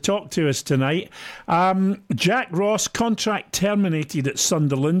time to talk to us tonight. Jack Ross, contract terminated at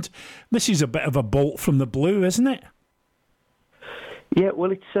Sunderland. This is a bit of a bolt from the blue, isn't it? Yeah,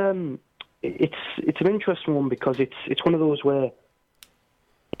 well, it's an interesting one because it's one of those where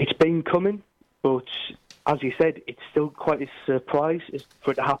it's been coming, but as you said, it's still quite a surprise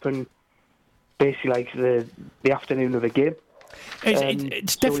for it to happen basically like the afternoon of a game.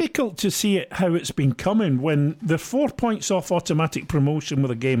 It's difficult to see it how it's been coming when they're 4 points off automatic promotion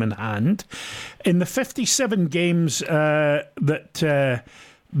with a game in hand. In the 57 games that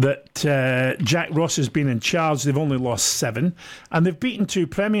Jack Ross has been in charge, they've only lost 7, and they've beaten 2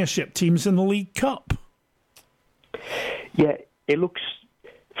 Premiership teams in the League Cup. Yeah, it looks,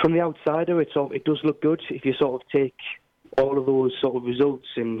 from the outsider, it does look good if you sort of take all of those sort of results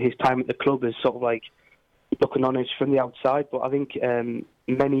and his time at the club as sort of like looking on it from the outside. But I think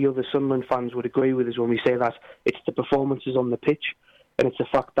many other Sunderland fans would agree with us when we say that it's the performances on the pitch, and it's the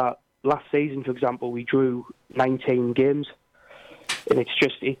fact that last season, for example, we drew 19 games, and it's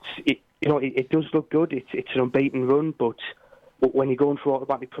just it does look good. It's an unbeaten run, but when you're going for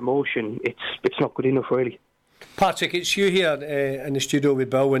automatic promotion, it's not good enough, really. Patrick, it's you here in the studio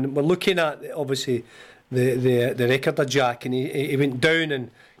with Bill, and we're looking at obviously the record of Jack, and he went down in,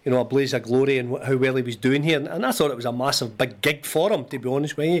 you know, a blaze of glory and how well he was doing here, and I thought it was a massive big gig for him, to be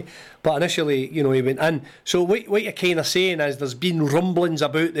honest with you. But initially, you know, he went in. So what you're kind of saying is there's been rumblings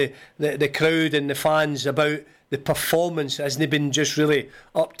about the crowd and the fans about the performance. Hasn't it been just really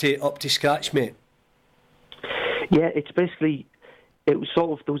up to scratch, mate? Yeah, it's basically. It was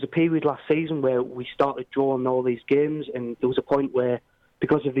sort of, there was a period last season where we started drawing all these games, and there was a point where,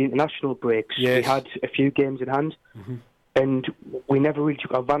 because of the international breaks, we had a few games in hand, and we never really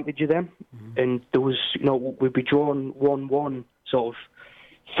took advantage of them. And there was, you know, we'd be drawing 1-1, sort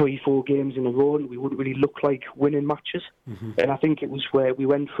of 3-4 games in a row, and we wouldn't really look like winning matches. And I think it was where we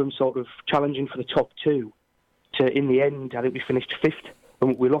went from sort of challenging for the top 2 to, in the end, I think we finished 5th,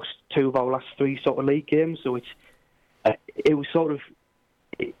 and we lost 2 of our last 3 sort of league games. So it was sort of,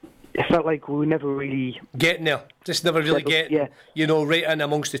 it felt like we were never really getting there, just never really getting, you know, right in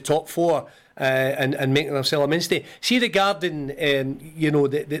amongst the top 4 and making themselves a mainstay. See, regarding you know,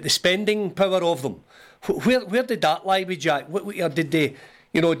 the spending power of them, where did that lie with Jack? What did they,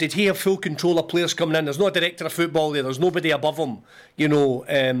 You know, did he have full control of players coming in? There's no director of football there. There's nobody above him, you know,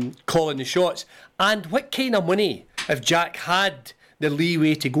 calling the shots. And what kind of money, if Jack had the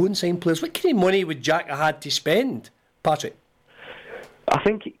leeway to go and sign players, what kind of money would Jack have had to spend, Patrick? I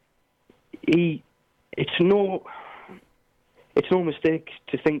think it's no mistake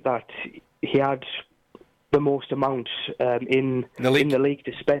to think that he had the most amount in the league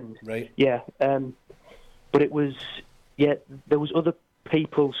to spend. Right. Yeah. But it was, there was other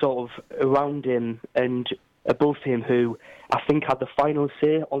people sort of around him and above him who I think had the final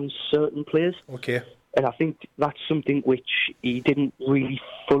say on certain players. Okay. And I think that's something which he didn't really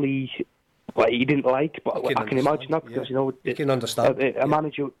fully, he didn't like. But I can imagine that because you know you can understand a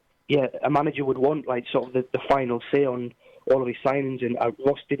manager. Yeah, a manager would want like sort of the final say on all of his signings, and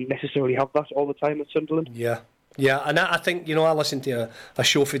Ross didn't necessarily have that all the time at Sunderland. Yeah, and I think, you know, I listened to a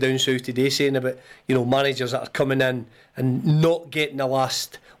show for Down South today saying about, you know, managers that are coming in and not getting the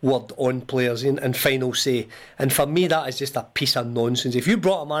last word on players and final say. And for me, that is just a piece of nonsense. If you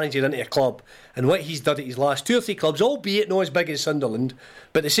brought a manager into a club and what he's done at his last 2 or 3 clubs, albeit not as big as Sunderland,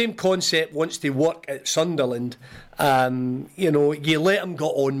 but the same concept wants to work at Sunderland, you know, you let him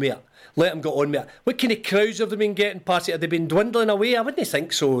go on with it. What kind of crowds have they been getting, Patty? Have they been dwindling away? I wouldn't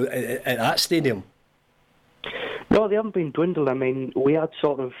think so at that stadium. No, they haven't been dwindled. I mean, we had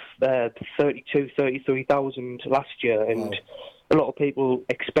sort of 33,000 last year, and a lot of people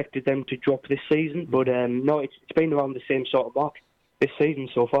expected them to drop this season. But no, it's been around the same sort of mark this season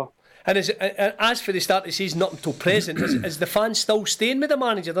so far. And as for the start of the season up until present, is the fans still staying with the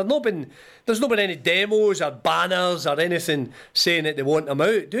manager? There's not been any demos or banners or anything saying that they want him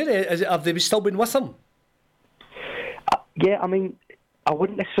out, do they? Have they still been with him? Yeah, I mean, I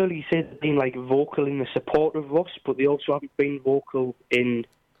wouldn't necessarily say they've been like vocal in the support of Ross, but they also haven't been vocal in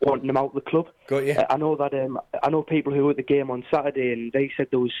wanting him out of the club. Got you. I know that I know people who were at the game on Saturday, and they said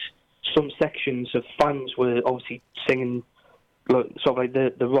there was some sections of fans were obviously singing sort of like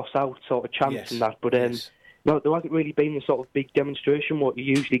the Ross out sort of chants and that, but no, there hasn't really been the sort of big demonstration what you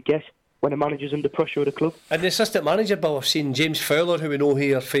usually get when a manager's under pressure at a club. And the assistant manager, Bill, I've seen James Fowler, who we know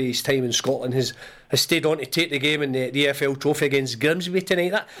here for his time in Scotland, has stayed on to take the game in the EFL Trophy against Grimsby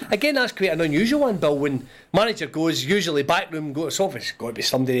tonight. That's quite an unusual one, Bill. When manager goes, usually backroom goes, so it's got to be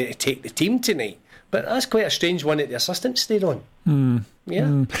somebody to take the team tonight. But that's quite a strange one that the assistant stayed on. One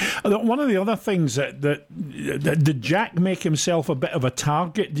of the other things that did Jack make himself a bit of a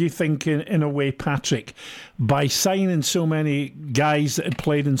target, do you think, in a way, Patrick, by signing so many guys that had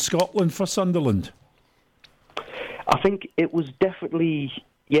played in Scotland for Sunderland? I think it was definitely,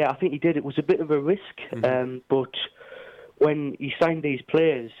 I think he did. It was a bit of a risk, but when he signed these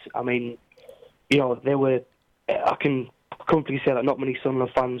players, I mean, you know, they were, I can comfortably say that not many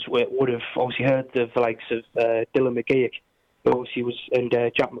Sunderland fans would have obviously heard of the likes of Dylan McGeoch, who obviously was, and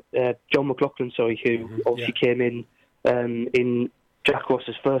John McLaughlin, who obviously came in Jack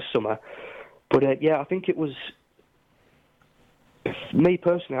Ross's first summer. But I think it was, me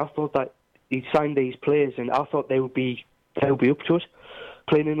personally, I thought that he signed these players, and I thought they would be up to it,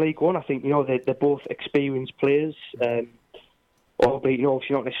 playing in League One. I think, you know, they're both experienced players, albeit, you know,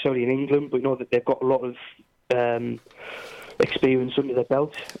 obviously not necessarily in England, but you know that they've got a lot of experience under their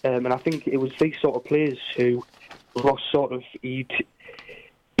belt, and I think it was these sort of players who Ross sort of he'd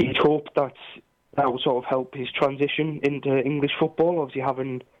hoped that would sort of help his transition into English football. Obviously,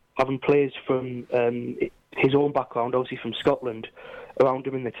 having players from his own background, obviously from Scotland, around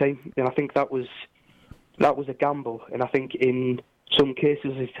him in the team, and I think that was a gamble, and I think in some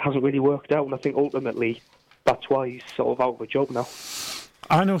cases it hasn't really worked out, and I think ultimately that's why he's sort of out of a job now.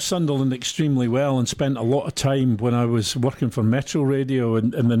 I know Sunderland extremely well and spent a lot of time when I was working for Metro Radio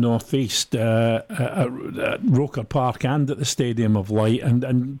in the North East, at Roker Park and at the Stadium of Light.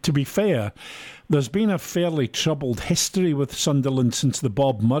 And to be fair, there's been a fairly troubled history with Sunderland since the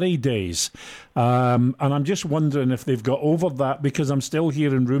Bob Murray days. And I'm just wondering if they've got over that, because I'm still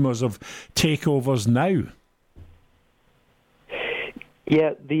hearing rumours of takeovers now.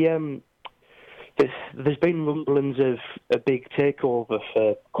 Yeah, there's been rumblings of a big takeover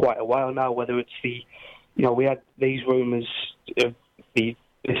for quite a while now, whether it's we had these rumours of this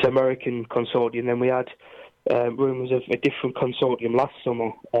American consortium, then we had rumours of a different consortium last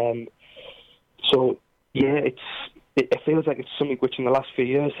summer. It feels like it's something which in the last few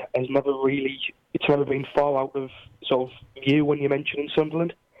years it's never been far out of sort of view when you mention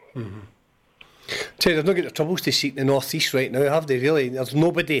Sunderland. Mm-hmm. Ted, they've not got the troubles to seek the North East right now, have they, really? There's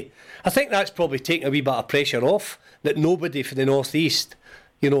nobody. I think that's probably taking a wee bit of pressure off, that nobody for the North East,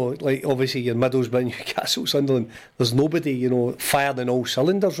 you know, like obviously your Middlesbrough, Newcastle, Sunderland, there's nobody, you know, firing on all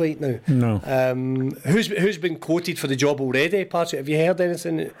cylinders right now. No. Who's been quoted for the job already, Patrick? Have you heard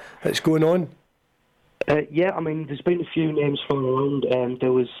anything that's going on? Yeah, I mean, there's been a few names floating around.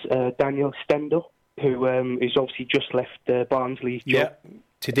 There was Daniel Stendel, who is obviously just left Barnsley's job. Yeah,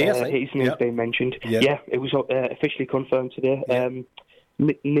 today, I think. His name's been mentioned. Yeah, it was officially confirmed today.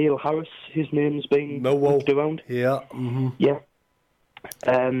 Neil Harris, his name's been moved around. Yeah. Mm-hmm. Yeah.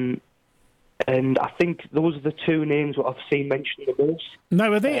 And I think those are the two names what I've seen mentioned the most.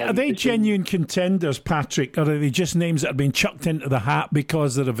 Now, are they genuine contenders, Patrick, or are they just names that have been chucked into the hat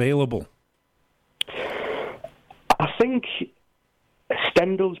because they're available? I think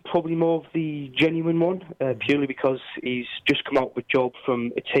Stendel's probably more of the genuine one, purely because he's just come out with a job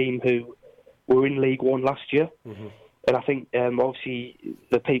from a team who were in League One last year. Mm-hmm. And I think, obviously,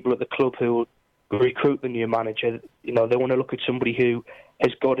 the people at the club who recruit the new manager, you know, they want to look at somebody who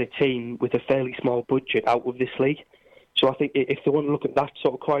has got a team with a fairly small budget out of this league. So I think if they want to look at that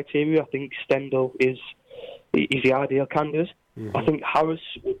sort of criteria, I think Stendel is the ideal candidate. Mm-hmm. I think Harris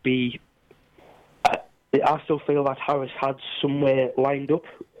would be... I still feel that Harris had somewhere lined up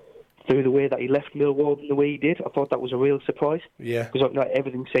through the way that he left Millwall and the way he did. I thought that was a real surprise. Yeah. Because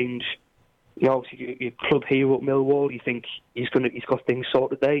everything seemed... You know, obviously, your club hero at Millwall, you think he's got things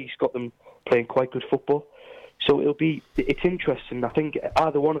sorted there. He's got them playing quite good football. So it's interesting. I think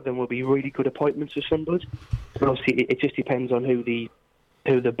either one of them will be really good appointments for Sunderland. But obviously, it just depends on who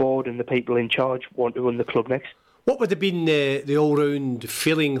the board and the people in charge want to run the club next. What would have been the all-round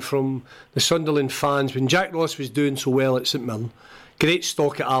feeling from the Sunderland fans when Jack Ross was doing so well at St Mirren? Great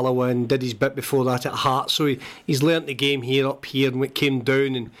stock at Alloa and did his bit before that at Hearts. So he's learnt the game here, up here, and it came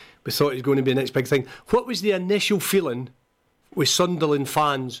down, and we thought it was going to be the next big thing. What was the initial feeling with Sunderland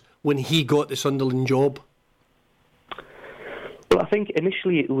fans when he got the Sunderland job? Well, I think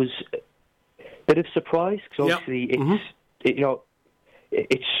initially it was a bit of surprise, because obviously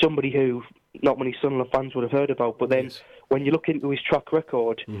it's somebody who not many Sunderland fans would have heard about. But then when you look into his track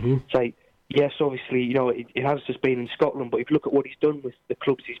record, it's like, yes, obviously, you know, it has just been in Scotland, but if you look at what he's done with the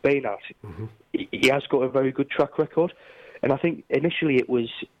clubs he's been at, he has got a very good track record. And I think initially it was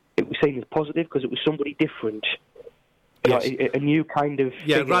seen as positive because it was somebody different. Yes. A new kind of...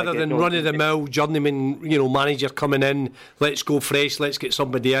 Yeah, rather than run-of-the-mill journeyman, you know, manager coming in, let's go fresh, let's get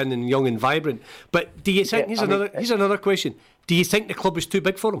somebody in and young and vibrant. But do you think... Here's another question. Do you think the club is too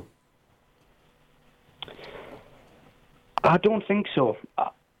big for him? I don't think so.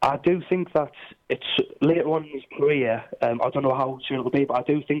 I do think that it's later on in his career. I don't know how soon it'll be, but I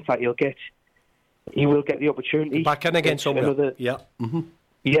do think that he will get the opportunity back in again somewhere.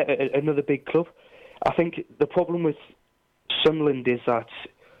 Another big club. I think the problem with Sunderland is that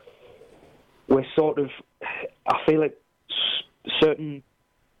we're sort of... I feel like certain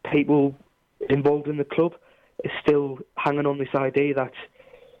people involved in the club are still hanging on this idea that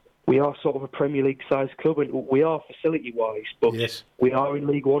we are sort of a Premier League-sized club, and we are facility-wise, but we are in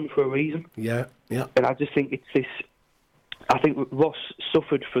League One for a reason. Yeah. And I just think it's this... I think Ross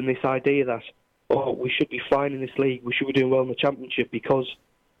suffered from this idea that, we should be fine in this league, we should be doing well in the Championship because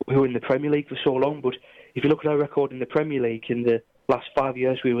we were in the Premier League for so long. But if you look at our record in the Premier League in the last 5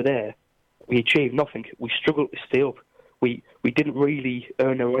 years we were there, we achieved nothing. We struggled to stay up. We didn't really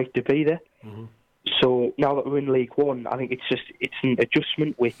earn a right to be there. Mm-hmm. So now that we're in League One, I think it's an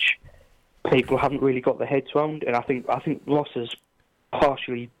adjustment which people haven't really got their heads around, and I think Ross has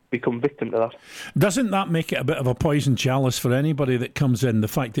partially become victim to that. Doesn't that make it a bit of a poison chalice for anybody that comes in? The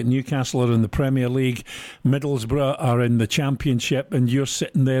fact that Newcastle are in the Premier League, Middlesbrough are in the Championship, and you're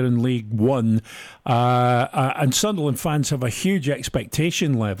sitting there in League One, and Sunderland fans have a huge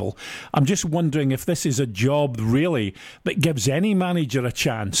expectation level. I'm just wondering if this is a job really that gives any manager a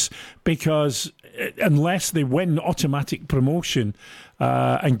chance, because unless they win automatic promotion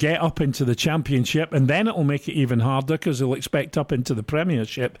and get up into the Championship, and then it'll make it even harder because they'll expect up into the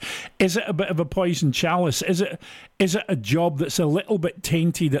Premiership. Is it a bit of a poison chalice? Is it a job that's a little bit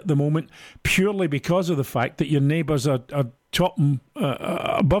tainted at the moment purely because of the fact that your neighbours are top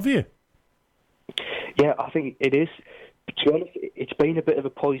above you? Yeah, I think it is. To be honest, it's been a bit of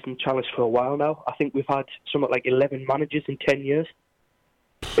a poison chalice for a while now. I think we've had something like 11 managers in 10 years.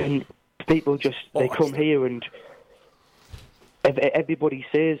 And people they come here and everybody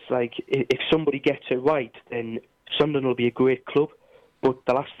says, like, if somebody gets it right, then Sunderland will be a great club. But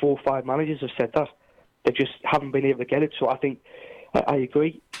the last 4 or 5 managers have said that. They just haven't been able to get it. So I think, I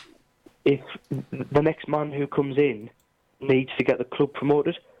agree, if the next man who comes in needs to get the club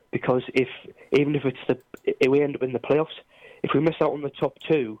promoted, because even if we end up in the playoffs, if we miss out on the top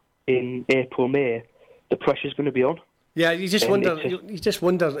 2 in April, May, the pressure's going to be on. Yeah, you just wonder who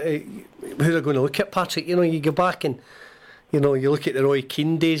they're going to look at, Patrick. You know, you go back and, you know, you look at the Roy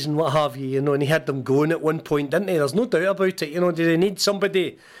Keane days and what have you, you know, and he had them going at one point, didn't he? There's no doubt about it. You know, do they need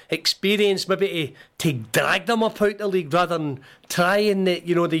somebody experienced maybe to drag them up out the league rather than trying the,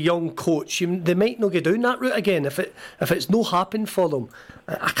 you know, the young coach? They might not go down that route again if it's no happened for them.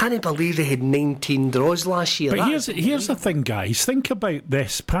 I can't believe they had 19 draws last year. But here's the thing, guys. Think about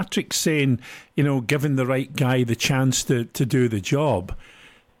this. Patrick's saying, you know, giving the right guy the chance to do the job.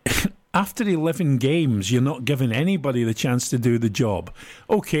 After 11 games, you're not giving anybody the chance to do the job.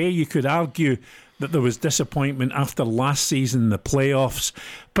 OK, you could argue that there was disappointment after last season in the playoffs,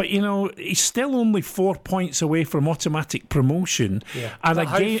 but, you know, he's still only 4 points away from automatic promotion and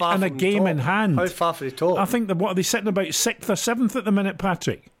a game in hand. How far for the top? I think what are they sitting about 6th or 7th at the minute,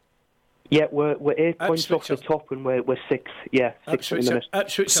 Patrick? Yeah, we're 8 points off the top and we're 6th. Yeah, 6th at the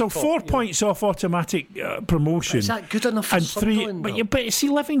minute. So 4 points off automatic promotion. Is that good enough for Sunderland? But it's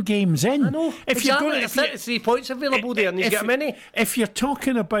 11 games in. I know. If you're going to 33 points available there and you get many. If you're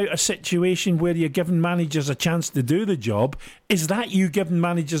talking about a situation where you're giving managers a chance to do the job, is that you giving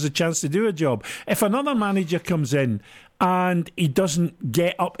managers a chance to do a job? If another manager comes in and he doesn't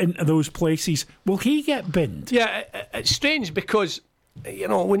get up into those places, will he get binned? Yeah, it's strange because, you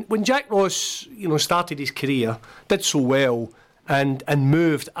know, when Jack Ross, you know, started his career, did so well and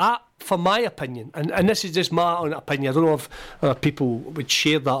moved, for my opinion, and this is just my own opinion, I don't know if people would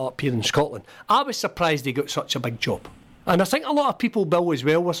share that up here in Scotland, I was surprised he got such a big job. And I think a lot of people, Bill, as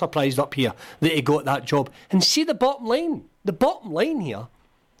well, were surprised up here that he got that job. And see the bottom line. The bottom line here,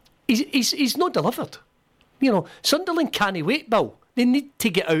 he's not delivered. You know, Sunderland can't wait, Bill. They need to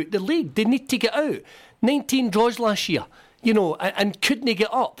get out the league. They need to get out. 19 draws last year. You know, and couldn't they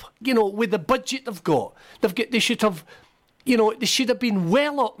get up? You know, with the budget they've got, they should have, you know, they should have been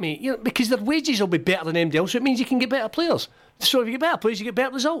well up, mate. You know, because their wages will be better than anybody else. So it means you can get better players. So if you get better players, you get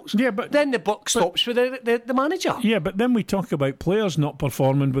better results. Yeah, but then the buck stops with the manager. Yeah, but then we talk about players not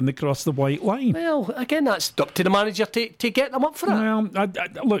performing when they cross the white line. Well, again, that's up to the manager to get them up for it.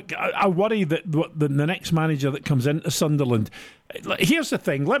 Well, I worry that the next manager that comes into Sunderland. Here's the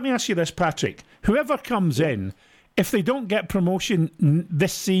thing. Let me ask you this, Patrick. Whoever comes in, if they don't get promotion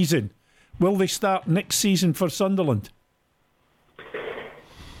this season, will they start next season for Sunderland?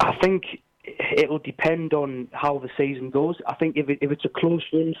 I think it'll depend on how the season goes. I think if it's a close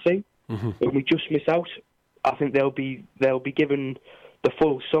run thing, and we just miss out, I think they'll be given the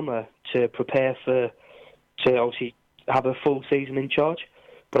full summer to prepare to obviously have a full season in charge.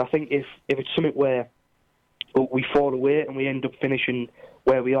 But I think if it's something where we fall away and we end up finishing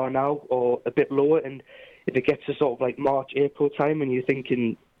where we are now or a bit lower, and if it gets to sort of like March, April time, and you're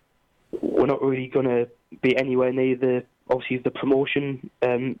thinking we're not really going to be anywhere near the promotion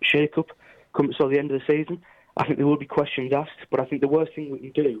shake-up come to the end of the season, I think there will be questions asked. But I think the worst thing we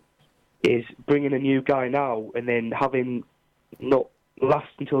can do is bring in a new guy now and then have him not last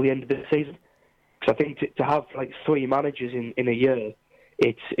until the end of the season. Because I think to have like 3 managers in a year,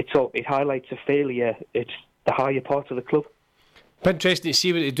 it highlights a failure. It's the higher part of the club. It's interesting to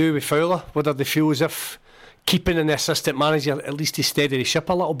see what they do with Fowler, whether they feel as if keeping an assistant manager at least to steady the ship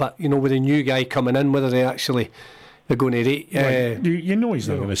a little bit, you know, with a new guy coming in, whether they're going to rate. You know he's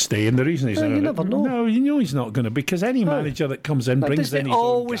not going to stay, and the reason he's not. You never know. No, you know he's not going to, because any manager that comes in brings in his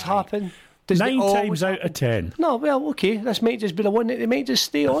always own guy. Happen. 9 times out of 10. No, well, okay, this might just be the one that they might just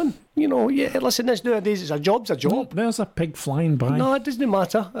stay on. You know, yeah. Listen, this nowadays, it's a job's a job. No, there's a pig flying by. No, it doesn't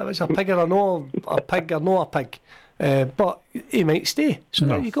matter if it's a pig or no a pig or no a pig. But he might stay. So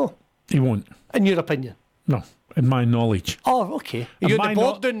there you go. He won't. In your opinion? No, in my knowledge. Oh, okay. You're the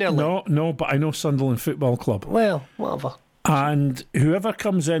board down there? No, but I know Sunderland Football Club. Well, whatever. And whoever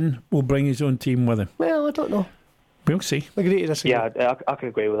comes in will bring his own team with him. Well, I don't know. We'll see. Agree to disagree. Yeah, I can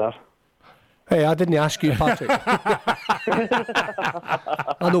agree with that. Hey, I didn't ask you, Patrick.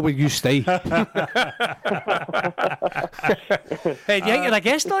 I know where you stay. Hey, do you think you're a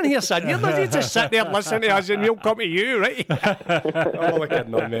guest on here, son? You're not just sit there listening to us and we'll come to you, right? Oh, we're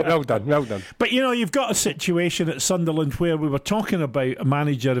kidding on, mate. Well done. But, you know, you've got a situation at Sunderland where we were talking about a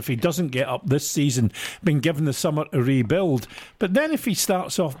manager, if he doesn't get up this season, being given the summer to rebuild. But then if he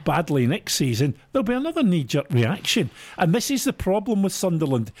starts off badly next season, there'll be another knee-jerk reaction. And this is the problem with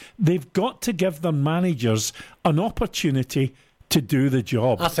Sunderland. They've got to give their managers an opportunity to do the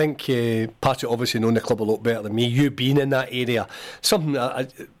job. I think Patrick obviously knowing the club a lot better than me. You being in that area,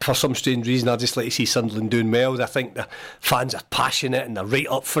 for some strange reason, I just like to see Sunderland doing well. I think the fans are passionate and they're right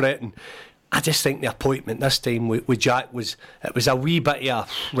up for it. And I just think the appointment this time with Jack was a wee bit of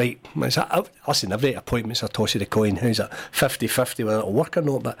right. Listen, every appointment's a toss of the coin. How's it 50-50 whether it'll work or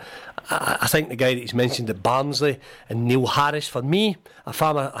not? But I think the guy that he's mentioned at Barnsley and Neil Harris, for me, if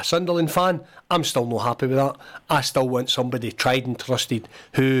I'm a Sunderland fan, I'm still not happy with that. I still want somebody tried and trusted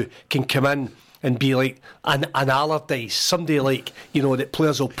who can come in and be like an Allardyce, somebody like, that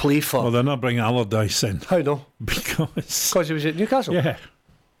players will play for. Well, they're not bringing Allardyce in. How no? Because he was at Newcastle? Yeah.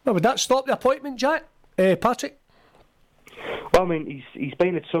 Well, would that stop the appointment, Jack? Patrick? Well, I mean, he's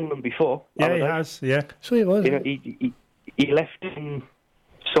been at Sunderland before. Yeah, he has, yeah. So he was. He left in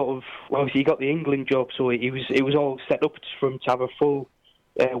sort of, well, he got the England job, so it was all set up for him to have a full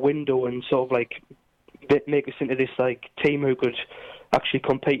window and sort of like make us into this like team who could actually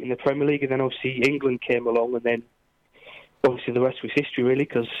compete in the Premier League. And then obviously England came along, and then obviously the rest was history, really,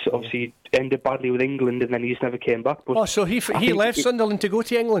 because obviously he ended badly with England and then he just never came back. But so he left Sunderland to go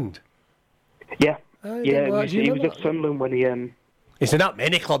to England? Yeah. He was at Sunderland when he... He's in that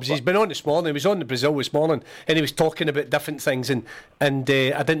many clubs. He's been on this morning. He was on the Brazil this morning, and he was talking about different things, and I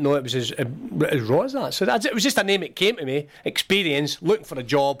didn't know it was as raw as that. So it was just a name that came to me. Experience, looking for a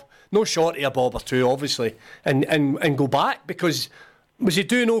job, no short of a bob or two, obviously, and go back, because was he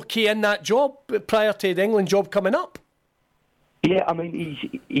doing okay in that job prior to the England job coming up? Yeah, I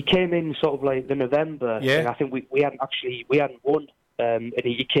mean, he came in sort of like the November, and I think we hadn't won, and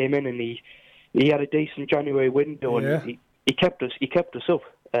he came in and he had a decent January window, and he kept us up.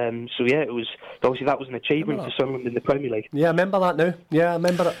 So it was obviously that was an achievement for Sunderland in the Premier League. Yeah, I remember that now. Yeah, I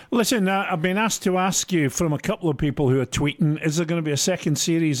remember it. Listen, I've been asked to ask you from a couple of people who are tweeting, is there going to be a second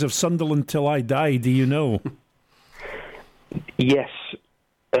series of Sunderland Till I Die? Do you know? Yes,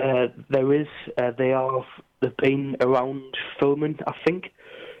 there is. They've been around filming, I think,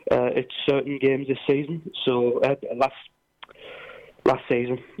 at certain games this season. So last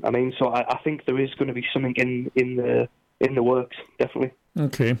season, I mean, so I think there is going to be something in the works, definitely.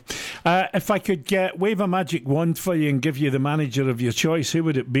 Okay. If I could wave a magic wand for you and give you the manager of your choice, who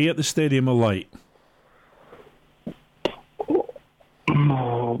would it be at the Stadium of Light?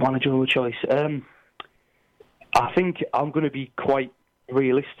 Manager of choice. I think I'm going to be quite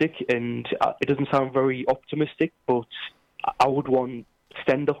realistic, and it doesn't sound very optimistic, but I would want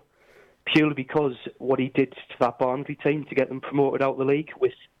Stender, purely because what he did to that Barnsley team to get them promoted out of the league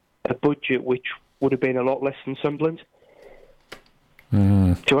with a budget which would have been a lot less than Sunderland.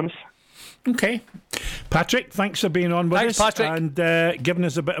 To be honest. Okay. Patrick, thanks for being on with us. Patrick. And giving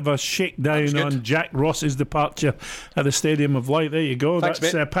us a bit of a shakedown on Jack Ross's departure at the Stadium of Light. There you go. Thanks,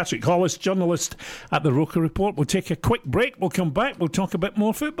 that's Patrick Hollis, journalist at the Roker Report. We'll take a quick break. We'll come back. We'll talk a bit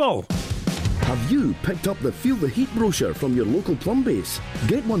more football. Have you picked up the Feel the Heat brochure from your local Plumbase?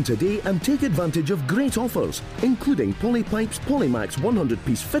 Get one today and take advantage of great offers, including Polypipe's Polymax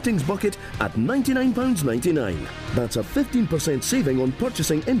 100-piece fittings bucket at £99.99. That's a 15% saving on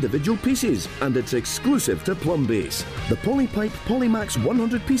purchasing individual pieces, and it's exclusive to Plumbase. The Polypipe Polymax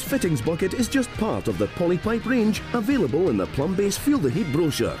 100-piece fittings bucket is just part of the Polypipe range available in the Plumbase Feel the Heat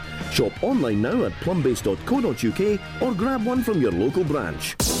brochure. Shop online now at plumbase.co.uk or grab one from your local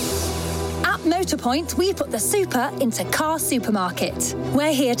branch. At Motorpoint, we put the super into car supermarket.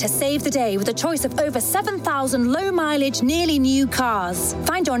 We're here to save the day with a choice of over 7,000 low-mileage, nearly new cars.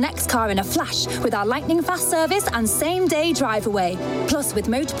 Find your next car in a flash with our lightning fast service and same-day drive away. Plus, with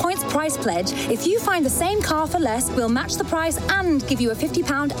Motorpoint's price pledge, if you find the same car for less, we'll match the price and give you a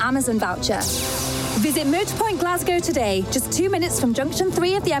 £50 Amazon voucher. Visit Motorpoint Glasgow today, just 2 minutes from Junction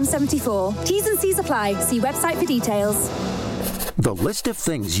 3 of the M74. T's and C's apply. See website for details. The list of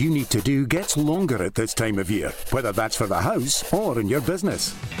things you need to do gets longer at this time of year, whether that's for the house or in your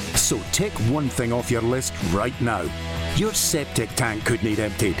business. So take one thing off your list right now. Your septic tank could need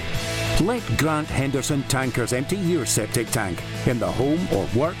emptied. Let Grant Henderson Tankers empty your septic tank in the home or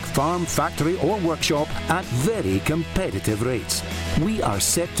work, farm, factory or workshop at very competitive rates. We are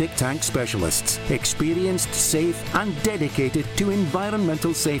septic tank specialists, experienced, safe and dedicated to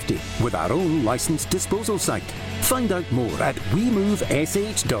environmental safety with our own licensed disposal site. Find out more at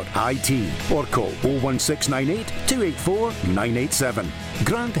wemovesh.it or call 01698 284 987.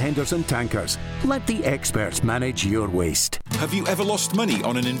 Grant Henderson Tankers. Let the experts manage your waste. Have you ever lost money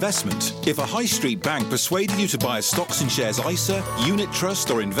on an investment? If a high street bank persuaded you to buy a stocks and shares ISA, unit trust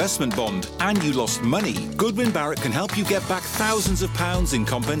or investment bond and you lost money, Goodwin Barrett can help you get back thousands of pounds in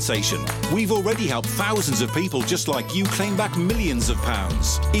compensation. We've already helped thousands of people just like you claim back millions of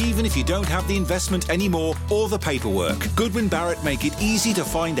pounds. Even if you don't have the investment anymore or the paperwork, Goodwin Barrett make it easy to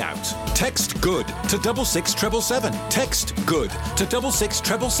find out. Text GOOD to 66777. Text GOOD to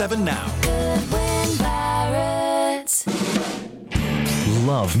 66777 now. Goodwin Barrett.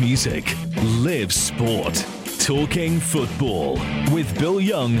 Love music. Live sport. Talking football with Bill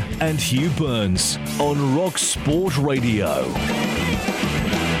Young and Hugh Burns on Rock Sport Radio.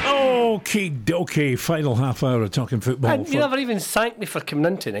 Okay, final half hour of Talking Football. And you never even thanked me for coming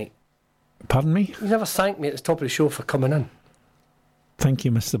in tonight. Pardon me? You never thanked me at the top of the show for coming in. Thank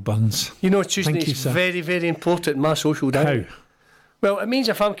you, Mr. Burns. You know, Tuesday is very, very important in my social diary. How? Well, it means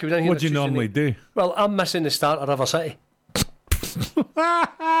if I'm coming in here... What do you normally do? Well, I'm missing the start of River City.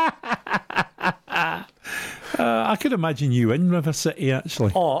 I could imagine you in River City,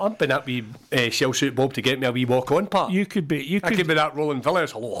 actually. Oh, I've been at wee Shell Suit Bob to get me a wee walk-on part. You could be... I could be that Rolling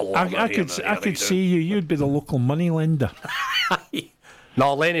Villiers. Hello. I could see you. You'd be the local money lender.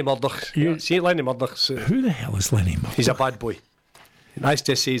 No, Lenny Murdoch. See Lenny Murdoch's... Who the hell is Lenny Murdoch? He's a bad boy. Nice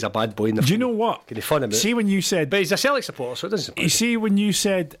to say he's a bad boy. Do you know what? Can you fun him? See when you said... But he's a Celtic supporter, so it doesn't... You see when you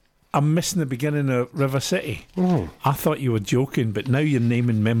said... I'm missing the beginning of River City. I thought you were joking, but now you're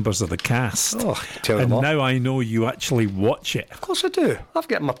naming members of the cast. And now I know you actually watch it. Of course I do. I've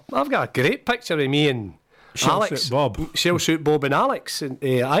got a great picture of me and Alex, Shell Suit Bob and Alex and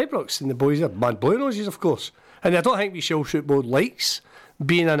Ibrox and the boys are mad boy noses, of course. And I don't think Shell Suit Bob likes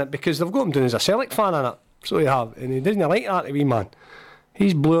being in it because they've got him doing as a Celtic fan in it. So he have, and he doesn't like that, the wee man.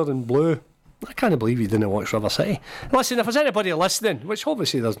 He's bluer than blue. I can't believe you didn't watch River City. Listen, if there's anybody listening, which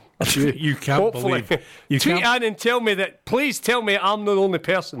obviously there's you can't believe tweet in and tell me that. Please tell me I'm not the only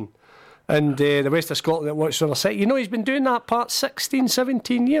person in the west of Scotland that watched River City. You know he's been doing that part 16,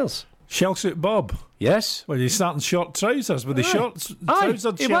 17 years. Shell Suit Bob. Yes. Well, he's starting short trousers with the shorts.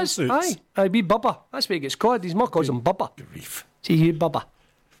 Trousered shell suits. Aye, be Bubba. That's what he gets called. His mum calls him Bubba. See you, Bubba.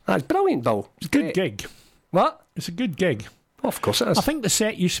 That's brilliant, Bill. It's a good gig. What? It's a good gig. Oh, of course it is. I think the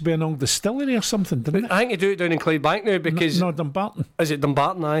set used to be an old distillery or something, didn't it? I think you do it down in Clydebank now because... No, Dumbarton. Is it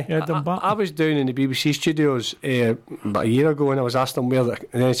Dumbarton, aye? Yeah, Dumbarton. I was down in the BBC studios about a year ago and I was asked them where there's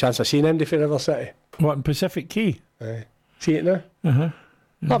any chance of seeing him for River City. What, in Pacific Quay? Aye. See it now? Uh-huh.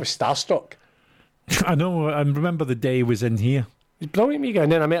 I was starstruck. I know, I remember the day he was in here. He's brilliant, me guy.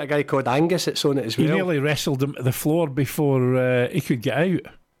 And then I met a guy called Angus that's on it as well. He nearly wrestled him to the floor before he could get out.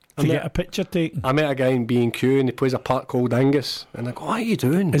 To get a picture taken. I met a guy in B&Q and he plays a part called Angus and I go, what are you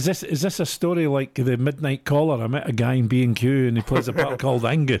doing? Is this a story like the Midnight Caller? I met a guy in B&Q and he plays a part called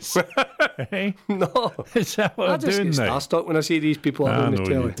Angus. Hey? No. Is that what I'm doing now? I just get starstruck when I see these people on the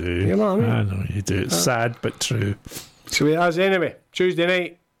telly. You do. You know what I mean? I know you do. It's sad but true. So it is anyway. Tuesday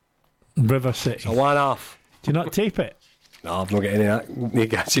night. River City. It's a one-off. Do you not tape it? No, I've not got any of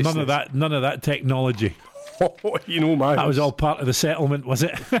that. None of that technology. You know, man. That was all part of the settlement, was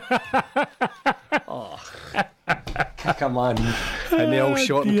it? Oh. Come on. And they all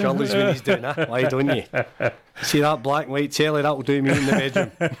shot and curlies when he's doing that. Why don't you? See that black and white telly? That'll do me in the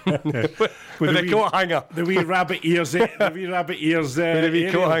bedroom. With a coat hanger. The wee rabbit ears there. The wee rabbit ears there. With a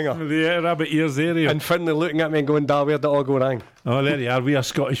wee coat hanger. The rabbit ears area. And Finlay looking at me and going, "Da, where'd it all go wrong?" Oh, there you are. We are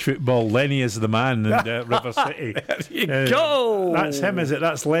Scottish football. Lenny is the man in River City. There you go. That's him, is it?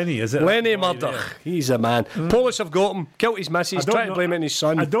 That's Lenny, is it? Lenny Murdoch. He's a man. Polish have got him. Killed his missus. Tried to blame it on his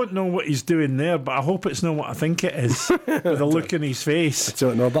son. I don't know what he's doing there, but I hope it's not what I think it is. With the look in his face. I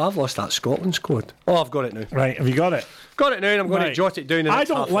don't know, but I've lost that Scotland squad. Oh, I've got it now. Right, have you got it? Got it now, and I'm going to jot it down. I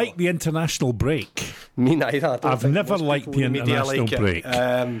don't like the international break. Me neither. I've never liked the international break.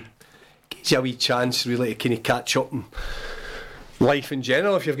 Gives you a wee chance really to kind of catch up and life in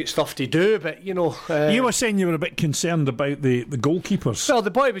general if you've got stuff to do, but you know... you were saying you were a bit concerned about the goalkeepers. Well, the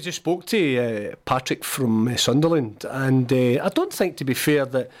boy we just spoke to, Patrick from Sunderland, and I don't think, to be fair,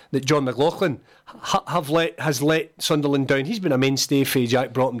 that John McLaughlin has let Sunderland down. He's been a mainstay for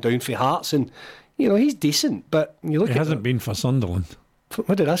Jack, brought him down for Hearts, and you know, he's decent, but you look he hasn't been for Sunderland.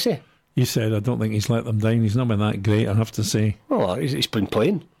 What did I say? You said, I don't think he's let them down. He's not been that great, I have to say. Well, he's been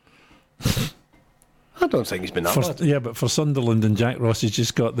playing. I don't think he's been that bad. Yeah, but for Sunderland and Jack Ross, he's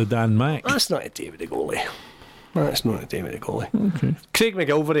just got the Dan Mack. That's not a day with the goalie. That's not a day with the goalie. Okay. Craig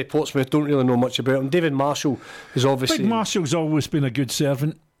McGilvery, Portsmouth, don't really know much about him. David Marshall is obviously... Big Marshall's always been a good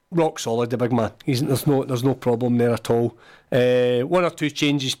servant. Rock solid, the big man. There's no problem there at all. One or two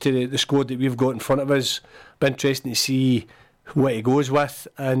changes to the squad that we've got in front of us. Be interesting to see what he goes with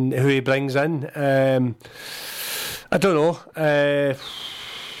and who he brings in. I don't know.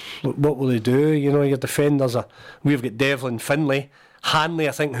 What will they do? You know, your defenders we've got Devlin, Finlay, Hanley,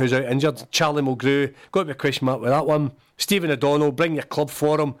 I think, who's out injured. Charlie Mulgrew, got to be a question mark with that one. Stephen O'Donnell, bring your club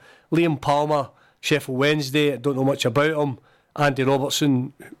for him. Liam Palmer, Sheffield Wednesday, I don't know much about him. Andy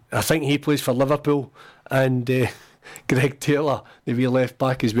Robertson, I think he plays for Liverpool, and Greg Taylor, the wee left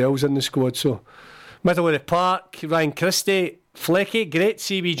back as well, is in the squad. So middle of the park, Ryan Christie, Flecky, great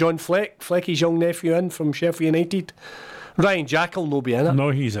CB John Flecky's young nephew in from Sheffield United. Ryan Jack will no be in it. No,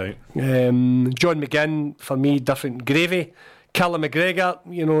 he's out. John McGinn, for me, different gravy. Callum McGregor,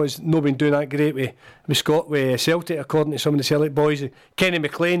 has not been doing that great with Celtic, according to some of the Celtic boys. Kenny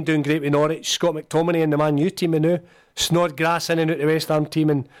McLean doing great with Norwich. Scott McTominay in the Man U team now. Snodgrass in and out the West Ham team,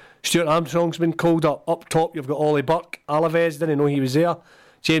 and Stuart Armstrong's been called up. Up top, you've got Ollie Burke. Alaves, didn't know he was there.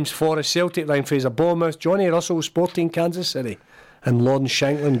 James Forrest, Celtic. Ryan Fraser, Bournemouth. Johnny Russell, Sporting, Kansas City. And Lawrence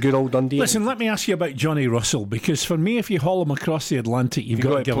Shankland, good old Dundee. Listen, let me ask you about Johnny Russell, because for me, if you haul him across the Atlantic, you've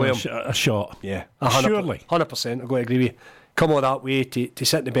got to give him a shot. Yeah, surely. 100%, I've got to agree with you. Come all that way to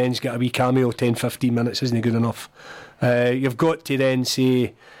sit in the bench, get a wee cameo, 10-15 minutes isn't good enough. You've got to then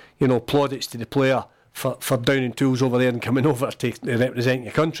say, plaudits to the player for downing tools over there and coming over to represent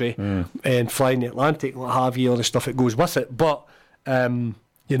your country and flying the Atlantic, what have you, all the stuff that goes with it. But I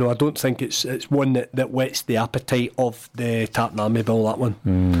don't think it's one that whets the appetite of the Tartan Army Bill, that one.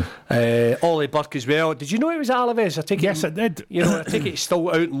 Ollie Burke as well. Did you know he was at Alaves? I take yes, I did. I take it he's still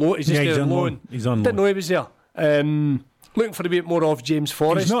out on loan. He's just he's on on loan. He's on Didn't loan. know he was there. Looking for a bit more of James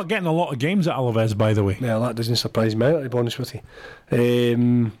Forrest. He's not getting a lot of games at Alaves, by the way. Well, that doesn't surprise me, to be honest with you.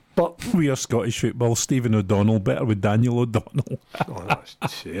 But we are Scottish football. Stephen O'Donnell, better with Daniel O'Donnell. Oh, that's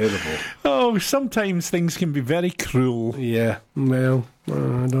terrible. Oh, sometimes things can be very cruel. Yeah, well,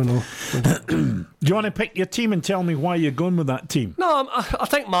 I don't know. Do you want to pick your team and tell me why you're going with that team? No, I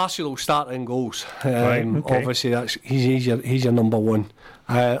think Martial will start in goals. Right, okay. Obviously, he's your number one.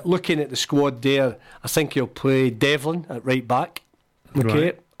 Looking at the squad there, I think he'll play Devlin at right back.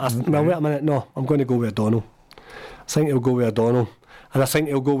 Okay. Well, wait a minute. No, I'm going to go with O'Donnell. I think he'll go with O'Donnell. And I think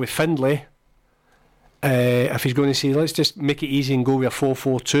he'll go with Findlay. If he's going to say, let's just make it easy and go with a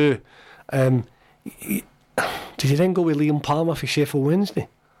 4-4-2. Did he then go with Liam Palmer for Sheffield Wednesday?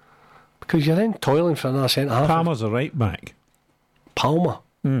 Because you're then toiling for another centre half. Palmer's a right back. Palmer?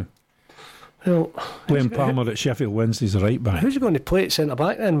 Well, Liam Palmer at Sheffield Wednesday's a right back. Who's going to play at centre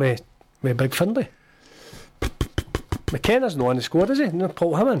back then with Big Findlay? McKenna's not on the squad, is he? No,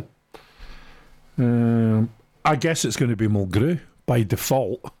 Paul Hammond. I guess it's going to be Mulgrew by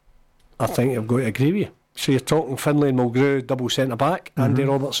default. I think I've got to agree with you. So you're talking Findlay and Mulgrew double centre back, Andy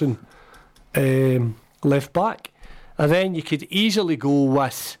Robertson left back, and then you could easily go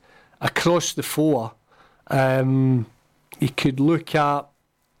with across the four. You could look at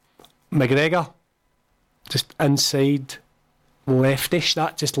McGregor, just inside leftish,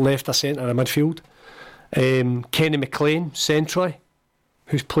 that just left a centre of midfield. Kenny McLean centrally,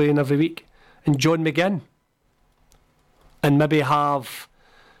 who's playing every week, and John McGinn. And maybe have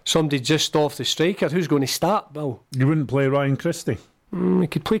somebody just off the striker. Who's going to start, Bill? You wouldn't play Ryan Christie? You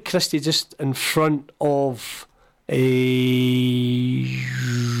could play Christie just in front of John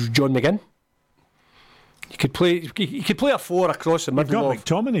McGinn. You could play a four across the middle. You've got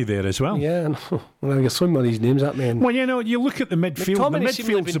McTominay there as well. Yeah, well, you're throwing all these names at me. Well, you look at the midfield. McTominay the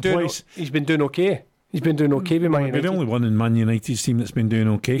midfield's the place. He's been doing okay. He's been doing okay with Man United. We're the only one in Man United's team that's been doing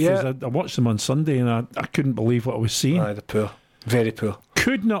okay. Yeah. I watched them on Sunday and I couldn't believe what I was seeing. They're poor. Very poor.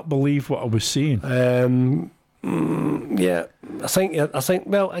 Could not believe what I was seeing. Yeah, I think.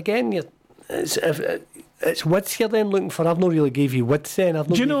 Well, again, it's width you're then looking for. I've not really gave you width then.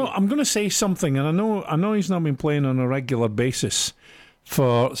 Do you know? I'm going to say something, and I know he's not been playing on a regular basis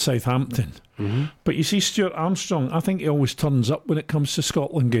for Southampton, but you see, Stuart Armstrong, I think he always turns up when it comes to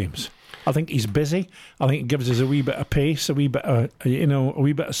Scotland games. I think he's busy. I think it gives us a wee bit of pace, a wee bit of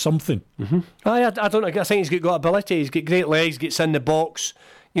something. I think he's got ability. He's got great legs. Gets in the box.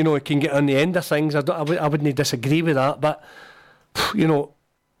 He can get on the end of things. I wouldn't disagree with that. But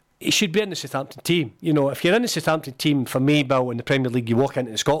he should be in the Southampton team. If you're in the Southampton team, for me, Bill, in the Premier League, you walk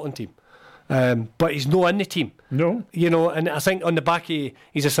into the Scotland team. But he's not in the team. No. And I think on the back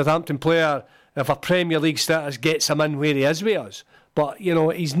he's a Southampton player. If a Premier League status gets him in where he is with us. But,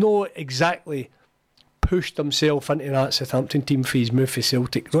 he's not exactly pushed himself into that Southampton team for his move for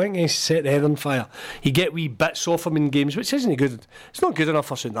Celtic. I think he's set the head on fire. You get wee bits off him in games, which isn't good. It's not good enough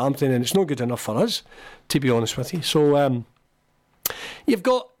for Southampton, and it's not good enough for us, to be honest with you. So, you've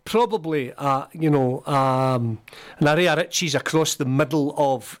got probably, an array of riches across the middle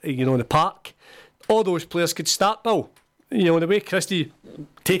of, the park. All those players could start, Bill. The way Christie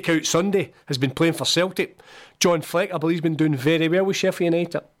take out Sunday has been playing for Celtic. John Fleck, I believe, has been doing very well with Sheffield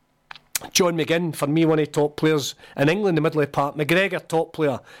United. John McGinn, for me, one of the top players in England, the middle of the park. McGregor, top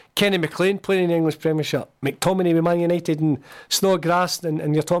player. Kenny McLean playing in the English Premiership. McTominay with Man United, and Snodgrass,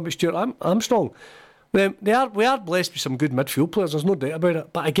 and you're talking about Stuart Armstrong. We are blessed with some good midfield players, there's no doubt about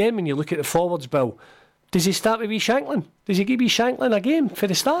it. But again, when you look at the forwards, Bill, does he start with wee Shanklin? Does he give wee Shanklin a game for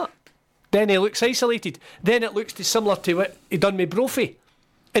the start? Then he looks isolated. Then it looks similar to what he done with Brophy.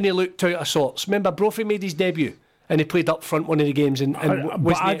 And he looked out of sorts. Remember, Brophy made his debut and he played up front one of the games. And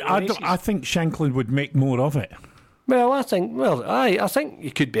I think Shankland would make more of it. Well, I think you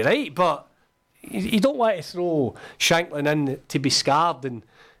could be right, but you don't want to throw Shankland in to be scarred and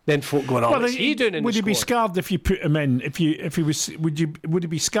then folk going, what's he doing in the squad? Would he be scarred if you put him in? Would he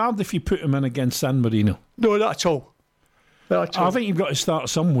be scarred if you put him in against San Marino? No, not at all. I think you've got to start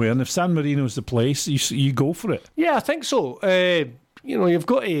somewhere, and if San Marino's the place, you go for it. Yeah, I think so. You've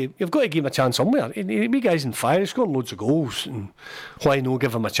got to give him a chance somewhere. We guys in fire, he's scored loads of goals, and why not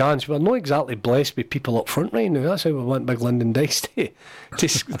give him a chance? We're not exactly blessed with people up front right now. That's how we want Big Lyndon Dykes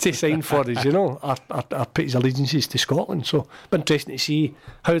to sign for us. Our put his allegiances to Scotland. So, it's interesting to see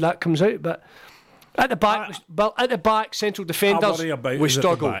how that comes out. But at the back, central defenders, we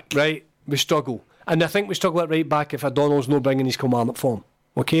struggle. Right, we struggle. And I think we struggle at right back if O'Donnell's no bringing his command up form.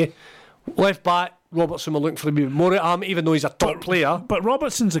 Okay? Left back, Robertson, we're looking for a bit more at him, even though he's a top player. But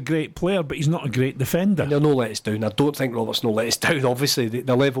Robertson's a great player, but he's not a great defender. And he'll not let us down. I don't think Robertson will let us down, obviously,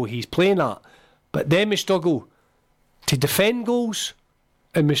 the level he's playing at. But then we struggle to defend goals,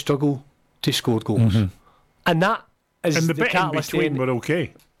 and we struggle to score goals. Mm-hmm. And that is and the bit in catalyst. Between we're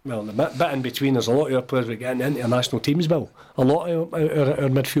okay. Well, the bit in between, there's a lot of our players were getting into national teams, Bill. A lot of our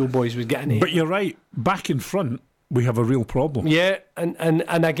midfield boys were getting into. But you're right, back in front, we have a real problem. Yeah, and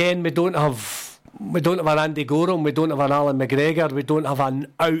again, we don't have an Andy Gorham, we don't have an Alan McGregor, we don't have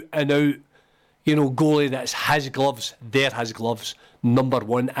an out and out, goalie that's his gloves, his gloves. Number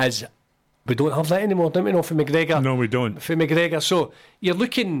one is, we don't have that anymore, don't we? For McGregor. No, we don't. For McGregor, so you're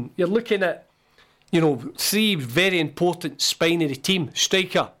looking at. Three very important spine of the team.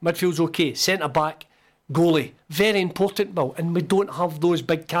 Striker, midfield's okay. Centre back, goalie, very important, Bill. And we don't have those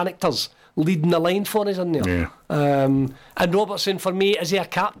big characters leading the line for us in there. Yeah. And Robertson, for me, is he a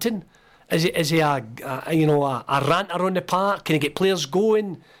captain? Is he a ranter on the park? Can he get players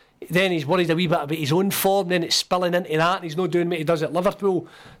going? Then he's worried a wee bit about his own form. Then it's spilling into that, and he's not doing what he does at Liverpool.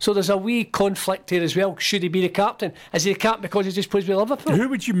 So there's a wee conflict here as well. Should he be the captain? Is he the captain because he just plays with Liverpool? Who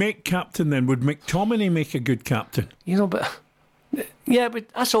would you make captain then? Would McTominay make a good captain? But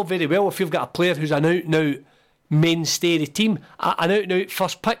that's all very well if you've got a player who's an out-and-out mainstay of the team, an out-and-out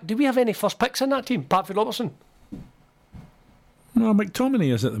first pick. Do we have any first picks in that team, apart from Robertson? No,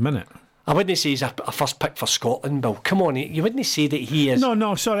 McTominay is at the minute. I wouldn't say he's a first pick for Scotland, Bill. Come on, you wouldn't say that he is.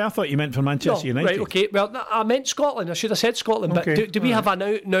 No, sorry, I thought you meant for Manchester United. Right, okay. Well, I meant Scotland. I should have said Scotland. Okay. But do we have an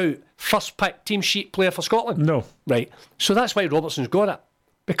out-and-out first pick team sheet player for Scotland? No. Right. So that's why Robertson's got it.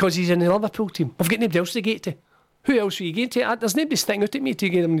 Because he's in the Liverpool team. We've got nobody else to get to. Who else are you getting to? There's nobody sticking out at me to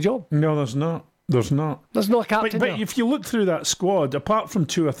get him the job. No, there's not. There's not a captain. But if you look through that squad, apart from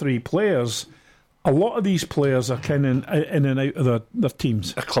 2 or 3 players, a lot of these players are kind of in and out of their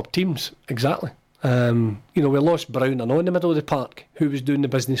teams. Their club teams, exactly. We lost Brown and on in the middle of the park. Who was doing the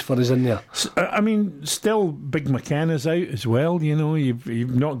business for us in there? Still Big McKenna's out as well.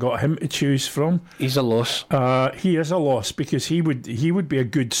 You've not got him to choose from. He's a loss. He is a loss because he would be a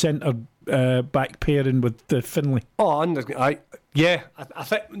good centre back pairing with Finlay. Oh, I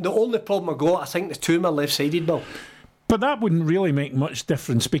think the only problem I think the two of them are left-sided, Bill. But that wouldn't really make much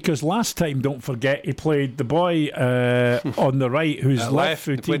difference because last time, don't forget, he played the boy on the right who's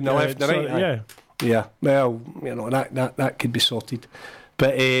left-footed. Played the left and the right. Yeah. Yeah, well, that could be sorted.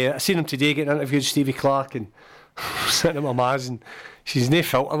 But I seen him today getting interviewed with Stevie Clark and sitting at my ma's and she's no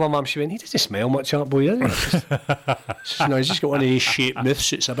filter. My mum, she went, he doesn't smell much, that boy, does he? He's just got one of these shaped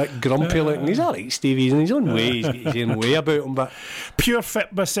myths. It's a bit grumpy looking. He's all right, Stevie. He's in his own way. He's got his own way about him. But Pure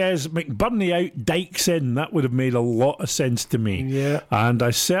Fitba says McBurney out, Dykes in. That would have made a lot of sense to me. Yeah, and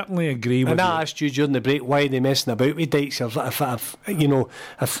I certainly agree with you. And I asked you during the break why are they messing about with Dykes?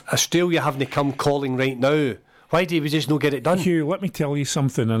 If Australia haven't come calling right now, why do we just not get it done? Hugh, let me tell you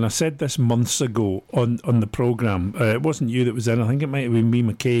something, and I said this months ago on the programme. It wasn't you that was in. I think it might have been me,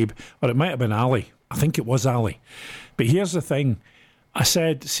 McCabe, or it might have been Ali. I think it was Ali. But here's the thing. I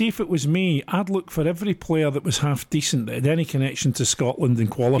said, see, if it was me, I'd look for every player that was half decent that had any connection to Scotland and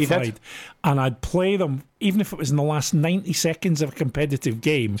qualified, and I'd play them, even if it was in the last 90 seconds of a competitive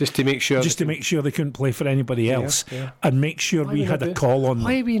game, just to make sure they couldn't play for anybody else, and make sure we had a call on them.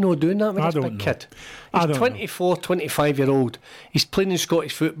 Why are we not doing that with this big kid? He's 24, 25-year-old. He's playing in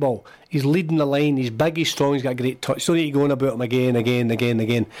Scottish football. He's leading the line. He's big, he's strong, he's got a great touch. So need to go on about him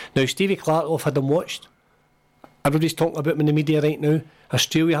again. Now, Stevie Clark, I've had him watched. Everybody's talking about him in the media right now.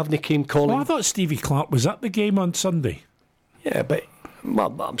 Australia haven't came calling. Well, I thought Stevie Clark was at the game on Sunday. Yeah, but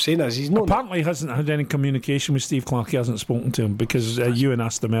What I'm saying is he's not. Apparently, he hasn't had any communication with Steve Clarke. He hasn't spoken to him because Ewan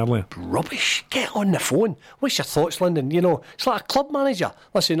asked him earlier. Rubbish. Get on the phone. What's your thoughts, Lyndon? You know, it's like a club manager.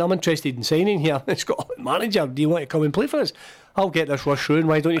 Listen, I'm interested in signing here. Scotland manager, do you want to come and play for us? I'll get this rush through, and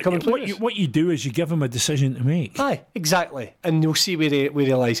why don't you come and play for us? What you do is you give him a decision to make. Aye, exactly. And you'll see where he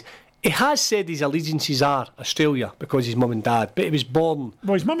lies. He has said his allegiances are Australia because his mum and dad, but he was born...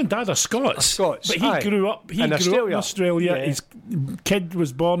 Well, his mum and dad are Scots. But he grew up in Australia. Yeah. His kid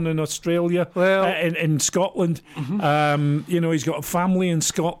was born in Australia, in Scotland. Mm-hmm. You know, he's got a family in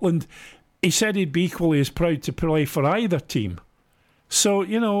Scotland. He said he'd be equally as proud to play for either team. So,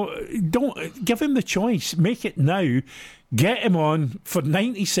 you know, don't give him the choice. Make it now. Get him on for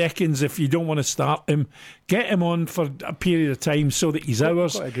 90 seconds if you don't want to start him. Get him on for a period of time so that he's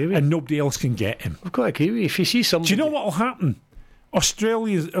ours and nobody else can get him. I've got to agree with you. If you see somebody... Do you know what will happen?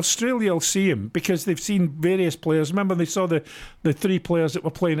 Australia will see him because they've seen various players. Remember, they saw the 3 players that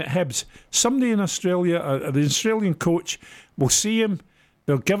were playing at Hibs. Somebody in Australia, the Australian coach, will see him.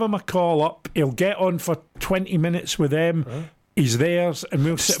 They'll give him a call up. He'll get on for 20 minutes with them. He's theirs, and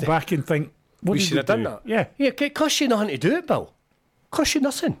we'll sit back and think, what we did should have done that. Yeah. It costs you nothing to do it, Bill. Costs you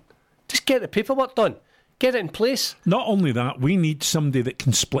nothing. Just get the paperwork done. Get it in place. Not only that, we need somebody that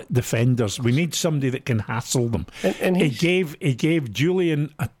can split defenders. We need somebody that can hassle them. And he gave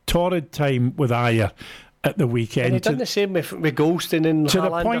Julian a torrid time with Ajer at the weekend. And he done the same with Golston and to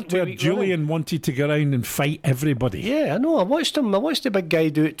Haaland the point where Julian wanted to go around and fight everybody. Yeah, I know. I watched him. I watched the big guy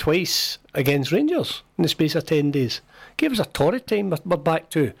do it twice against Rangers in the space of 10 days. Gave us a torrid time. We're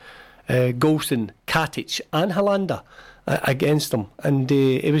back to Golston, Katic and Haaland against him, and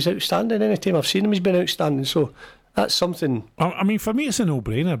he was outstanding. Any time I've seen him, he's been outstanding. So that's something. I mean, for me, it's a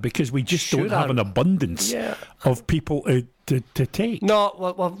no-brainer because we just don't have an abundance of people to take.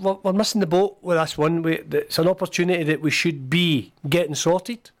 No, we're missing the boat with this one. It's an opportunity that we should be getting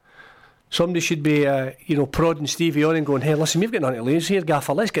sorted. Somebody should be, prodding Stevie on and going, "Hey, listen, we've got nothing to lose here,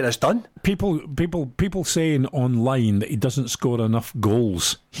 Gaffer. Let's get this done." People saying online that he doesn't score enough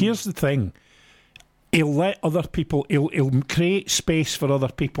goals. Here's the thing: he'll let other people. He'll create space for other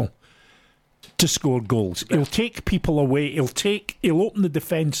people to score goals. He'll take people away. He'll open the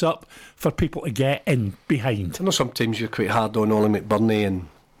defence up for people to get in behind. I know sometimes you're quite hard on Ollie McBurney and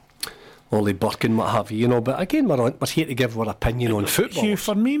Ollie Burke and what have you, but again, we're here to give our opinion on football. Hugh,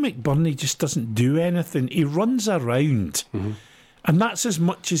 for me, McBurney just doesn't do anything. He runs around, and that's as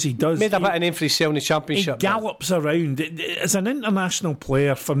much as he does. Made a bit of name for himself in the Championship. He gallops around. As an international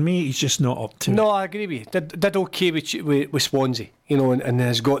player, for me, he's just not up to it. No, I agree with you. Did okay with Swansea, and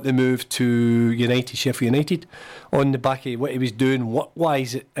has got the move to Sheffield United, on the back of what he was doing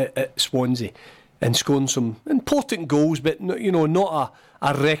work-wise at Swansea, and scoring some important goals, but not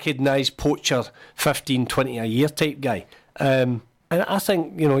a recognised poacher 15, 20 a year type guy. And I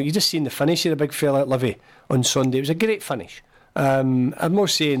think, you just seen the finish of the big fella at Livy on Sunday. It was a great finish. I'm not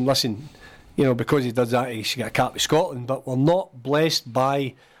saying, listen, because he does that, he should get a cap with Scotland, but we're not blessed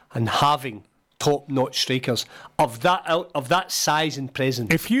by and having top-notch strikers of that size and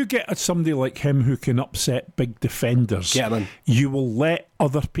presence. If you get somebody like him who can upset big defenders, get him in. You will let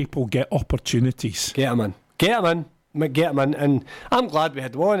other people get opportunities. Get him in. And I'm glad we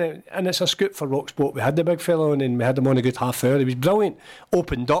had him on, and it's a scoop for Rocksport. We had the big fellow on, and we had him on a good half hour. He was brilliant,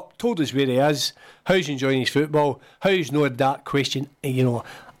 opened up, told us where he is, how he's enjoying his football, how he's not that question,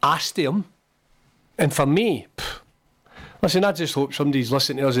 asked him. And for me, listen, I just hope somebody's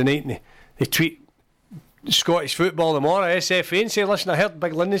listening to us tonight and they tweet Scottish football tomorrow, SFA, and say, listen, I heard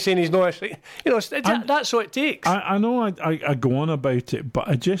Big Lyndon saying he's not that's what it takes. I know I go on about it, but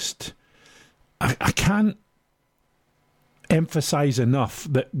I can't emphasise enough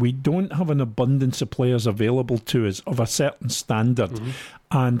that we don't have an abundance of players available to us of a certain standard.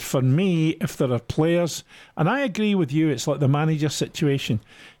 And for me, if there are players, and I agree with you, it's like the manager situation.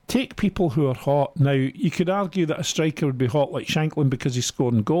 Take people who are hot. Now, you could argue that a striker would be hot like Shankland because he's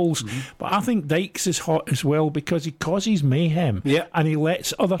scoring goals, but I think Dykes is hot as well because he causes mayhem and he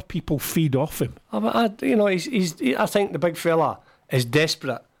lets other people feed off him. I think the big fella is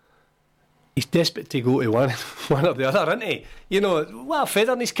desperate. He's desperate to go to one or the other, isn't he? What a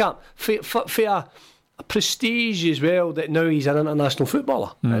feather in his cap. For a prestige as well that now he's an international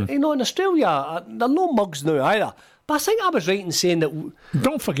footballer. In Australia, there are no mugs now either. But I think I was right in saying that.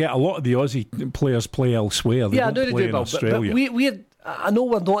 Don't forget, a lot of the Aussie players play elsewhere. They don't play in Australia. But I know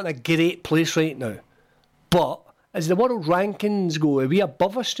we're not in a great place right now. But as the world rankings go, are we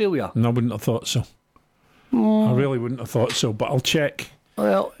above Australia? No, I wouldn't have thought so. I really wouldn't have thought so, but I'll check.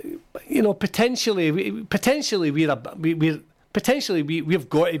 Well, potentially we've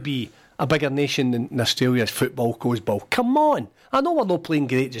got to be a bigger nation than Australia is football, Cosball. Come on. I know we're not playing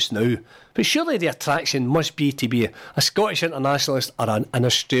great just now, but surely the attraction must be to be a Scottish internationalist or an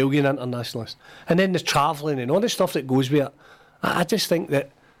Australian internationalist. And then the travelling and all the stuff that goes with it. I just think that,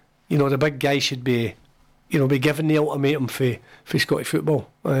 the big guy should be, be given the ultimatum for Scottish football,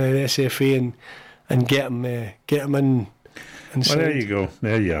 the SFA, and get him in. Well, there you go.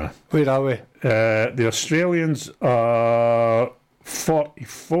 There you are. Where are we? The Australians are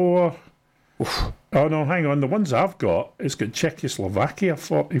 44. Oof. Oh, no, hang on. The ones I've got, it's got Czechoslovakia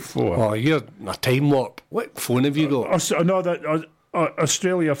 44. Oh, you're a time warp. What phone have you got?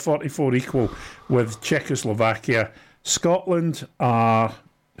 Australia 44 equal with Czechoslovakia. Scotland are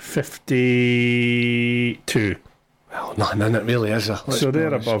 52. Well, none, it really is. So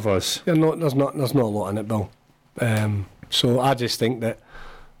they're above us. There's not a lot in it, Bill. So I just think that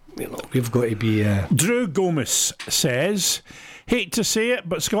we've got to be... Drew Gomez says, hate to say it,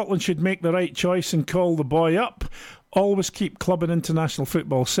 but Scotland should make the right choice and call the boy up. Always keep club and international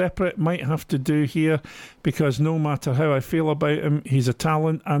football separate. Might have to do here, because no matter how I feel about him, he's a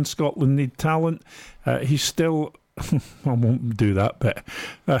talent and Scotland need talent. He's still... I won't do that bit.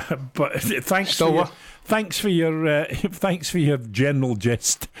 But thanks for your general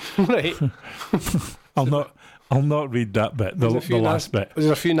gist. Right. I'll not read that bit, the last bit. Was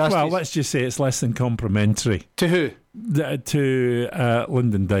there a few nasties? Well, let's just say it's less than complimentary. To who? To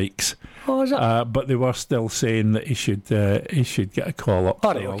Lyndon Dykes. Oh, is it? But they were still saying that he should get a call up.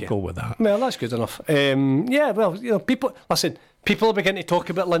 All right, so okay. I'll go with that. Well, that's good enough. People are beginning to talk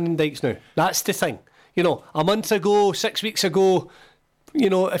about Lyndon Dykes now. That's the thing. A month ago, 6 weeks ago,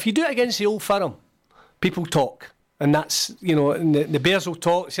 if you do it against the Old Firm, people talk. And that's, the Bears will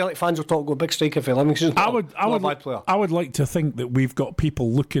talk, Celtic fans will talk, go big striker for Livingston. I would like to think that we've got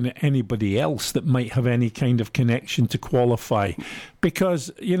people looking at anybody else that might have any kind of connection to qualify.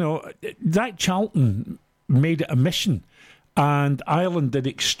 Because, that Charlton made it a mission. And Ireland did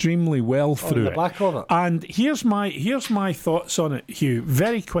extremely well through the back of it. And here's my thoughts on it, Hugh,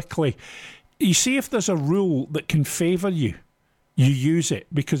 very quickly. You see, if there's a rule that can favour you, you use it.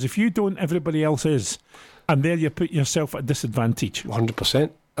 Because if you don't, everybody else is. And there you put yourself at a disadvantage.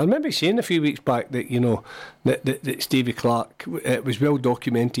 100%. I remember saying a few weeks back that, that Stevie Clarke, it was well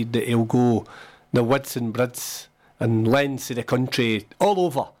documented that he'll go the width and breadth and length of the country all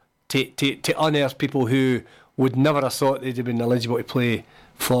over to unearth people who would never have thought they'd have been eligible to play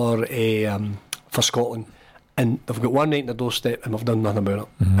for Scotland. And they've got one right in their doorstep and we've done nothing about it.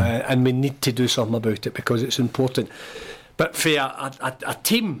 Mm-hmm. And we need to do something about it because it's important. But for a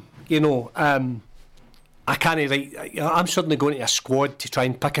team, I can't I'm certainly going to a squad to try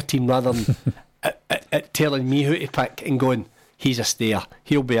and pick a team rather than at telling me who to pick and going, he's a stayer,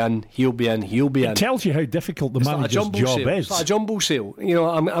 he'll be in. It tells you how difficult the manager's job is. It's like a jumbo sale.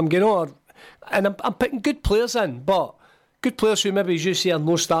 I'm going on and I'm picking good players in, but good players who maybe, as you say, are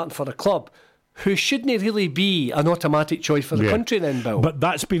no starting for the club, who shouldn't really be an automatic choice for the country then, Bill. But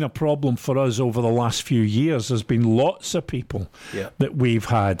that's been a problem for us over the last few years. There's been lots of people that we've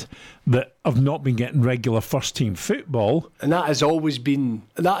had that have not been getting regular first-team football. And that has always been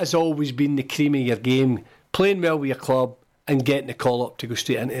the cream of your game, playing well with your club and getting the call-up to go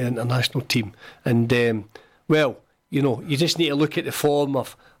straight into the international team. And, you just need to look at the form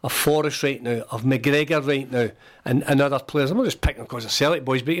of Forrest right now, of McGregor right now, and other players. I'm not just picking because of Celtic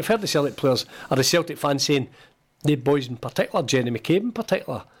boys, but you've heard the Celtic players or the Celtic fans saying, the boys in particular, Jenny McCabe in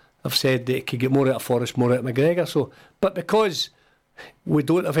particular, have said they could get more out of Forrest, more out of McGregor. So, but because we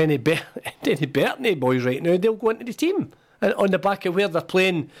don't have any better than the boys right now, they'll go into the team. And on the back of where they're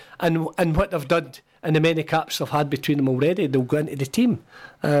playing and what they've done and the many caps they've had between them already, they'll go into the team.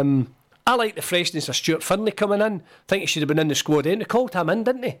 I like the freshness of Stuart Finlay coming in. I think he should have been in the squad. They called him in,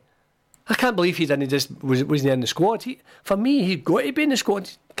 didn't they? I can't believe he didn't wasn't in the squad. For me, he'd got to be in the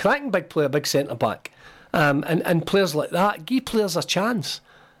squad. Cracking big player, big centre back, and players like that. Give players a chance,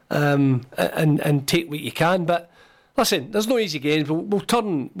 and take what you can. But listen, there's no easy games. We'll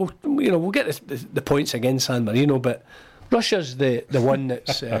get the points against San Marino, but Russia's the one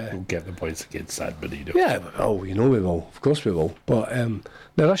that's... we'll get the points against San Marino. Yeah, we will. Of course we will. But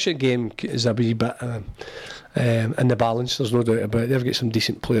the Russia game is a wee bit in the balance, there's no doubt about it. They've got some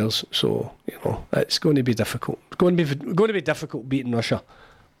decent players, so it's going to be difficult. It's going to be difficult beating Russia.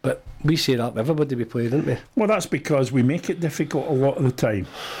 But we say that with everybody we play, don't we? Well, that's because we make it difficult a lot of the time.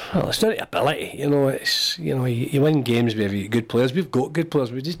 Well, it's not ability, It's you win games with good players. We've got good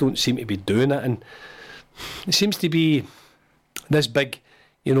players. We just don't seem to be doing it, and it seems to be this big,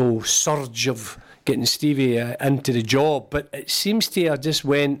 surge of getting Stevie into the job. But it seems to have just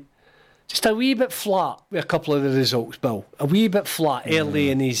went just a wee bit flat with a couple of the results, Bill. A wee bit flat early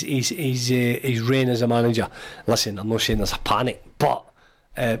in his reign as a manager. Listen, I'm not saying there's a panic, but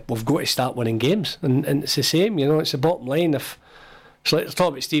we've got to start winning games, and it's the same. It's the bottom line. If it's like talk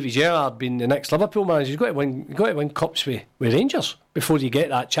about Stevie Gerrard being the next Liverpool manager, you've got to win cups with Rangers before you get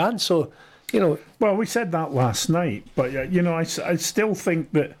that chance. So, Well, we said that last night, but I still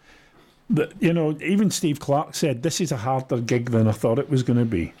think that even Steve Clarke said this is a harder gig than I thought it was going to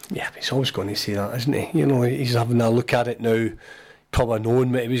be. Yeah, but he's always going to say that, isn't he? He's having a look at it now, probably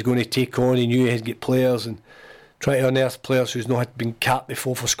knowing what he was going to take on. He knew he had to get players and try to unearth players who's not been capped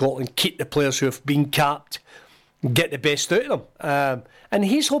before for Scotland, keep the players who have been capped, get the best out of them. And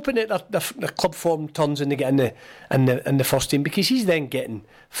he's hoping that the club form turns and they get in the first team, because he's then getting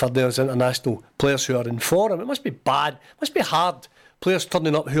for those international players who are in form. It must be bad, it must be hard. Players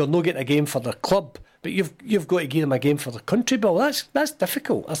turning up who are not getting a game for their club, but you've got to give them a game for their country, Bill. That's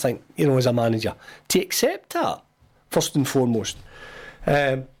difficult, I think, as a manager, to accept that, first and foremost.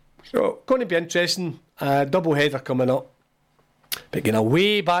 So, going to be interesting. Double header coming up. But getting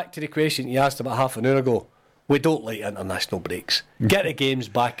way back to the question you asked about half an hour ago, we don't like international breaks. Get the games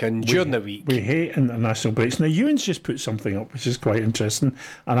back in during the week. We hate international breaks. Now, Ewan's just put something up which is quite interesting,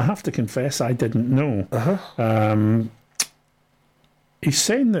 and I have to confess I didn't know. He's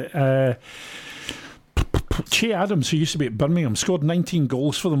saying that Che Adams, who used to be at Birmingham, scored 19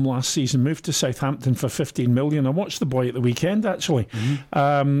 goals for them last season, moved to Southampton for 15 million. I watched the boy at the weekend, actually.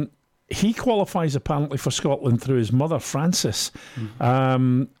 He qualifies apparently for Scotland through his mother, Frances.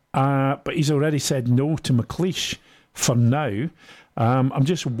 But he's already said no to McLeish for now. I'm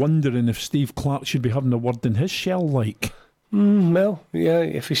just wondering if Steve Clarke should be having a word in his shell, like. Well, yeah,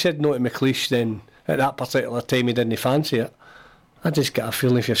 if he said no to McLeish, then at that particular time he didn't fancy it. I just get a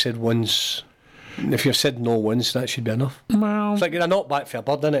feeling if you've said no once, that should be enough. Well, it's like you're not back for a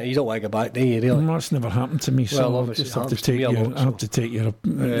bird, isn't it? You don't want to go back, do you, really? That's never happened to me, so well, I'll just have to take your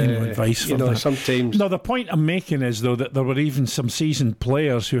advice for that. Sometimes. No, the point I'm making is, though, that there were even some seasoned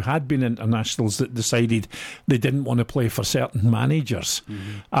players who had been internationals that decided they didn't want to play for certain managers.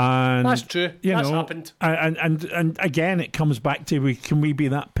 And that's true. That's happened. And again, it comes back to, can we be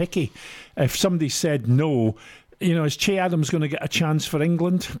that picky? If somebody said no, is Che Adams going to get a chance for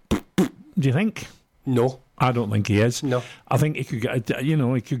England? Do you think? No, I don't think he is. No, I think he could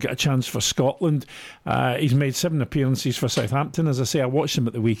get a chance for Scotland. He's made 7 appearances for Southampton. As I say, I watched him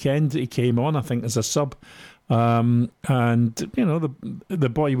at the weekend. He came on, I think, as a sub, and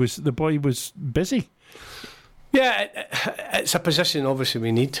the boy was busy. Yeah, it's a position obviously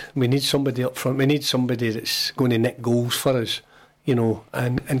we need. We need somebody up front. We need somebody that's going to nick goals for us,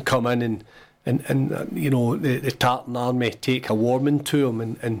 and come in and the Tartan Army take a warming to him,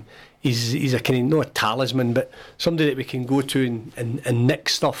 and he's a kind of, not a talisman, but somebody that we can go to and nick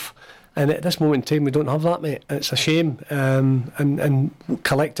stuff. And at this moment in time, we don't have that, mate. It's a shame. And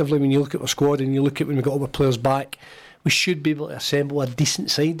collectively, when you look at our squad and you look at when we got all the players back, we should be able to assemble a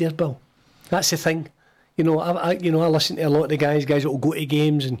decent side there, Bill. That's the thing. I listen to a lot of the guys that will go to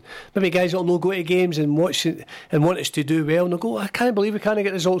games, and maybe guys that will not go to games and watch it and want us to do well, and they'll go, I can't believe we can't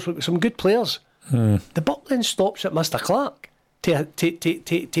get results with some good players. The buck then stops at Mr. Clarke to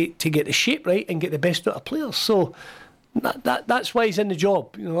get the shape right and get the best out of players. So that's why he's in the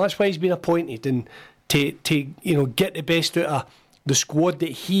job. That's why he's been appointed, and to get the best out of the squad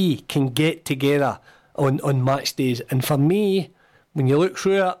that he can get together on match days. And for me, when you look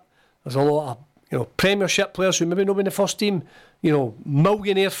through it, there's a lot of Premiership players who maybe not in the first team,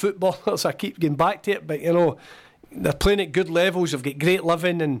 millionaire footballers. I keep getting back to it, but they're playing at good levels. They've got great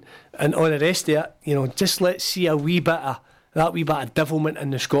living and all the rest of it. Just let's see a wee bit of devilment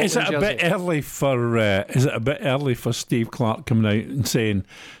in the Scotland. Is it a bit early for Steve Clarke coming out and saying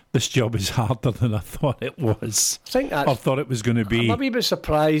this job is harder than I thought it was? I think or thought it was going to be. I'm a wee bit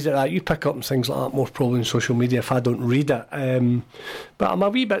surprised at that. You pick up on things like that more probably on social media if I don't read it. But I'm a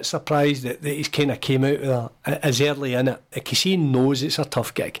wee bit surprised that he's kind of came out with that as early in it, because he knows it's a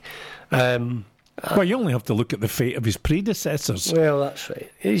tough gig. Well, you only have to look at the fate of his predecessors. Well, that's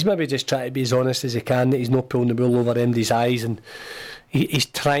right. He's maybe just trying to be as honest as he can, that he's not pulling the wool over MD's eyes, and he's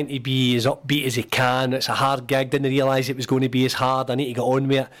trying to be as upbeat as he can. It's a hard gig. Didn't realise it was going to be as hard. I need to get on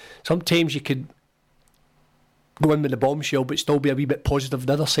with it. Sometimes you could go in with the bombshell but still be a wee bit positive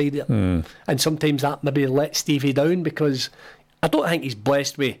the other side of it. And sometimes that maybe lets Stevie down, because I don't think he's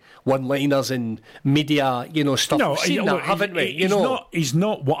blessed with one-liners and media, stuff. No, we've seen that, haven't we? He's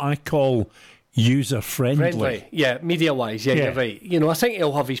not what I call user-friendly. Yeah, media-wise, you're right. I think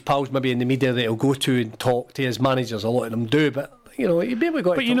he'll have his pals maybe in the media that he'll go to and talk to his managers. A lot of them do, but You know, you'd be able to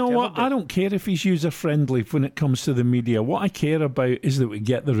go. But you know what? I don't care if he's user friendly when it comes to the media. What I care about is that we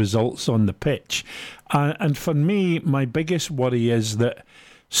get the results on the pitch. And for me, my biggest worry is that,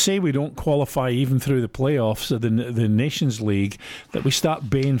 say we don't qualify even through the playoffs of the Nations League, that we start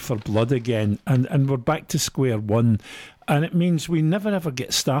baying for blood again, and we're back to square one. And it means we never ever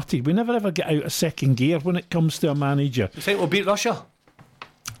get started. We never ever get out of second gear when it comes to a manager. You think we'll beat Russia?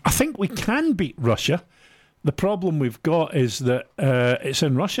 I think we can beat Russia. The problem we've got is that it's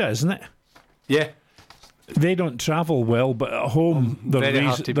in Russia, isn't it? Yeah. They don't travel well, but at home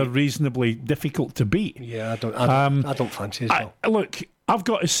they're reasonably difficult to beat. Yeah, I don't fancy it. Look, I've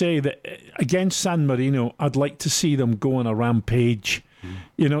got to say that against San Marino, I'd like to see them go on a rampage.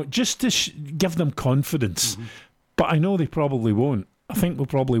 You know, just to give them confidence. But I know they probably won't. I think we'll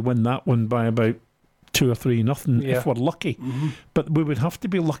probably win that one by about 2 or 3-0 if we're lucky. But we would have to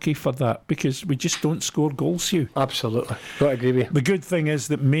be lucky for that because we just don't score goals, Hugh. Absolutely. Got to agree with you. The good thing is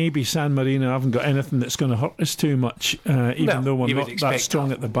that maybe San Marino haven't got anything that's going to hurt us too much, even though we're not that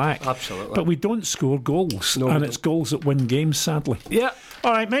strong at the back. Absolutely. But we don't score goals, and it's goals that win games, sadly. Yeah.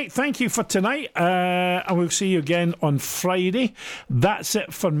 All right, mate, thank you for tonight. I will see you again on Friday. That's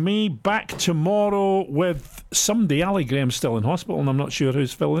it for me. Back tomorrow with somebody. Ali Graham's still in hospital, and I'm not sure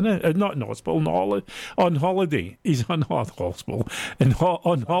who's filling in. Not in hospital, on holiday. He's on hospital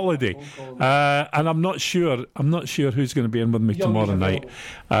on holiday, and I'm not sure who's going to be in with me tomorrow night.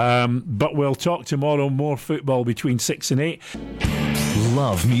 But we'll talk tomorrow. More football between 6 and 8.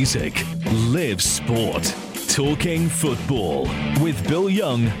 Love music, live sport. Talking Football with Bill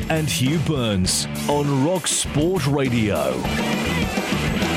Young and Hugh Burns on Rock Sport Radio.